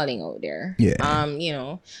there's falling out there. Yeah. You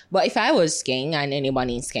know. But if I was Skeng and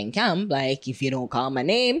anybody in Skeng camp, like if you don't call my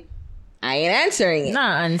name, I ain't answering it.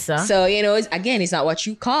 Nah, answer. So, you know, it's not what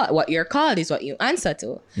you call. What you're called is what you answer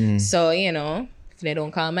to. So, you know, if they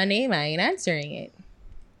don't call my name, I ain't answering it.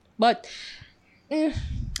 But And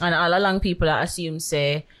all along people that assume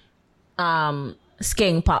say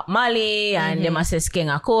Skeng Pop Molly and them a say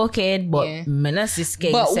Skeng a cokehead, but Yeah. me not see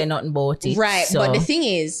Skeng But- say nothing about it. right, So, but the thing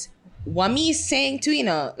is, what me is saying too, you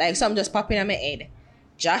know, like something just popping in my head.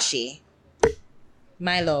 Joshy,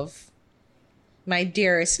 my love, my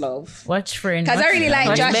dearest love. watch friend. Because I really like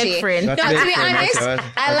watch Joshy. big friend. No, That's to big be friend, honest, that's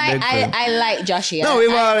I big friend. like Joshy. No, we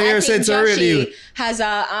want to hear think sense already. Joshy has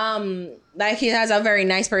a like he has a very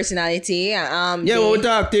nice personality. Yeah, well, we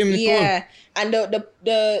talked to him. Yeah. And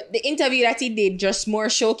the interview that he did just more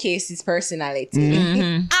showcased his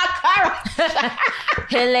personality.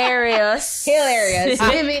 Hilarious. Hilarious.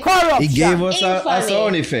 Cool. He gave us Ain't a funny.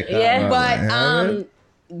 sound effect. Yeah, But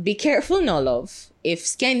be careful now, love. If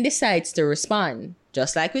Skeng decides to respond,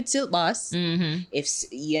 just like with Silk Boss, if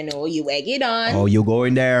you know you egg it on, Oh, you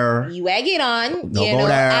going there? you egg it on. No, you go know,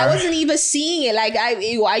 there. I wasn't even seeing it. Like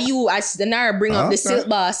you as the Nara bring up the Okay. Silk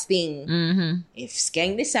Boss thing. If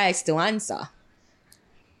Skeng decides to answer,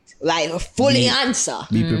 like fully answer.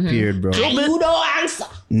 Be prepared, bro. And you don't answer.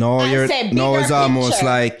 No, I said no, bigger it's almost picture.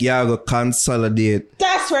 like you go consolidate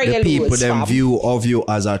That's where the you people lose, them fam. view of you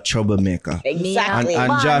as a troublemaker. Exactly.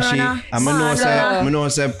 And Joshy, runner. I know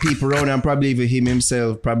say people around and probably even him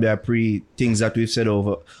himself probably are pre things that we've said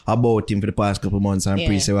over about him for the past couple months and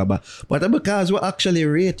pre-say about. But because we actually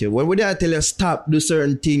rate you. When we did tell you stop do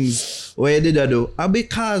certain things what you did do,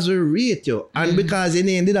 because we rate you and because your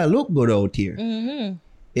name didn't look good out here.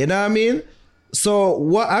 You know what I mean? So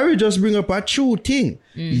what I will just bring up a true thing.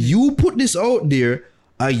 You put this out there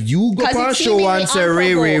and you go 'Cause on it's show and say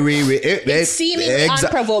It's seemingly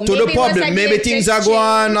unprovoked. to the Maybe it was public. like Maybe the things are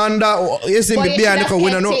going on that you see But me you behind should the have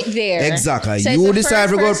winner. No, kept it there. exactly. So You it's the decide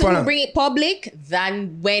first to go person upon who it. bring it public,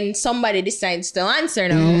 then when somebody decides to answer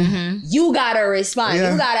now, you gotta respond.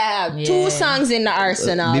 Yeah. You gotta have 2 songs in the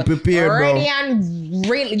arsenal. Be prepared, bro. ready and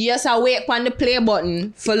really just wait upon the play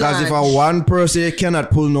button for Because if a launch. one person you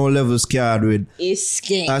cannot pull no levels card with It's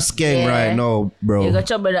skin. a skeng right now, bro. You got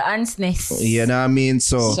trouble with the ants. You know what I mean?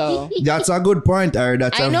 So that's a good point, Ari.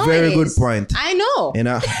 That's I a know very it good is. point. I know. You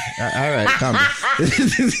know, all right, come.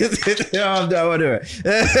 Yeah, whatever.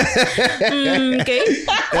 Okay. You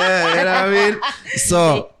know what I mean?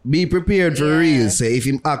 So be prepared for real. Say if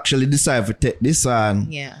him actually decide to take this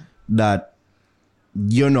on, that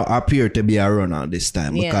you not appear to be a runner this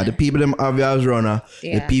time because the people them have you as runner,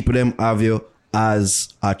 the people them have you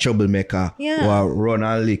as a troublemaker or run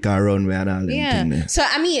and lick and run where and all them thing there. So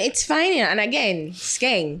I mean, it's fine. And again,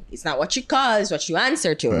 skeng, it's not what you call, it's what you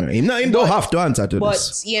answer to. Him don't have to answer to But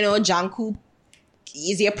this. you know, Janku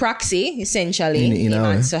is your proxy essentially. In a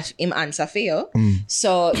way. Him answer for you.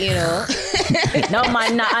 So you know, No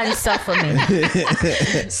man, not answer for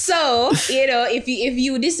me. so you know, if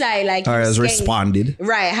you decide like Or has skeng- responded.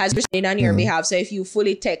 right, has responded on your behalf. So if you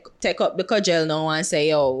fully take up the cudgel now and say,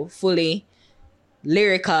 yo, fully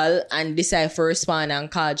lyrical and decide to respond and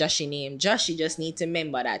call Joshy name, Joshy just need to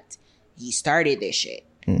remember that he started this shit.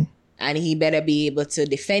 And he better be able to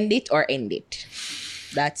defend it or end it.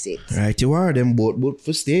 That's it. Right, you are them both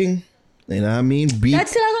for sting. You know what I mean? Beat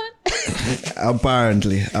That's it.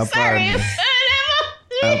 apparently. Apparently.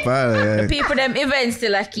 People them events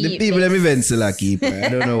still a keep. The people them events still a keep. I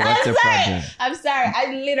don't know what's the problem. I'm sorry.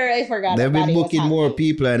 I literally forgot. They've about been it. booking more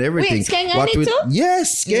people and everything. Wait, Skeng and it too?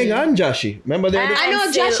 Yes, Skeng and Joshy. Remember they I know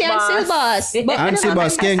Joshy and Silbas. But and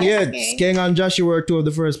Silbas, Skeng, yeah. Skeng. Skeng and Joshy were two of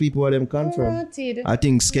the first people who them confirmed. I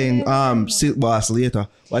think Skeng, Silbas later.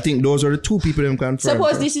 I think those are the two people them confirmed.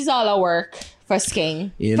 Suppose this is all a work for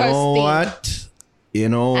Skeng. You First know thing. what? You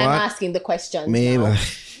know I'm what? asking the questions Maybe. now.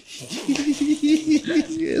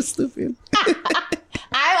 You're stupid. I'm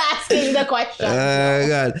asking the questions.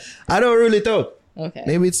 God. I don't really thought. Okay.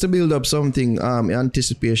 Maybe it's to build up something,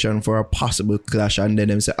 anticipation for a possible clash, and then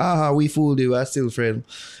them say, we fooled you, we're still friends.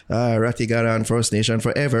 Ratty got on First Nation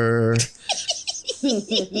forever. Cause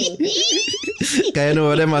you know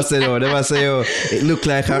what them I say, it look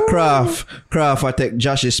like a craft I take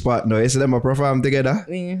Josh's spot now. You see them a perform together?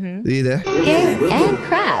 Mm-hmm. See there? Hair and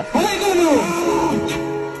craft. Oh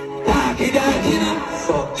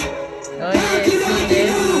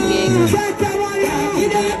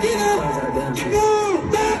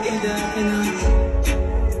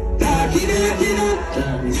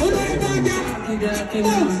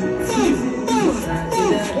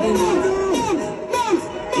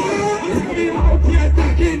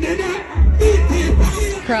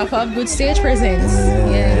Crop up good stage presence.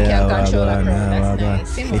 Yeah, can't control a crowd.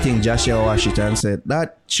 That's nice. You think Joshua watched it and said,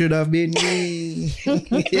 that should have been me.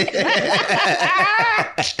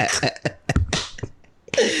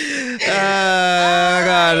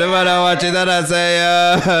 God, the man I watch it and I say,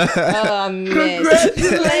 Oh, man.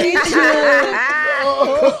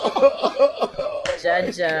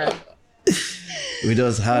 Jaja. we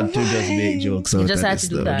just had to just make jokes out just of had this to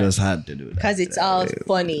do stuff. that. Just had to do that. Because it's all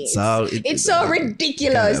funny. It's so all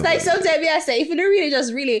ridiculous. kind Like of sometimes I say, if you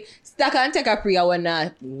don't really stuck and take a pre, I want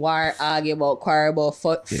to war, argue about, quarrel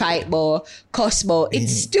about, fight about, cuss about.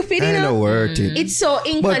 It's stupid, you I know? know worth it. It's so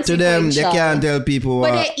inconsequential. But to them, they can't tell people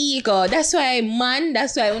But what. their ego. That's why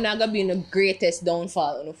we're not gonna be in the greatest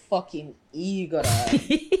downfall in the fucking ego. Dog.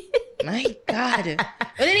 My God.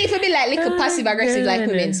 But then if you be like little passive aggressive like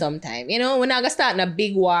women sometime, you know, we're not gonna start in a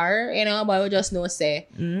big war, you know, but we just know say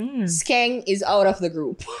Skeng is out of the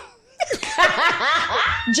group.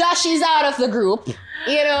 Josh is out of the group.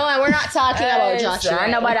 You know, and we're not talking about Josh. So Right?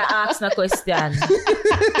 nobody ask no question.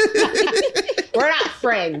 We're not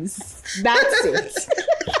friends. That's it.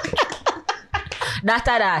 That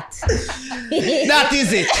or that. That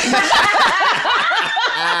is it.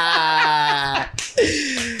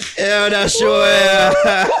 Yeah, that's sure.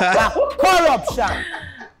 Corruption.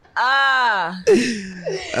 Oh,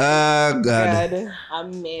 God. God, I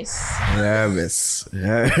miss.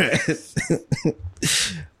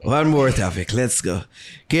 One more topic. Let's go.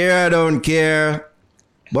 Care or don't care.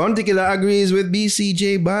 Bounty Killer agrees with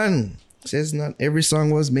BCJ Ban. Says not every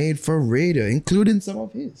song was made for radio, including some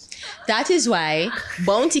of his. That is why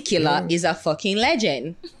Bounty Killer is a fucking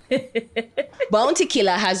legend. Bounty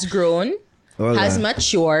Killer has grown, has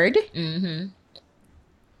matured. Here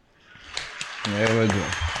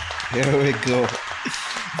we go.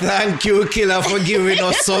 Thank you, Killer, for giving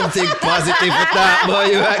us something positive to talk about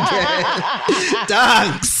you again.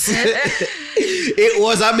 Thanks. It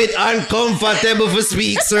was a bit uncomfortable to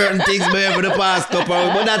speak certain things over the past couple of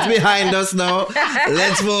weeks, but that's behind us now.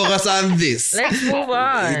 Let's focus on this. Let's move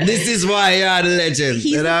on. This is why you are the legend.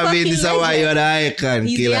 He's the fucking this is why legend. you're the icon,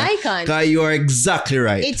 He's Killer. the icon. Because you are exactly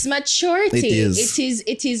right. It's maturity. It is.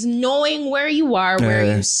 It is knowing where you are,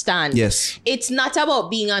 where you stand. Yes. It's not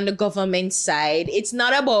about being on the government side. It's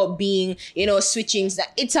not about being, switching.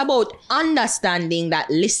 It's about understanding that,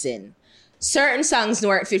 listen, certain songs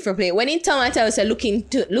weren't fit for play. When in Tomato said look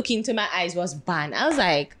into my eyes was banned, I was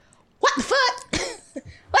like, what the fuck?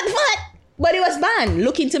 What the fuck? But it was banned.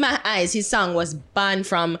 Look into my eyes. His song was banned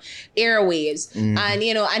from airwaves. And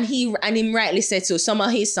and him rightly said so. Some of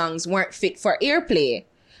his songs weren't fit for airplay.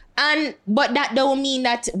 But that don't mean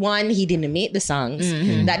that one, he didn't make the songs,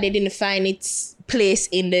 that they didn't find its place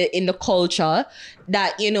in the culture,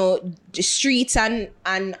 that the streets and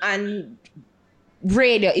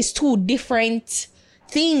radio is two different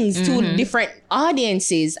things, two different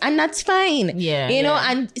audiences, and that's fine.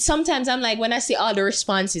 And sometimes I'm like, when I see all the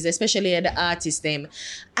responses, especially at the artists them,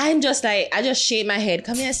 I'm just like, I just shake my head.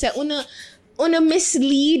 Come here and say, Una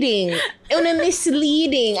misleading,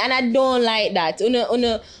 and I don't like that.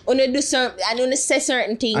 Una do some, and una say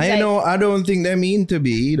certain things. I don't think they mean to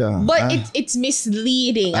be either. But it's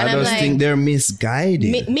misleading. I and just think they're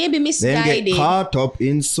misguided. Maybe misguided. They get caught up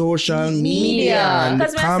in social media and the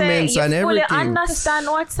comments and everything. You fully understand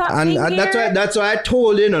what's happening and here. that's why I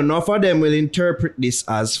told enough of them will interpret this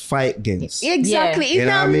as fight against. Exactly. You It's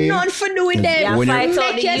know what I mean? not for doing them.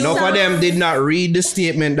 Yeah, Enough of them did not read the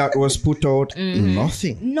statement that was put out.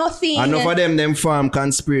 Nothing. And Enough of them form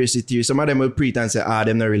conspiracy theories. Some of them will pretend and say,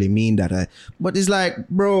 them not really mean that. But it's like,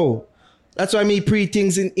 bro, that's why me pre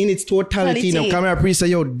things in its totality. Come here, pre say,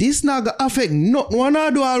 yo, this not gonna affect nothing. Why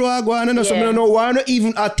not do all what go on? And some don't know why not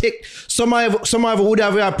even take some of would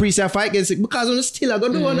have a pre say fight against it because I'm still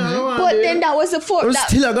gonna do one. But then that was the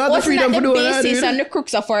still got the freedom to do that. basis and the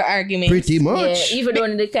crux of our argument. Pretty much. Yeah, even though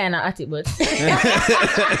they kind of at it, but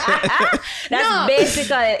that's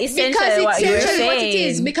basically essentially what you're saying. What it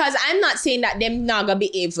is, because I'm not saying that them not gonna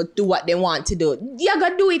be able to do what they want to do. You're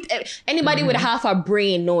gonna do it. Anybody with half a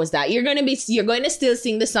brain knows that you're going to still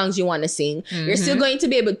sing the songs you want to sing. You're still going to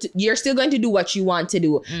do what you want to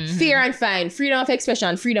do. Fair and fine, freedom of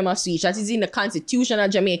expression, freedom of speech. That is in the Constitution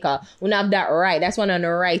of Jamaica. We have that right. That's one of the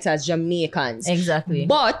rights as Jamaicans. Exactly.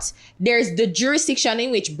 But there's the jurisdiction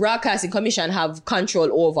in which Broadcasting Commission have control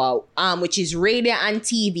over, which is radio and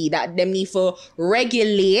TV, that them need to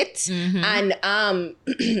regulate and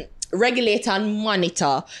regulate and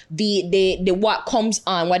monitor the what comes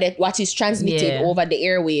on, what is transmitted over the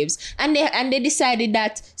airwaves, and they decided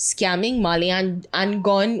that scamming, Molly and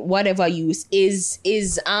gun, whatever use is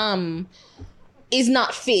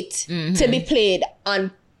not fit to be played on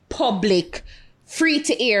public free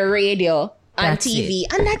to air radio and TV,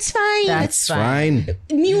 and that's fine. That's fine.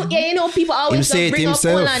 People always say bring it up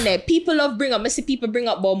all on there. People love bring up. I see people bring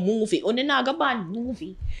up about movie. Oh, the naga band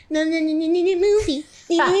movie. No, movie.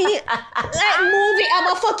 Like movie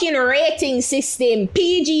have a fucking rating system.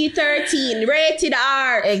 PG-13, rated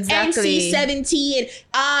R, exactly.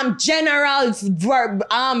 NC-17, general,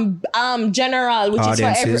 general, which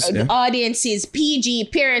audiences, is for audiences, PG,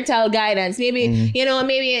 parental guidance. Maybe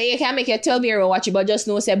maybe you can make your 12-year-old watch it, but just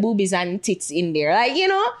know say boobies and tits in there, like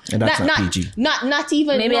and that's not PG. Not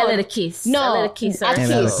even maybe a little kiss. No, a little kiss. A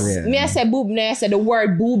kiss. Me I say boob. Me I say the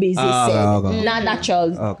word boobies is said, not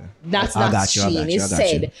natural. Okay. That's not sheen. It's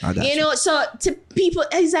said. So to people,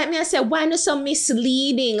 it's like me. I said, why not so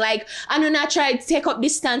misleading? Like, I know I try to take up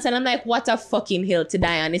this stance, and I'm like, what a fucking hill to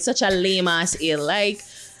die on. It's such a lame ass hill. Like,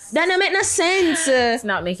 that don't make no sense. It's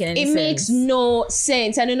not making any sense. It makes no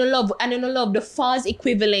sense. I don't love the false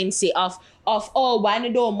equivalency of why they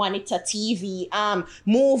don't monitor TV,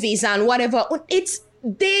 movies and whatever. They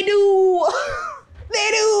do.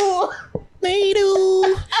 They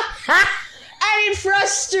do. And it's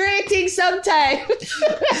frustrating sometimes.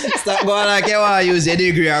 Stop going like you want to use your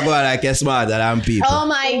degree and going like you're smarter than people. Oh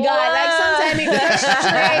my God. Like sometimes it's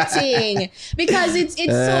frustrating. Because it's so,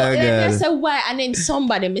 there's a why. And then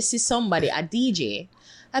somebody, a DJ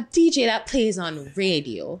that plays on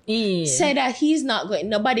radio, said that he's not going,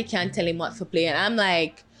 nobody can tell him what to play. And I'm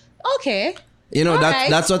like, okay. You know,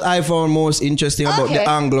 that's what I found most interesting about the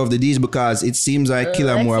angle of the DJ, because it seems like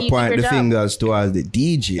Killer more point the fingers towards the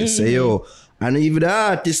DJ. Say, yo, and even the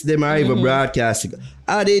artists, them are even broadcasting.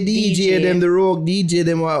 Are they DJ them, the rogue DJ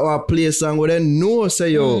them, or play a song with them? No,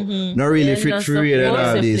 say, yo, not really fit for real and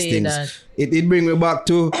all these things. It bring me back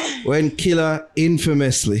to when Killer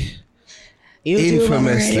infamously bring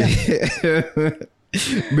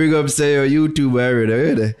up, say, yo, YouTube, I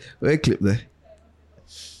read wait clip there.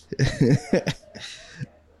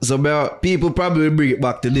 So people probably bring it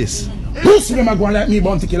back to this. Pussy them are going like me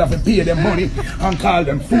bounty killer for pay them money and call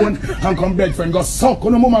them phone and come bed friend go suck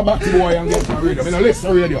on the mama back to boy and get on radio. I'm listen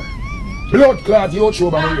to radio. Blood clot you show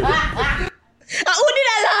on radio. Who did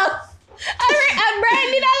I laugh?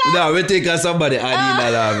 Brian did I laugh? No, we think of somebody adding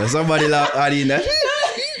a laugh. Somebody laugh adding that.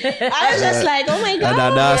 I was just like, oh my God.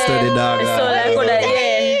 And that's the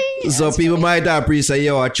dog. So people might appreciate,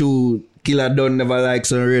 yo, I chew Killer don't never like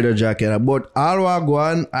some radio jacket. But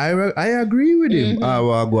Alwagwan, I agree with him.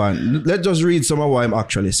 Alwagwan. Let's just read some of what I'm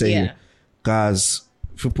actually saying. Because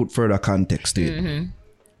if you put further context to it.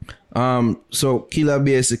 So Killer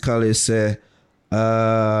basically say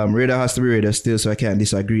radio has to be radio still, so I can't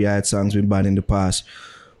disagree. I had songs been banned in the past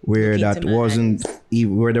where there wasn't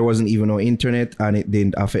even no internet and it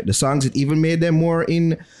didn't affect the songs. It even made them more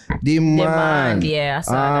in demand. Yeah, I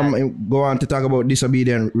saw that. Go on to talk about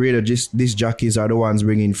disobedient radio. These jockeys are the ones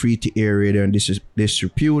bringing free to air radio and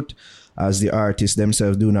disrepute, as the artists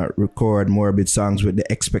themselves do not record morbid songs with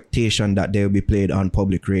the expectation that they will be played on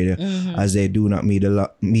public radio, as they do not meet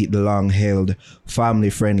the long-held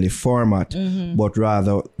family-friendly format, but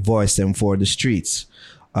rather voice them for the streets.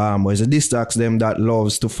 Whereas this tax them that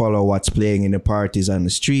loves to follow what's playing in the parties and the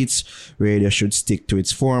streets. Radio should stick to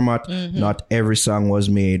its format. Not every song was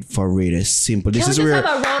made for radio. Simple. This is where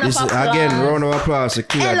round of applause.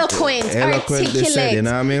 Eloquent, articulate, you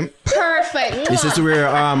know what I mean? Perfect. This is where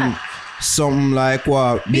something like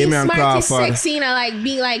what being Damian smart Crawford, is sexy, and like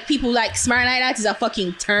being like people like smart like that is a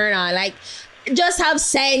fucking turn on. Like, just have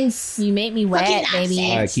sense. You make me wet, baby.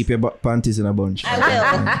 Alright, keep your panties in a bunch. I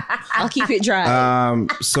will. I'll keep it dry.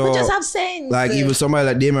 So just have sense. Like even somebody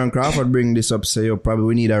like Damian Crawford bring this up, say, yo, probably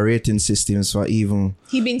we need a rating system for even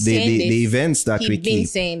the events that we keep.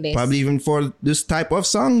 Saying this. Probably even for this type of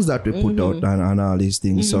songs that we put out and all these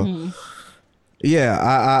things. So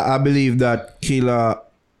yeah, I believe that Killer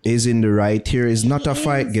is in the right here. It's not a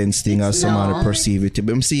fight against thing as someone perceive it.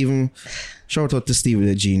 But I'm seeing shout out to Steve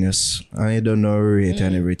the Genius. I don't know rate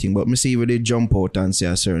and everything, but me see when they jump out and say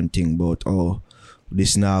a certain thing about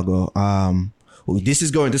this now go this is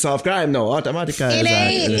going to solve crime now automatically.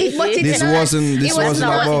 This wasn't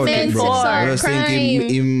about it, bro. I was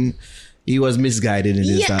thinking he was misguided in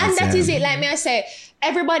this. Yeah, and that is it. Like me, I say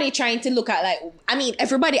everybody trying to look at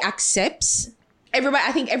everybody accepts.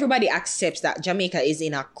 I think everybody accepts that Jamaica is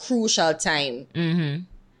in a crucial time in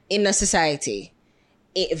the society.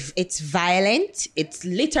 It's violent. It's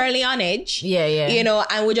literally on edge. Yeah. You know,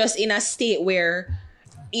 and we're just in a state where,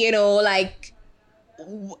 you know, like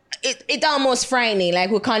it's almost frightening. Like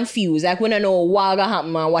we're confused. Like we don't know what's gonna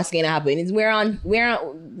happen and what's gonna happen. We're on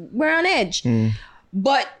edge.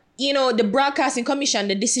 But you know, the Broadcasting Commission,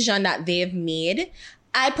 the decision that they've made,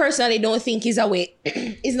 I personally don't think is a way.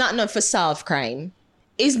 It's not nothing for solve crime.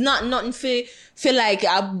 It's not nothing for like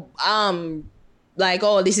like,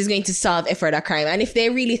 oh, this is going to solve a further crime. And if they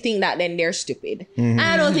really think that, then they're stupid.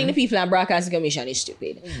 I don't think the people at Broadcasting Commission is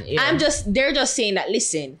stupid. They're just saying that,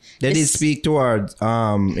 listen. They did speak towards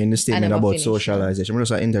in the statement about socialization. I'm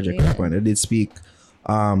just interject that point. They did speak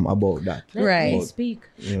about that. Right. Speak.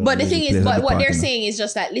 You know, but the thing is, but what they're saying is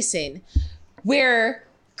just that, listen, we're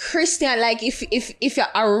Christian, like if you're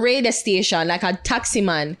a radio station, like a taxi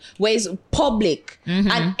man, where it's public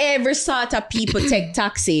and every sort of people take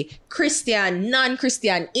taxi, Christian,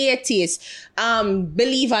 non-Christian, atheist,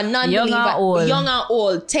 believer, non-believer, young or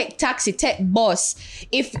old, take taxi, take bus.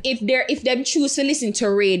 If them choose to listen to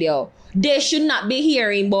radio, they should not be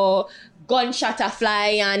hearing about gunshot a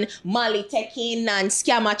fly and Molly taking and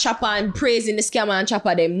scammer chopper and praising the scammer and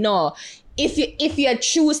chopper them. No. if you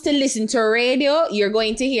choose to listen to radio, you're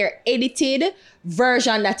going to hear edited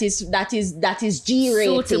version that is G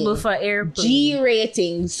rating. Suitable for airplane. G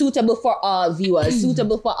rating, suitable for all viewers,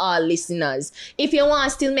 suitable for all listeners. If you want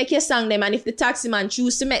to still make your song them, and if the taxi man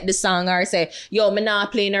choose to make the song or say, yo, me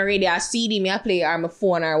not playing a radio, a CD me I play or my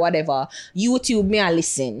phone or whatever, YouTube me I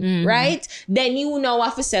listen, right? Then you know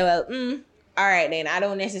what to say, well, all right, then I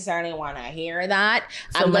don't necessarily want to hear that.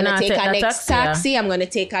 So I'm going to take a next taxi. I'm going to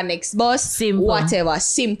take a next bus. Simple. Whatever.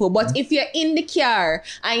 Simple. But if you're in the car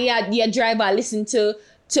and your driver listen to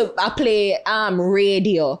play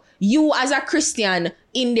radio, you as a Christian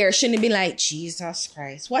in there shouldn't be like, Jesus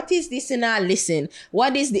Christ, what is this? And I listen.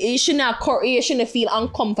 What is the? You shouldn't feel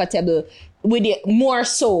uncomfortable with it more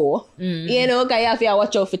so, you know, because you have to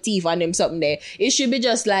watch out for thief and them something there. It should be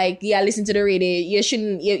just like, yeah, listen to the radio. You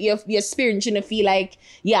shouldn't, your spirit shouldn't feel like,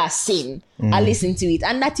 yeah, sin. I listen to it.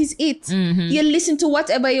 And that is it. You listen to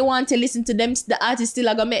whatever you want to listen to them. The artist still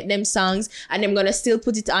are going to make them songs and they're going to still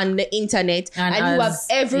put it on the internet. And you have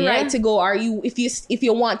every right to go. Or you, if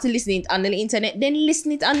you want to listen it on the internet, then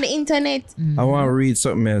listen it on the internet. I want to read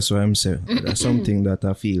something else. So I'm saying that's something that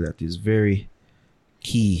I feel that is very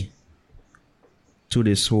key to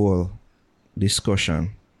this whole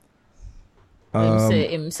discussion. Say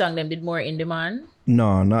him song them did more in demand?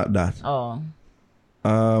 No, not that. Oh.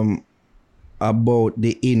 About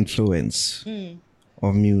the influence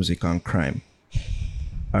of music on crime.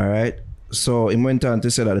 All right. So he went on to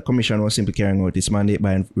say that the commission was simply carrying out its mandate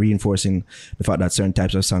by reinforcing the fact that certain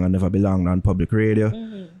types of songs never belonged on public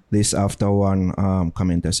radio. This after one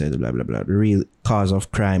commenter said, blah, blah, blah. The real cause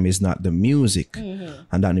of crime is not the music.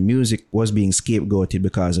 And that the music was being scapegoated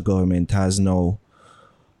because the government has no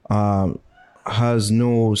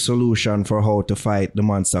solution for how to fight the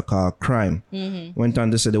monster called crime. Went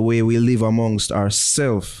on to say the way we live amongst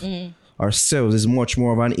ourselves is much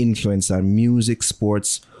more of an influence than music,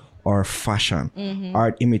 sports, or fashion.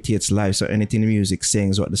 Art imitates life, so anything in music saying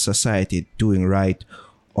is what the society is doing right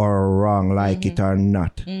or wrong, like it or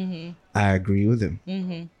not. I agree with him.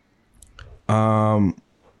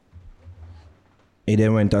 He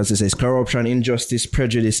then went on to say, corruption, injustice,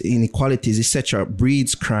 prejudice, inequalities, etc.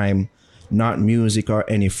 breeds crime, not music or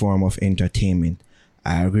any form of entertainment.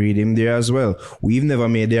 I agree with him there as well. We've never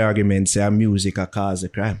made the argument say music a cause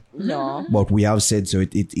of crime. No. But we have said so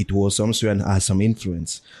it holds some sway and has some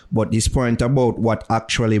influence. But this point about what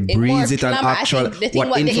actually breeds it and actual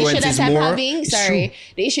what influences more. The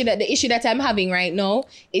issue that I'm having right now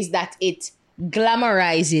is that it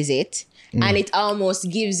glamorizes it and it almost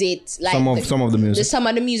gives it like some of the music.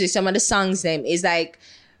 Some of the songs them is like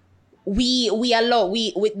we allow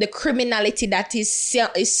with the criminality that is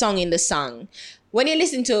sung in the song. When you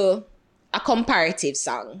listen to a comparative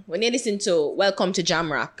song, when you listen to Welcome to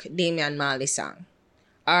Jamrock, Damian Marley song,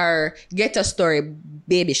 or Get a Story,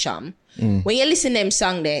 Baby Sham, when you listen to them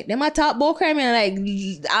song there, they might talk about crime and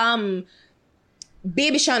like,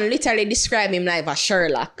 Baby Sham literally describe him like a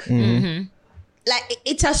Sherlock. Like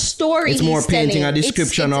it's a story. It's more painting a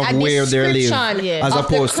description of where they live as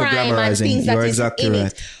opposed to glamorizing. You're exactly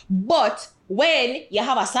right. But when you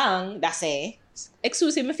have a song that say,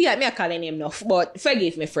 excuse me, I feel like me calling him enough, but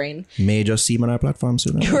forgive me, friend. May just see him on our platform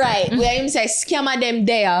soon. Right. Where him say scammer them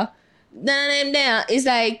there. Them there is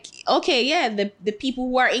like, okay, yeah, the people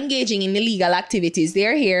who are engaging in illegal activities,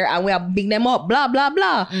 they're here and we are big them up, blah, blah,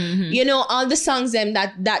 blah. You know, all the songs them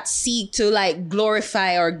that seek to like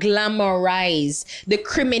glorify or glamorize the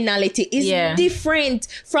criminality is different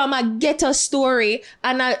from a Ghetto Story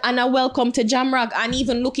and a Welcome to Jamrock, and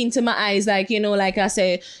even look into my eyes, like, you know, like I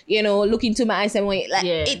say, you know, look into my eyes and wait, like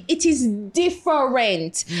it is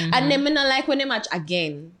different. And then I not like when they match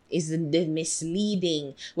again. Is the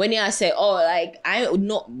misleading when you say, oh, like I've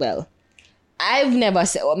never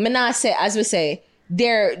said, as we say,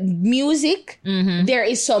 their music, there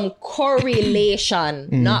is some correlation,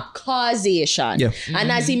 not causation.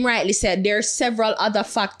 And as him rightly said, there are several other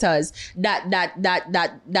factors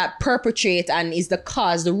that perpetrate and is the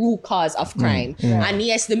root cause of crime. And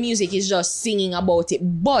yes, the music is just singing about it,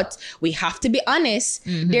 but we have to be honest,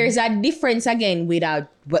 there's a difference again with a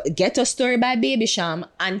Get a Story by Baby Sham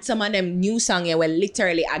and some of them new songs were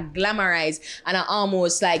literally a glamorize and I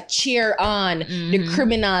almost like cheer on the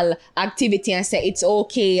criminal activity and say it's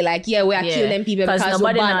okay, like we are killing people because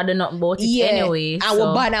nobody know nothing about it anyway. And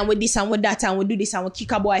we're bad and with this and with that and we do this and we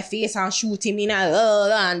kick a boy face and shoot him in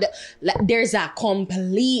and like, there's a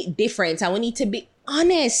complete difference and we need to be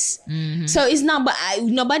honest. So it's not, but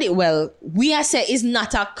nobody, well, we are saying it's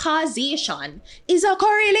not a causation, it's a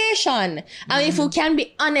correlation. And if we can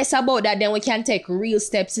be honest about that, then we can take real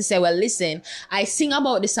steps to say, well, listen, I sing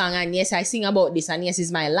about the song, and yes, I sing about this, and yes,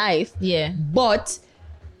 it's my life. Yeah. But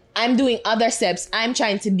I'm doing other steps. I'm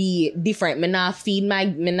trying to be different. Me not feed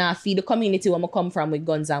the community where I come from with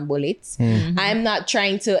guns and bullets. I'm not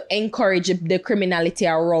trying to encourage the criminality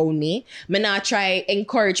around me. Me not try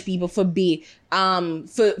encourage people for be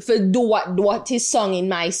for do what is sung in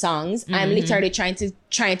my songs. I'm literally trying to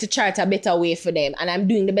chart a better way for them, and I'm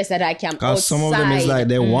doing the best that I can. Because some of them is like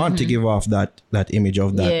they want to give off that image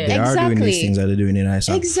of that they are doing these things that they're doing in our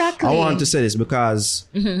song. Exactly. I want to say this because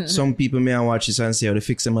some people may watch this and say, "Oh, they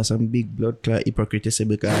fix them as some big blood clot hypocrisy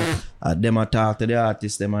because them talk to the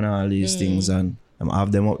artists, them and all these things, and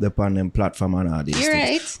have them up there on them platform and all these You're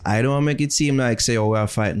things." right. I don't make it seem like say, "Oh, we're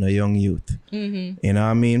fighting a young youth." You know what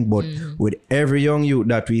I mean? But with every young youth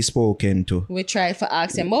that we spoken to, We try for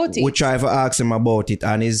ask them about it. we try to ask them about it,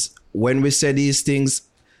 and is when we say these things,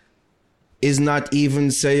 is not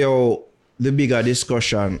even say the bigger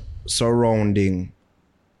discussion surrounding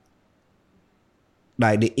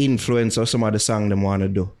like the influence of some of the song them want to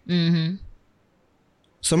do.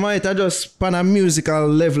 Some of it are just on a musical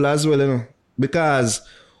level as well, you know, because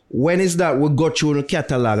when is that we go through the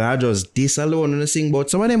catalog and I just this alone and sing about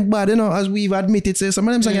some of them bad, you know, as we've admitted, say some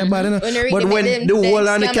of them songs are bad, you know. But when the whole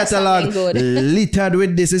on the catalog littered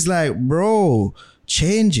with this, it's like, bro,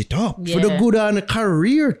 change it up for the good on the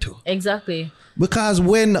career too. Exactly. Because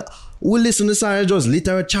when we listen to songs just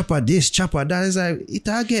literal chopper this, chopper that, is like it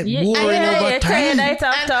get boring over time. And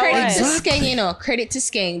credit to Skeng, you know, credit to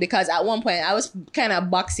Skeng, because at one point I was kind of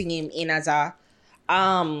boxing him in as a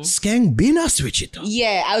Skeng been a switch it up.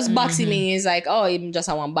 Yeah, I was boxing him. He's like, oh, I'm just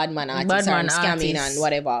a one bad man artist or I'm scamming and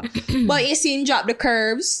whatever. But you see him drop the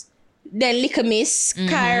curves, then lick a miss,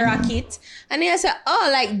 skyrocket, and then I said, oh,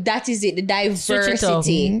 like that is it, the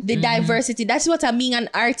diversity. The diversity. That's what I mean an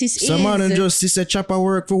artist is. Some man just see a chopper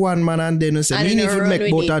work for one man and then say, me if you make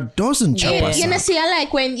about a dozen choppers. You know, see, I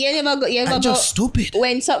like when you never go stupid.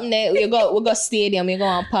 When something there, we go stadium, you go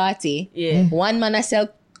on party. Yeah. One man I sell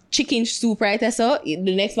chicken soup, right? So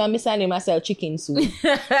the next man beside him I sell chicken soup.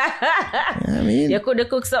 I mean, You could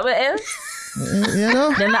cook something else. You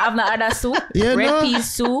know? Then I have no other soup. Red pea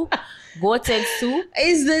soup. Goat egg soup.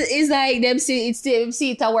 It's like them see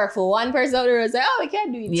it work for one person out there. It's like, oh, we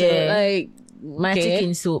can't do it. Yeah. So, like, My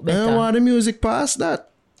chicken soup I better. don't want the music past that.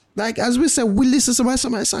 Like, as we said, we listen to some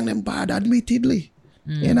of my song them bad, admittedly.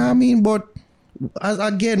 You know what I mean? But,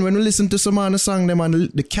 again, when we listen to some of the song them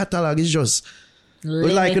and the catalog is just...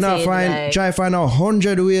 Limited, like, you know, try to find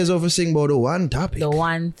 100 ways of sing about the one topic. the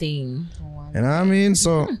one thing. You know what I mean?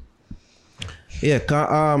 So... Yeah,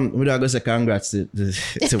 we're going to say congrats to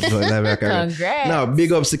Congrats. Now,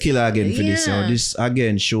 big ups to Killer again for this. This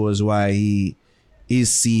again shows why he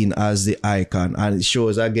is seen as the icon, and it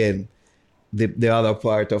shows again the other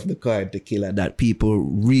part of the coin to Killer that people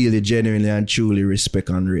really genuinely and truly respect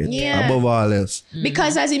and rate above all else.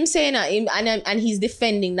 because as him saying and he's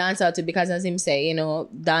defending dancehall too, because as him say, you know,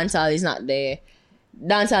 dancehall is not the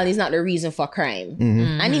reason for crime.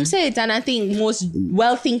 And him say it, and I think most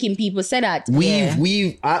well-thinking people say that. We've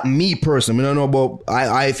me personally, I don't know about,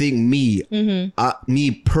 I think me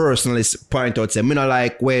personally point out, say, me not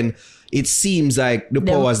like when it seems like the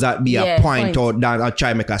powers that be a point out that I try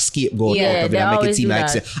to make a scapegoat out of it and make it seem like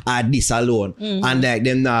say, this alone. And like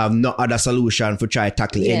them now have no other solution for try to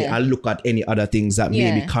tackle any and look at any other things that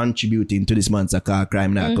may be contributing to this man's car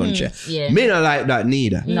crime in our country. Me not like that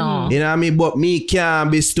neither. No. You know what I mean? But me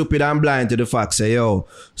can't be stupid and blind to the fact say, yo,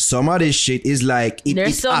 some of this shit is like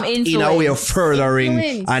There's some act in a way of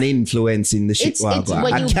furthering and influencing the shit. It's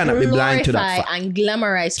when I cannot be blind to that fact. And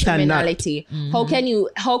glamorize criminality. How can you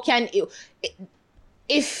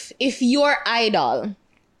if your idol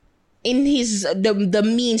in his the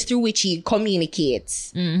means through which he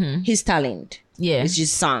communicates his talent, it's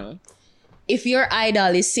just song. If your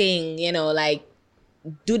idol is saying, you know, like,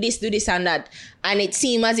 do this and that, and it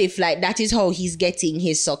seems as if like that is how he's getting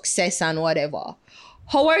his success and whatever,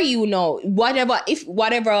 how are you now?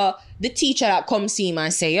 Whatever the teacher that comes to him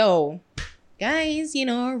and say, yo, guys, you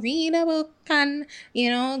know, read a book and, you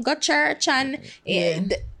know, go church and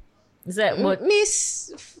Is that what?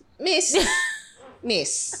 Miss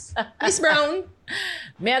Brown.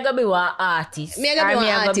 Me I gotta be one artist. Me I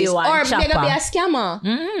gotta be one artist. Or me I gotta be a scammer.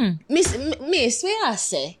 Mm-hmm. Miss, where I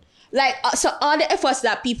say? like so all the efforts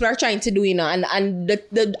that people are trying to do, you know, and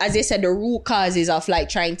the as they said, the root causes of like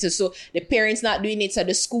trying to, so the parents not doing it, so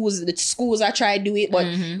the schools are trying to do it, but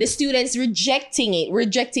the students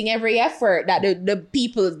rejecting every effort that the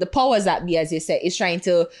people, the powers that be, as they said, is trying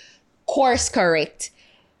to course correct.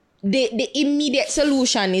 The immediate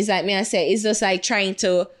solution is like me I say, is just like trying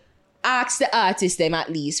to ask the artists them at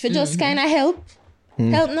least for just kind of help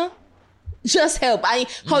no. Just help. And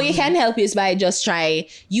how you can help is by just try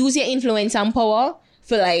use your influence and power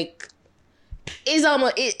for like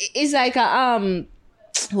it's like a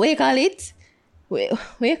what you call it?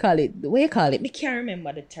 What you call it? Me can't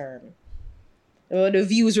remember the term. The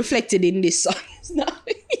views reflected in this song.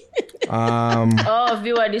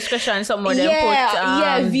 Viewer discretion. Some of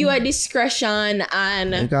them put viewer discretion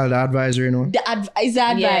and you call it advisory, you know? It's the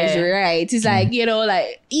advisory, right? It's like, you know,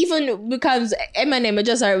 like even because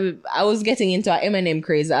Eminem, I was getting into an Eminem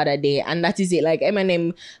craze the other day, and that is it. Like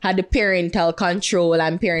Eminem had the parental control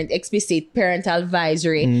and explicit parental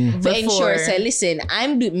advisory to ensure. Say, listen,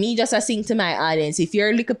 me just a sing to my audience. If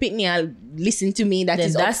you're like a pitney, I'll listen to me.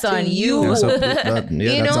 That's on you.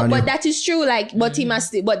 You know, but that is true. Like, but he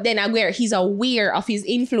must. But then he's aware of his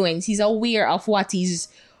influence. He's aware of what he's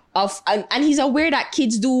of, and he's aware that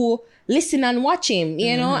kids do listen and watch him.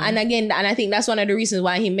 You know, and again, and I think that's one of the reasons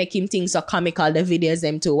why he make him think so comical. The videos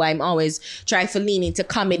them too. Why I'm always trying to lean into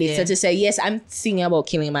comedy. So to say, yes, I'm singing about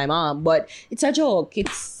killing my mom, but it's a joke.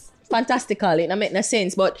 It's fantastical. It don't make no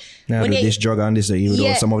sense. But when this drug and this, even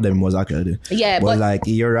though some of them was actually, but like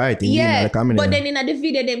you're right. Yeah, but then in the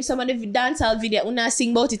video, them some of the dancehall video, una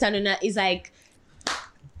sing about it and una is like.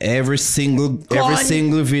 Every single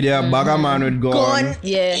video, bag man with gun.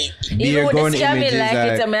 Yeah. Even with the scamming,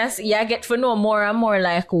 like you get to know more and more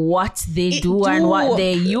like what they do and what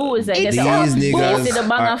they use. Like these niggas you see the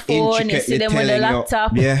banger phone, you see them with the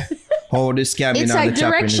laptop. Yeah. How the scamming it's and the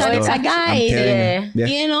direction, it's a guide. Yeah.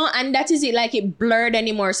 You know, and that is it, like it blurred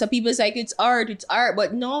anymore. So people's like, it's art,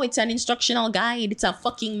 but no, it's an instructional guide. It's a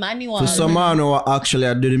fucking manual. For some man who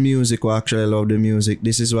actually do the music, who actually love the music,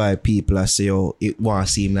 this is why people are say, oh, it won't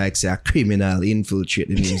seem like say a criminal infiltrate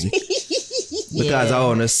the music. Because I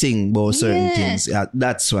want to sing about certain things.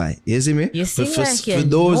 That's why. You see me? You see for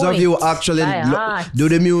those of you who actually do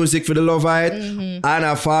the music for the love of it, and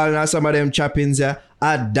I fall in some of them choppings there,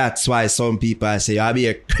 that's why some people say, I'll be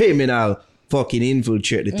a criminal fucking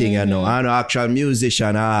infiltrate the thing, you know. I'm an actual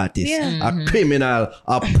musician, artist. A criminal,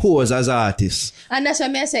 a pose as artist. And that's why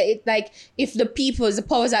I say it, like, if the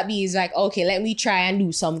powers that be is like, okay, let me try and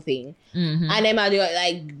do something. And then I do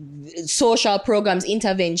like social programs,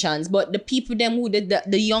 interventions. But the people them who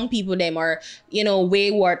the young people them are, you know,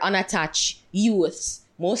 wayward, unattached youths.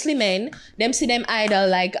 Mostly men, them see them idol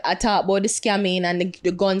like I talk about the scamming and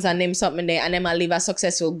the guns and them something there, and them a live a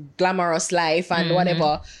successful, glamorous life and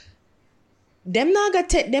whatever. Them not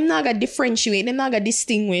gonna differentiate, them not gonna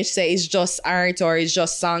distinguish, say it's just art or it's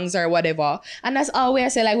just songs or whatever. And that's all we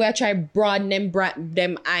say, like we are try broaden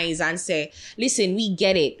them eyes and say, listen, we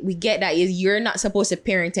get it. We get that you're not supposed to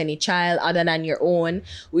parent any child other than your own.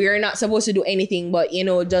 We are not supposed to do anything but, you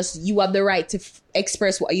know, just you have the right to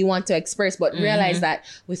express what you want to express, but realize that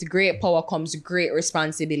with great power comes great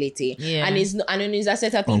responsibility. And it's a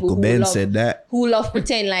set of people who love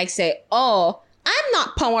pretend like say, oh, I'm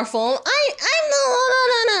not powerful. I'm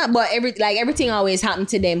no. But everything always happened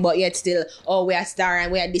to them. But yet still, oh, we are star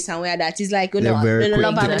and we are this and we are that. It's like, you know, the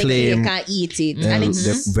love and the cake can't eat it. And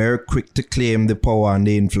it's very quick to claim the power and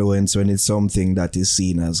the influence when it's something that is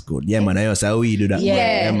seen as good. Yeah, man. I know how we do that.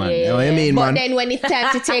 Yeah, man. You know what I mean, man? But then when it's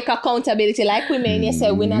time to take accountability, like women, you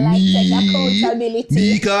say we not like take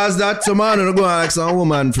accountability. Because that's a man who go like some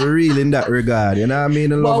woman for real in that regard. You know what I mean?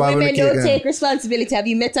 The love but women don't take responsibility. Have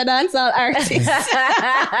you met a dancehall artist?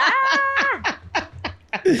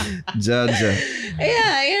 Jaja.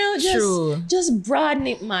 Yeah, you know, just broaden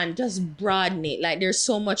it, man. Just broaden it. Like there's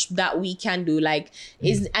so much that we can do. Like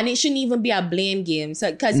and it shouldn't even be a blame game.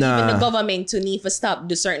 So because even the government to need to stop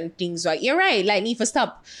do certain things. Like you're right. Like need to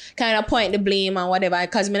stop kind of point the blame and whatever.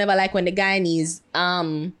 Because me never like when the guy needs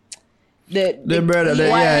the brother,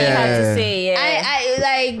 I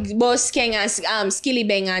like both King and Skilly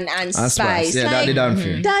Bang and Spice. Yeah,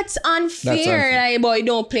 like, that's unfair. Like, boy,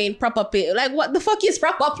 don't play in proper place. Like, what the fuck is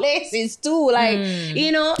proper places too? Like,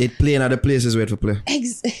 you know, it playing at the places where to play.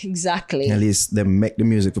 Exactly. At least they make the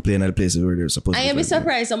music for playing at the places where they're supposed to. I am be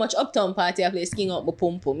surprised how much Uptown Party I play Sking Up my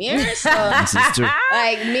Pum Pum. Yeah, so this is true.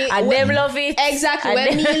 Like me, and them love it. Exactly.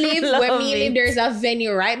 Where me live, there's a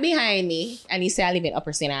venue right behind me, and he say I live in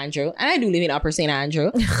Upper St. Andrew, and I do live in Upper St.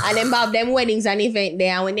 Andrew. And them have them weddings and event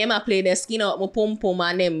there. And when them a play the Skin Up my Pum Pum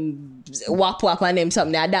and them wap and them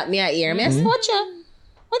something, that me I hear. Me I say, watch ya.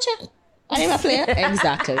 Watch it. I never play.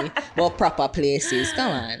 Exactly. Well, proper places.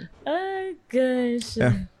 Come on. Oh gosh.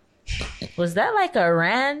 Yeah. Was that like a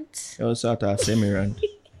rant? It was sort of semi-rant.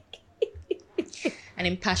 An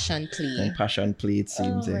impassioned plea. Impassioned plea, it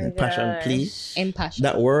seems. Oh my Impassioned plea. Impassioned.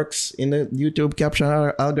 That works in the YouTube caption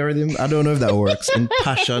algorithm. I don't know if that works.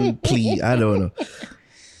 Impassioned plea. I don't know.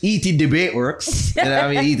 Heated debate works. You know what I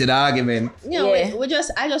mean? Heated argument. No, Yeah.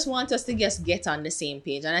 I just want us to just get on the same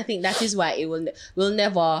page, and I think that is why we'll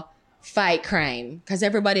never fight crime, because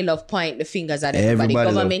everybody love point the fingers at everybody. Everybody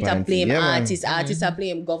love Government are pointing. blame Yeah, man. artists are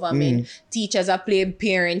blame government, teachers are blame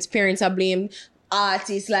parents are blame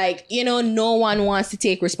artists. Like, you know, no one wants to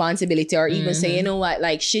take responsibility or even say, you know what,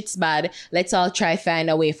 like shit's bad. Let's all try find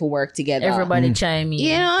a way for work together. Everybody chime in.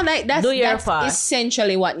 You know, like Do your that's part.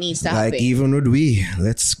 essentially what needs to Like happen. even with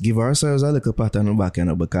let's give ourselves a little pat on the back, you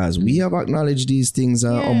know, because we have acknowledged these things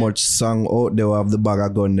and how much song out there have the bag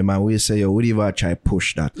of gun them, and we say, yo, we ever try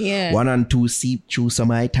push that. Yeah. 1 and 2 seep through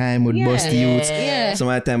some of my time with bust youths. Yeah. Some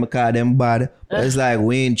of the time I call them bad. But it's like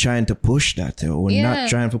we ain't trying to push that. Yo. We're not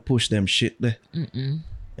trying to push them shit there. You know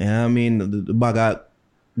what I mean? The bag of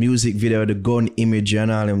music video, the gun image and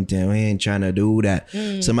all them things, we ain't trying to do that.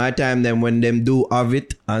 So my time then when them do have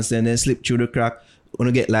it and then they slip through the crack,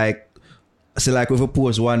 wanna get like, say like if we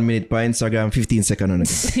post 1 minute per Instagram, 15 seconds on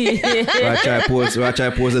it. I try post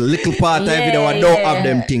a little part of the video and don't have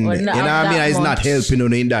them thing there. You know what I mean? It's not helping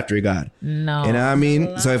on in that regard. No. You know what I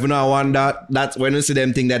mean? So if you don't want that, that's when you see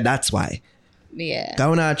them thing that's why. Yeah.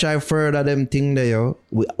 Can we not try further them thing there, yo?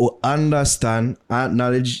 We understand,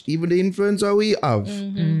 acknowledge even the influence that we have.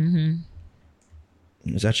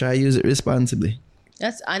 Just try to use it responsibly.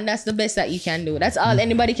 That's the best that you can do. That's all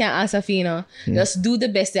anybody can ask of, you know. Just do the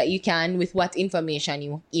best that you can with what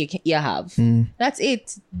information you have. That's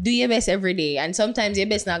it. Do your best every day. And sometimes your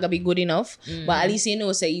best not gonna be good enough, but at least you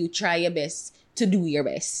know, say you try your best to do your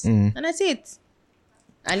best. And that's it.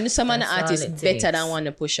 And some of the That's all artists it better takes. than want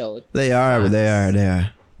to push out. They are.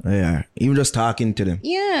 Even just talking to them.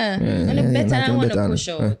 Yeah. And the better than want to push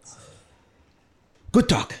out. Good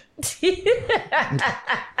talk.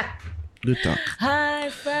 Good talk.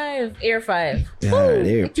 High five. Air five. Yeah,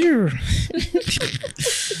 there.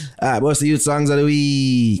 Alright, what's the youth songs of the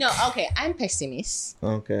week? No, okay. I'm pessimist.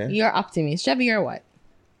 Okay. You're optimist. Shabby, you're what?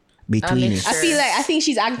 Between Sure. I think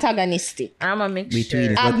she's antagonistic. I'm a mixture.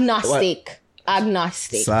 Between Agnostic.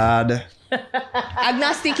 Agnostic. Sad.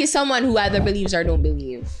 Agnostic is someone who either believes or don't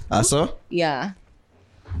believe. Also? Yeah.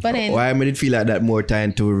 But then Why made it feel like that more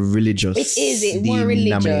time to religious? it is more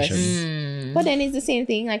religious. denominations? But then it's the same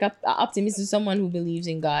thing. Like a optimist is someone who believes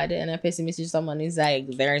in God, and a pessimist is someone who's like,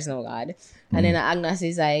 there is no God. And then an agnostic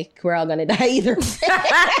is like, we're all gonna die either.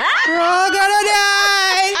 We're all gonna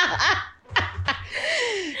die!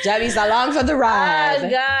 Javi's along for the Oh ride.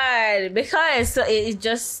 God! Because so it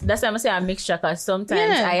just that's why I'm saying a mixture. Because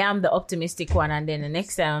sometimes Yeah. I am the optimistic one, and then the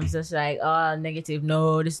next time I'm just like, oh, negative.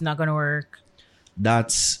 No, this is not gonna work.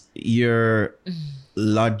 That's your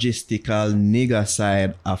logistical nigger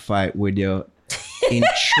side a fight with your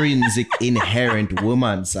intrinsic inherent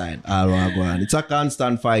woman side. All right, go on. It's a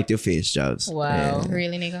constant fight you face, Charles. Wow.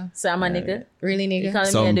 Really, nigga? So I'm a nigga. Really, You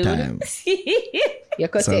nigga? calling me a dude? Sometimes. You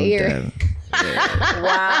cut your ear. Sometimes.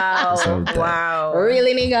 Wow. Sometimes. Wow.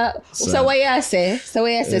 Really, nigga? So what you say? So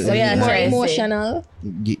yeah, more try to say. emotional.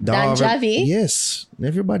 Than Javi? Yes.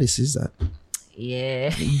 Everybody says that. Yeah.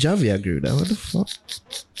 Javi agree with that. What the fuck?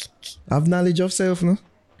 Have knowledge of self, no?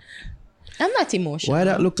 I'm not emotional. Why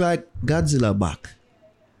that look like Godzilla back?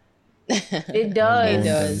 It does. It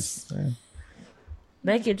does.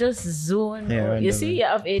 Like you just zone. Yeah, you I see, you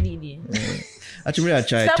have ADD. Actually, I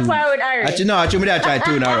tried Stop two. forward, Ari. Actually, I tried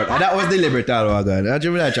two narrow. That was deliberate, all right, God.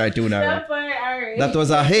 Actually, I tried two narrow. Stop forward, Ari. That was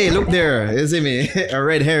a, hey, look there. You see me? A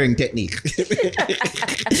red herring technique.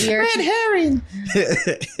 Red herring.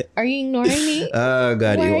 Are you ignoring me? Oh,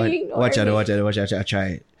 God. Why are Watch you watch ignoring it. I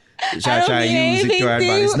try. I Try don't mean use it anything to our to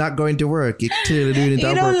advantage. you. It's not going to work. You're clearly doing it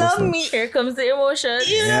on purpose. now. Here comes the emotion.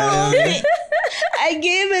 Yeah. I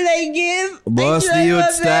give and I give. Boss, the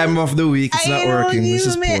youth's time of the week. It's not working. This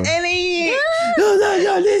is poor. Any.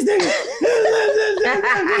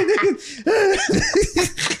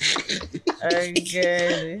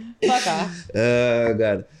 Okay. Fuck off. Oh,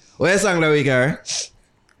 God. Where's song the week, Ari?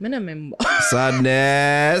 I don't remember.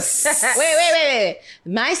 Sadness. Wait.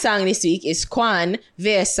 My song this week is Kwan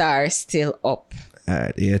VSR Still Up.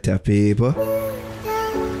 Alright, here to people.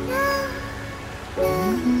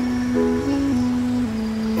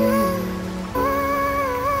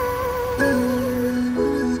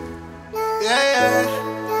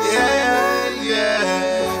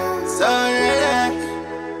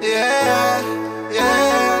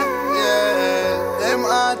 Them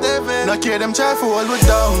all care them try for hold we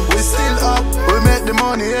down. We still up. We make the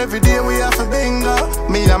money every day. We have a bingo.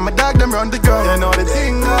 Me and my dog them run the ground. You know the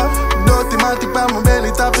thing up. Dirty matic by my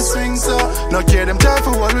belly top of swing so. No care them try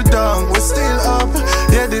for hold we down. We still up.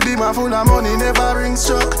 Yeah, they be my full of money never ring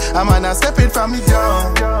struck. I'm gonna step it from me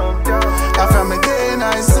down. I from a day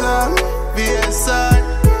nice long. VSI.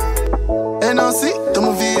 NOC to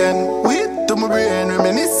my VN. Weed to my brain.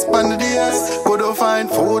 Reminisce on the days. Go to find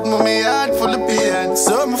food, mommy heart full of pain.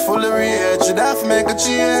 So me full of rage. Should have to make a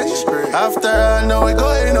change. After all, now we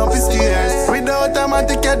going up the stairs. Without a man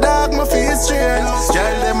take a dog, my feel strange.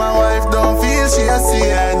 Girl, them my wife don't feel she a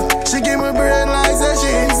sin. She give me brain like say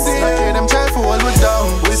she insane. I hear them try for hold we down.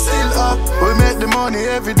 We still up. We make the money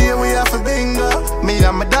every day. We have a bingo. Me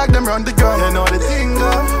and my dog them run the ground. You know the thing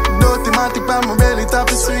up. Dirty matic by my belly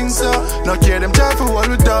top of swing so. No care them try for hold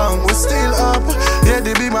we down. We still up. Yeah,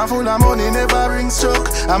 they be my full of money never ring struck.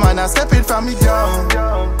 I'm gonna step it from me down.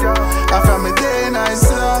 I from a day nice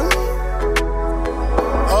long.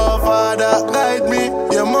 Oh Father, guide me,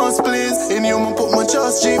 you must please. In you, man put my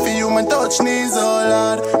trust, G for you, man touch knees. Oh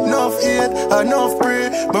Lord, enough hate, enough pray.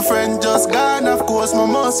 My friend just gone, of course, my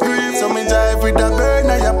must grieve. So me drive with the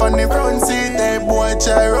burner, up on the front seat. Hey boy,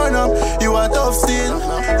 try run up, you are tough still.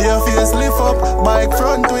 Your face lift up, bike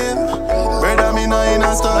front wheel. Brother, me know in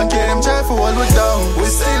a stone, care them try for hold we down. We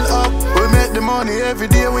still up, we make the money every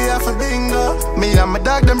day, we have a bingo. Me and my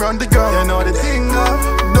dog, them run the ground, you know the thing up.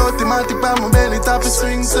 Dirty matic by my belly top of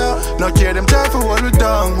swing so. No care them try for hold we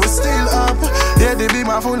down. We still up. Yeah, they be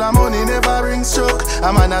my full of money never ring struck.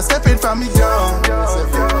 I'm gonna step it from me down.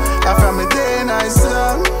 I from a day nice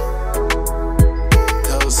long.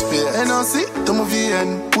 NOC to my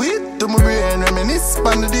VN. Weed to my brain. Reminisce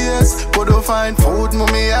on the days. Go to find food,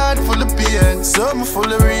 mommy heart full of pain. So me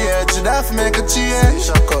full of rage. Should have to make a change.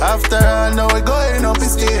 After all, now we going up the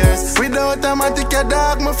stairs. Without a man take a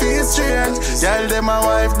dog, me feel strange. Girl, them my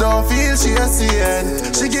wife don't feel she a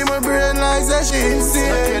sin. She give me brain like that she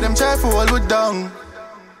insane. I hear them try for hold we down.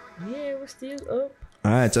 Yeah, we're still up.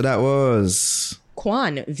 Alright, so that was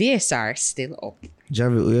Quan VSR still up.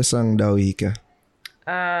 Javi, who your song that week?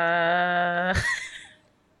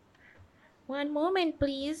 One moment,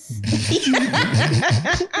 please.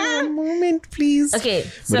 One moment, please. Okay,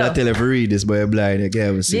 But I so tell you if you read this, but you're blind, you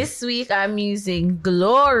can't see. this week I'm using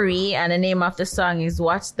Glory, and the name of the song is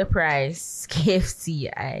What's the Price? KFC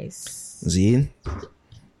Ice. Zine?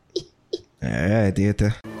 Alright,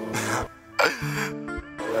 theater.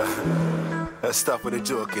 Stop with the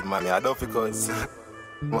joking, man. I don't because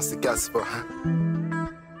must the Casper.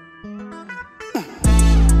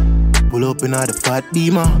 Pull up in the fat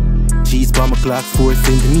beamer. Cheese by my clock 4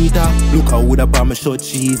 centimeter. Look how would up on my short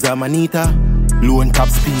cheese, I'm Anita. Low and top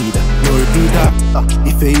speed, no repeater.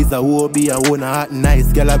 If it is a hobby, I wanna hot and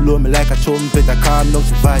nice. Girl, I blow me like a trumpet, I calm down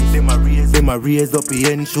she vice. Them a raise up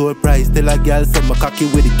the ensure price. Tell a girl some cocky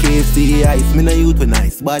with the KFC ice. Me no youth with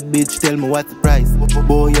nice, bad bitch, tell me what's the price.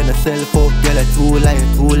 Boy, you no sell fuck, girl, I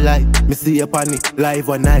too light. Me see you on it, live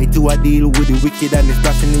one night. You a deal with the wicked and the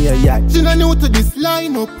splashing in your yacht. She no new to this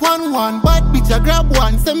line up, one. Bad bitch, I grab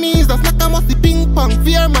one. Say me is a snack, I must be ping pong.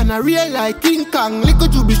 Fear man, I real like King Kong. Liquor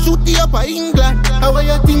you be shooty up a England. How are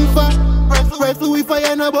you think for? Rifle with fire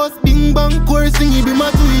and a bus, bing bang. Coursing, you be my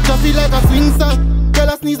tweet, I feel like a swing song. Girl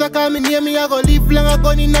a sneeze, I call me near me, I go live long, I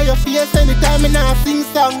gun in your face anytime, and I sing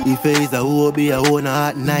song. If it is a hobby, I wanna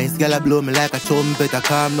hot nice. Girl, I blow me like a trumpet, I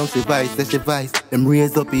calm down she vice, say she vice. Them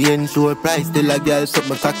raise up the ensure price. Tell a girl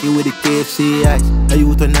something cocky with the KFC ice. Are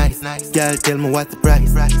you too nice? Girl, tell me what's the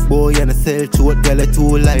price. Boy, you no sell short, girl, I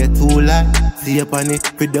too lie. See up on it,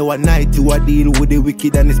 for the one night, you a deal with the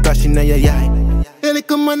wicked and the splashing in your eye. Hey,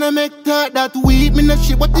 come on and make that weed. Me not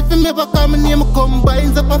shit, what if you never come and name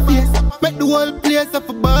combines up a face? Make the whole place up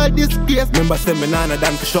a bad disgrace. Remember say me nana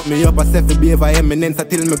dan to shut me up. I say fi be of eminence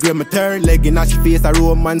until me grab my third leg in her she face. A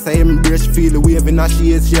romance I embrace, she feel the wave in her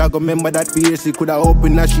she is. She a go remember that face. She coulda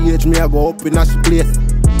open her she age, me a go up in her she place.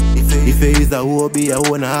 If it is a hobby, I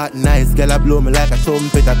wanna hot nice. Girl, I blow me like a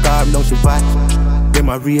trumpet, I calm down she vibe. Them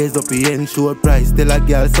a raise up the ensure price. Tell a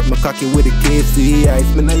girl something cocky with the KFC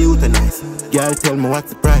ice. Me no euthanize. Girl, tell me what's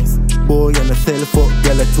the price. Boy, you no sell fuck.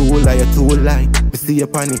 Girl, I too lie. Me see you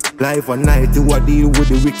on it live one night. You a deal with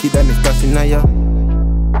the wicked and the splashing on ya.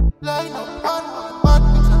 Line up, bad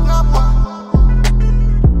bitch, I grab one.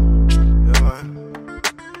 Yeah, man.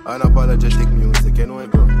 Unapologetic music, you know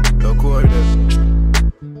it, bro. Don't call them.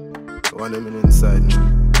 One of them inside,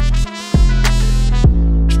 man.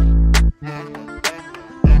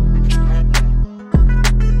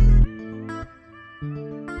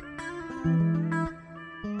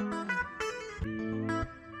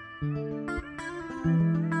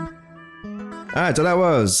 Alright, so that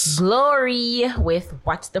was Glory with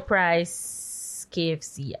What's the Price?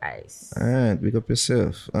 KFC Ice. Alright, big up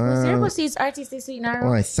yourself. Zero Seeds artist this week now.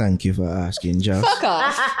 Why, thank you for asking, Josh. Fuck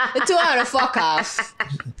off. The 2 hour fuck off.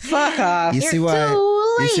 Fuck off. You see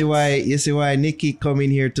why Nikki come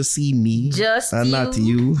in here to see me Just and you. not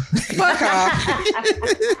you. Fuck off.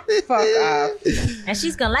 Fuck off. And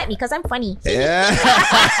she's gonna like me because I'm funny. Yeah.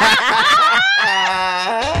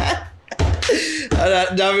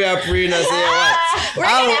 That we are praying and say what?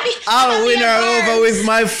 I'll win her over with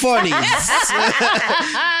my funnies.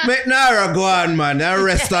 Make Nara go on, man, and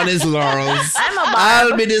rest on his laurels.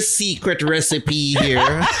 I'll be the secret recipe here.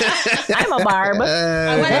 I'm a barb.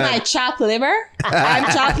 And when am I chopped liver? I'm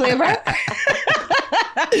chopped liver.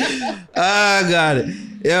 Ah, God.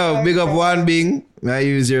 Yo, big up One Bing. I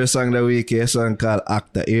use your song the week, a song called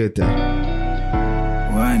Actor Eater.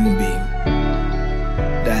 One Bing.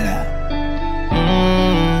 Dada.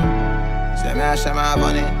 Shama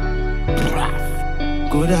bunny.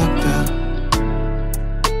 Good actor.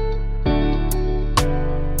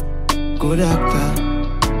 Good actor.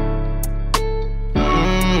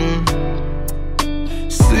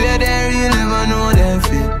 Swear they real, never know them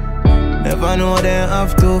feel. Never know them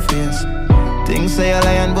have two face. Things say a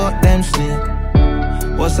lion but them snake.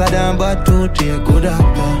 What's a damn but two take? Good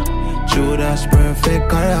actor. Judas perfect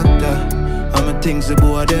character. I'm a things the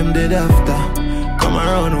boy them did after. Come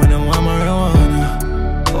around when I'm marijuana.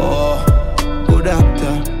 Oh, good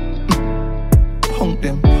actor. Punk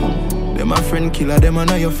them. Them a friend killer, them a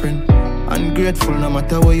not your friend. Ungrateful no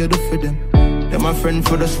matter what you do for them. Them a friend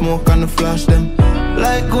for the smoke and the flash them.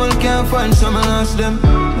 Like gold can't find some and ask them.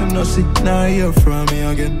 Them no see, now hear from me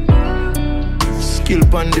again. Skill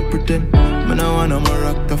pan the pretend. Me no wanna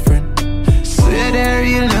rock the friend. Swear they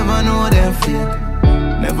real, never know them fake.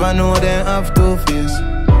 Never know them have two face.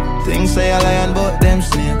 Things say a lion but them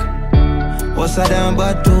snake. What's a damn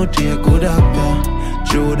but two take? Good actor.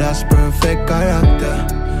 Judas perfect character.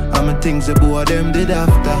 I'm a things the boy them did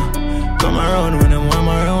after. Come around when I'm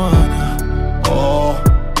marijuana. Oh,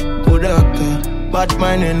 good actor. Bad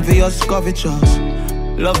mind envious covetous.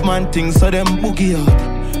 Love man things so them boogie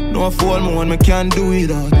out. No fool me when me can't do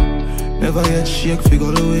it out. Never yet shake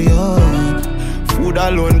figure the way out. Food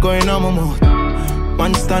alone going on my mouth.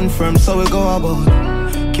 One stand firm so we go about.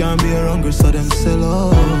 Can't be hungry so them sell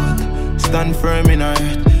out. Stand firm in our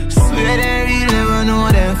earth. Swear they real, never know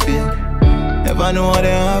them fake. Never know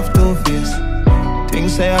they have two face.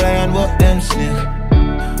 Things say a lion but them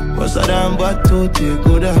snake. What's a damn but two take?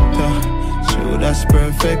 Good actor. Show that's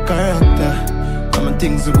perfect character. I'm a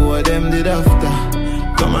things the boy them did after.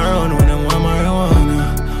 Come around when I'm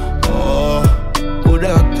marijuana. Oh, good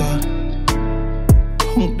actor.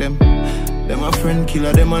 Punk them. Them a friend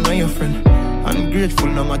killer, them a not your friend. Ungrateful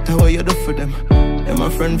no matter what you do for them. Them a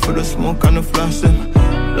friend for the smoke and the flash them.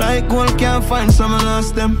 Like gold can't find some and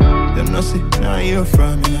lost them. Them no see, now hear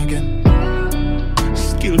from me again.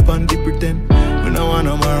 Skill pan the pretend. We no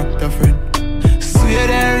wanna mark the friend. Swear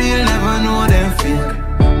they real, never know them fake.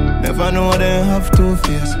 Never know them have two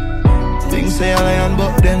face. Things say a lion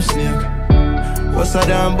but them snake. What's a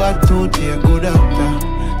damn bad two take? Good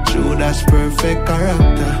actor. Judas perfect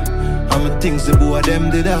character. I'm a things the boy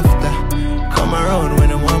them did after. Come around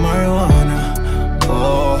when I'm marijuana.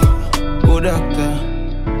 Oh, good actor.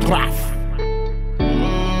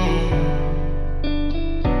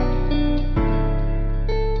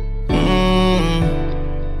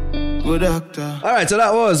 Good actor. Alright, so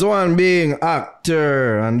that was One Being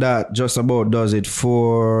Actor. And that just about does it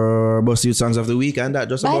for Bust Youth Songs of the Week. And that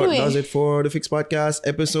just about does it for the Fix Podcast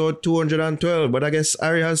episode 212. But I guess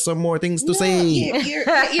Ari has some more things to say.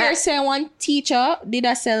 You're saying one teacher did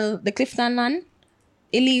I sell the Clifton land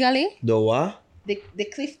illegally? The what? The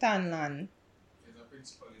Clifton land.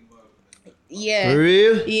 Yeah. For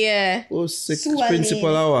real? Yeah. Oh, six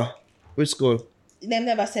principal hour. Which school? Them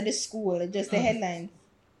never said the school, just the headline.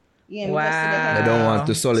 Yeah, wow. I don't want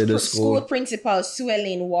to sully the school. School principal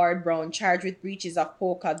Suelin Ward Brown charged with breaches of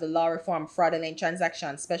POCA, the Law Reform Fraudulent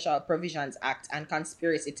Transactions Special Provisions Act, and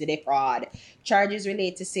conspiracy to defraud. Charges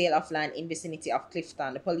relate to sale of land in vicinity of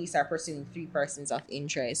Clifton. The police are pursuing 3 persons of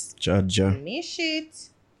interest. Jaja. Me shit.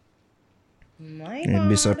 My You'd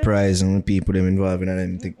be surprised when people them involved in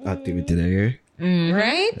them activity there.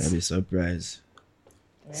 Right? I'd be surprised.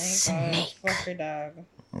 Snake. Fucker dog.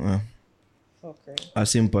 Fucker. I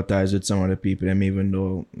sympathize with some of the people, them, even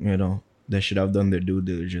though, you know, they should have done their due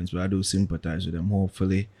diligence, but I do sympathize with them.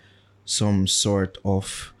 Hopefully, some sort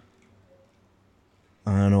of,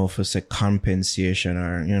 I don't know if it's a compensation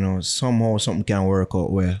or, you know, somehow something can work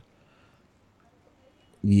out well.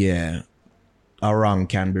 Yeah. a wrong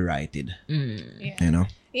can be righted. You know?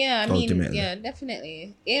 Yeah, I mean, Ultimately. yeah,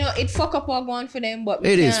 definitely. You know, it fuck up what going for them, but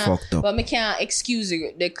It is fucked up. But me can't excuse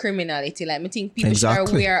the criminality. Like, I think people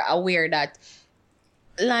Exactly. should aware that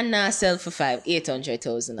land now sell for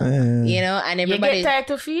 800,000. You know, and everybody. You get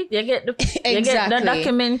title feed. You get the Exactly. the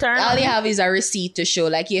document. All you have is a receipt to show.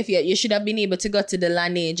 Like, if you should have been able to go to the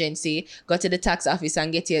land agency, go to the tax office,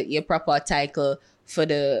 and get your proper title for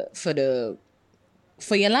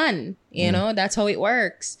your land. You know, that's how it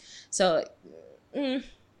works. So.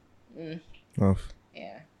 Rough.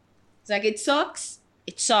 Yeah, it's like it sucks.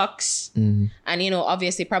 And you know,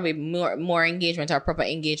 obviously, probably more engagement or proper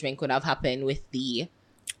engagement could have happened with the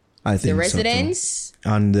residents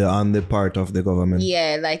on the part of the government.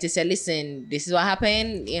 Yeah, like to say, listen, this is what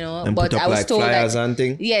happened. You know, And but put up I was like told flyers that and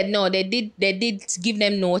thing. yeah, no, they did give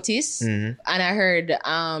them notice, and I heard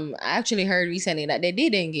I actually heard recently that they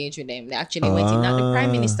did engage with them. They actually went in. Not the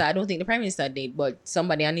prime minister. I don't think the prime minister did, but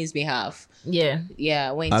somebody on his behalf.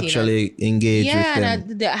 Yeah, went Actually engaged with them.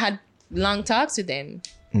 and they had long talks with them.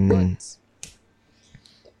 But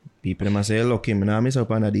people must say, look, him, I miss up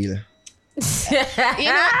on a deal. you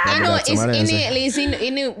know, it's innately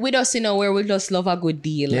in with us, you know, where we just love a good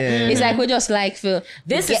deal. It's like we just like feel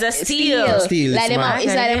this is a steal. Like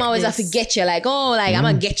them always have to get you, like, oh, like I'm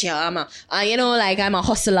gonna get you. You know, like I'm a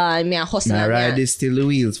hustler and me a hustler. I ride this till the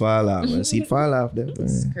wheels fall off. I see it fall off there.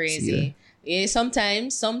 It's crazy. Yeah,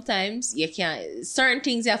 sometimes you can't. Certain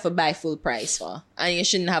things you have to buy full price for, and you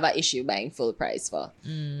shouldn't have an issue buying full price for.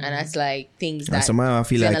 And that's like things that. And somehow I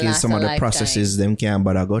feel like in some of the processes them can't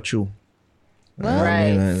bother go through.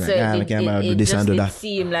 Right. So it just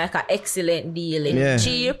seemed like an excellent deal. It's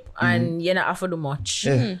cheap and you not have to do much.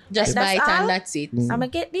 Just buy it and that's it. I'm gonna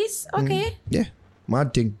get this. Okay. Yeah.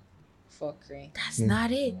 Mad thing. Fuckery. That's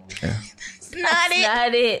not it. Yeah. That's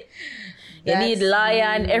not it. You need lawyer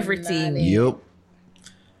and everything. Yup.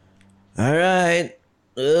 All right.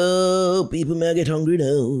 Oh, people may get hungry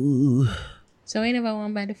now. So we never want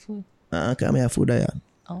to buy the food. Can't have food there.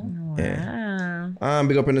 Oh, wow.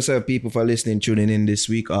 Big up on yourself, people, for listening, tuning in this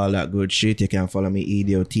week, all that good shit. You can follow me,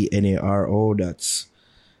 EDOTNARO. That's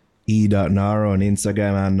E.Naro on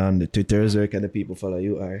Instagram and on the Twitters. Where can the people follow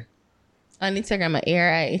you? On Instagram, at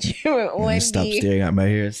ARIH. Stop staring at my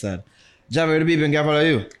hair, son. Jav, where the people can follow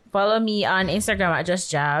you? Follow me on Instagram at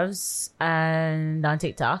Just Javs and on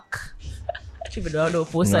TikTok. Even though I don't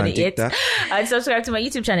post on it yet. And subscribe to my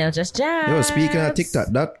YouTube channel, Just Javs. Yo, speaking of TikTok,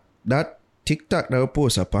 that TikTok that I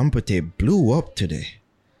post up Pampate blew up today.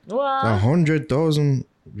 What? 100,000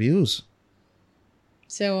 views.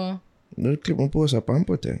 So, the clip I post up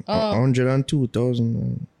Pampate.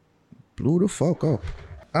 102,000. Blew the fuck up.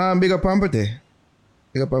 Big up Pampate.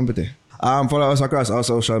 Follow us across all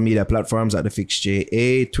social media platforms at The Fix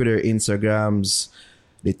JA, Twitter, Instagrams,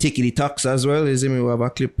 the Tickety Talks as well. You see me, we have a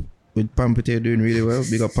clip with Pampate doing really well.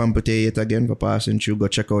 Big up Pampate yet again for passing through. Go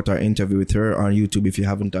check out our interview with her on YouTube if you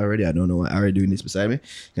haven't already. I don't know why I'm doing this beside me.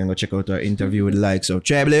 You can go check out our interview with the likes of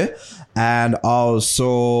Treble and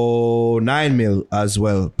also 9 Mil as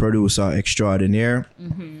well, producer extraordinaire.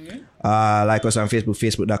 Like us on Facebook,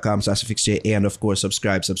 facebook.com/thefixja, and of course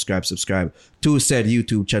subscribe to said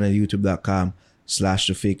YouTube channel,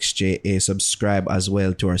 youtube.com/thefixja. Subscribe as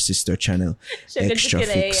well to our sister channel, Extra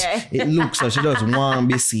Fix. It looks like she doesn't want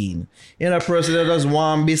to be seen. You know, a person that doesn't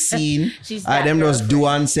want to be seen, them just do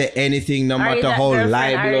and say anything, no matter how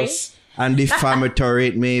libelous and defamatory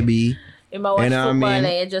it may be. You know what I mean?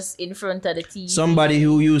 You're just in front of the TV. Somebody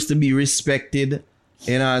who used to be respected,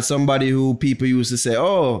 you know, somebody who people used to say,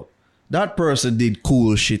 oh, that person did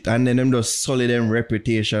cool shit, and then them just sully them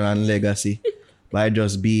reputation and legacy by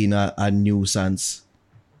just being a nuisance.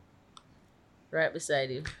 Right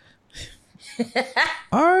beside you.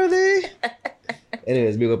 Are they?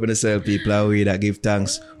 Anyways, big up in the cell, people. We that give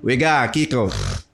thanks. We got kick out.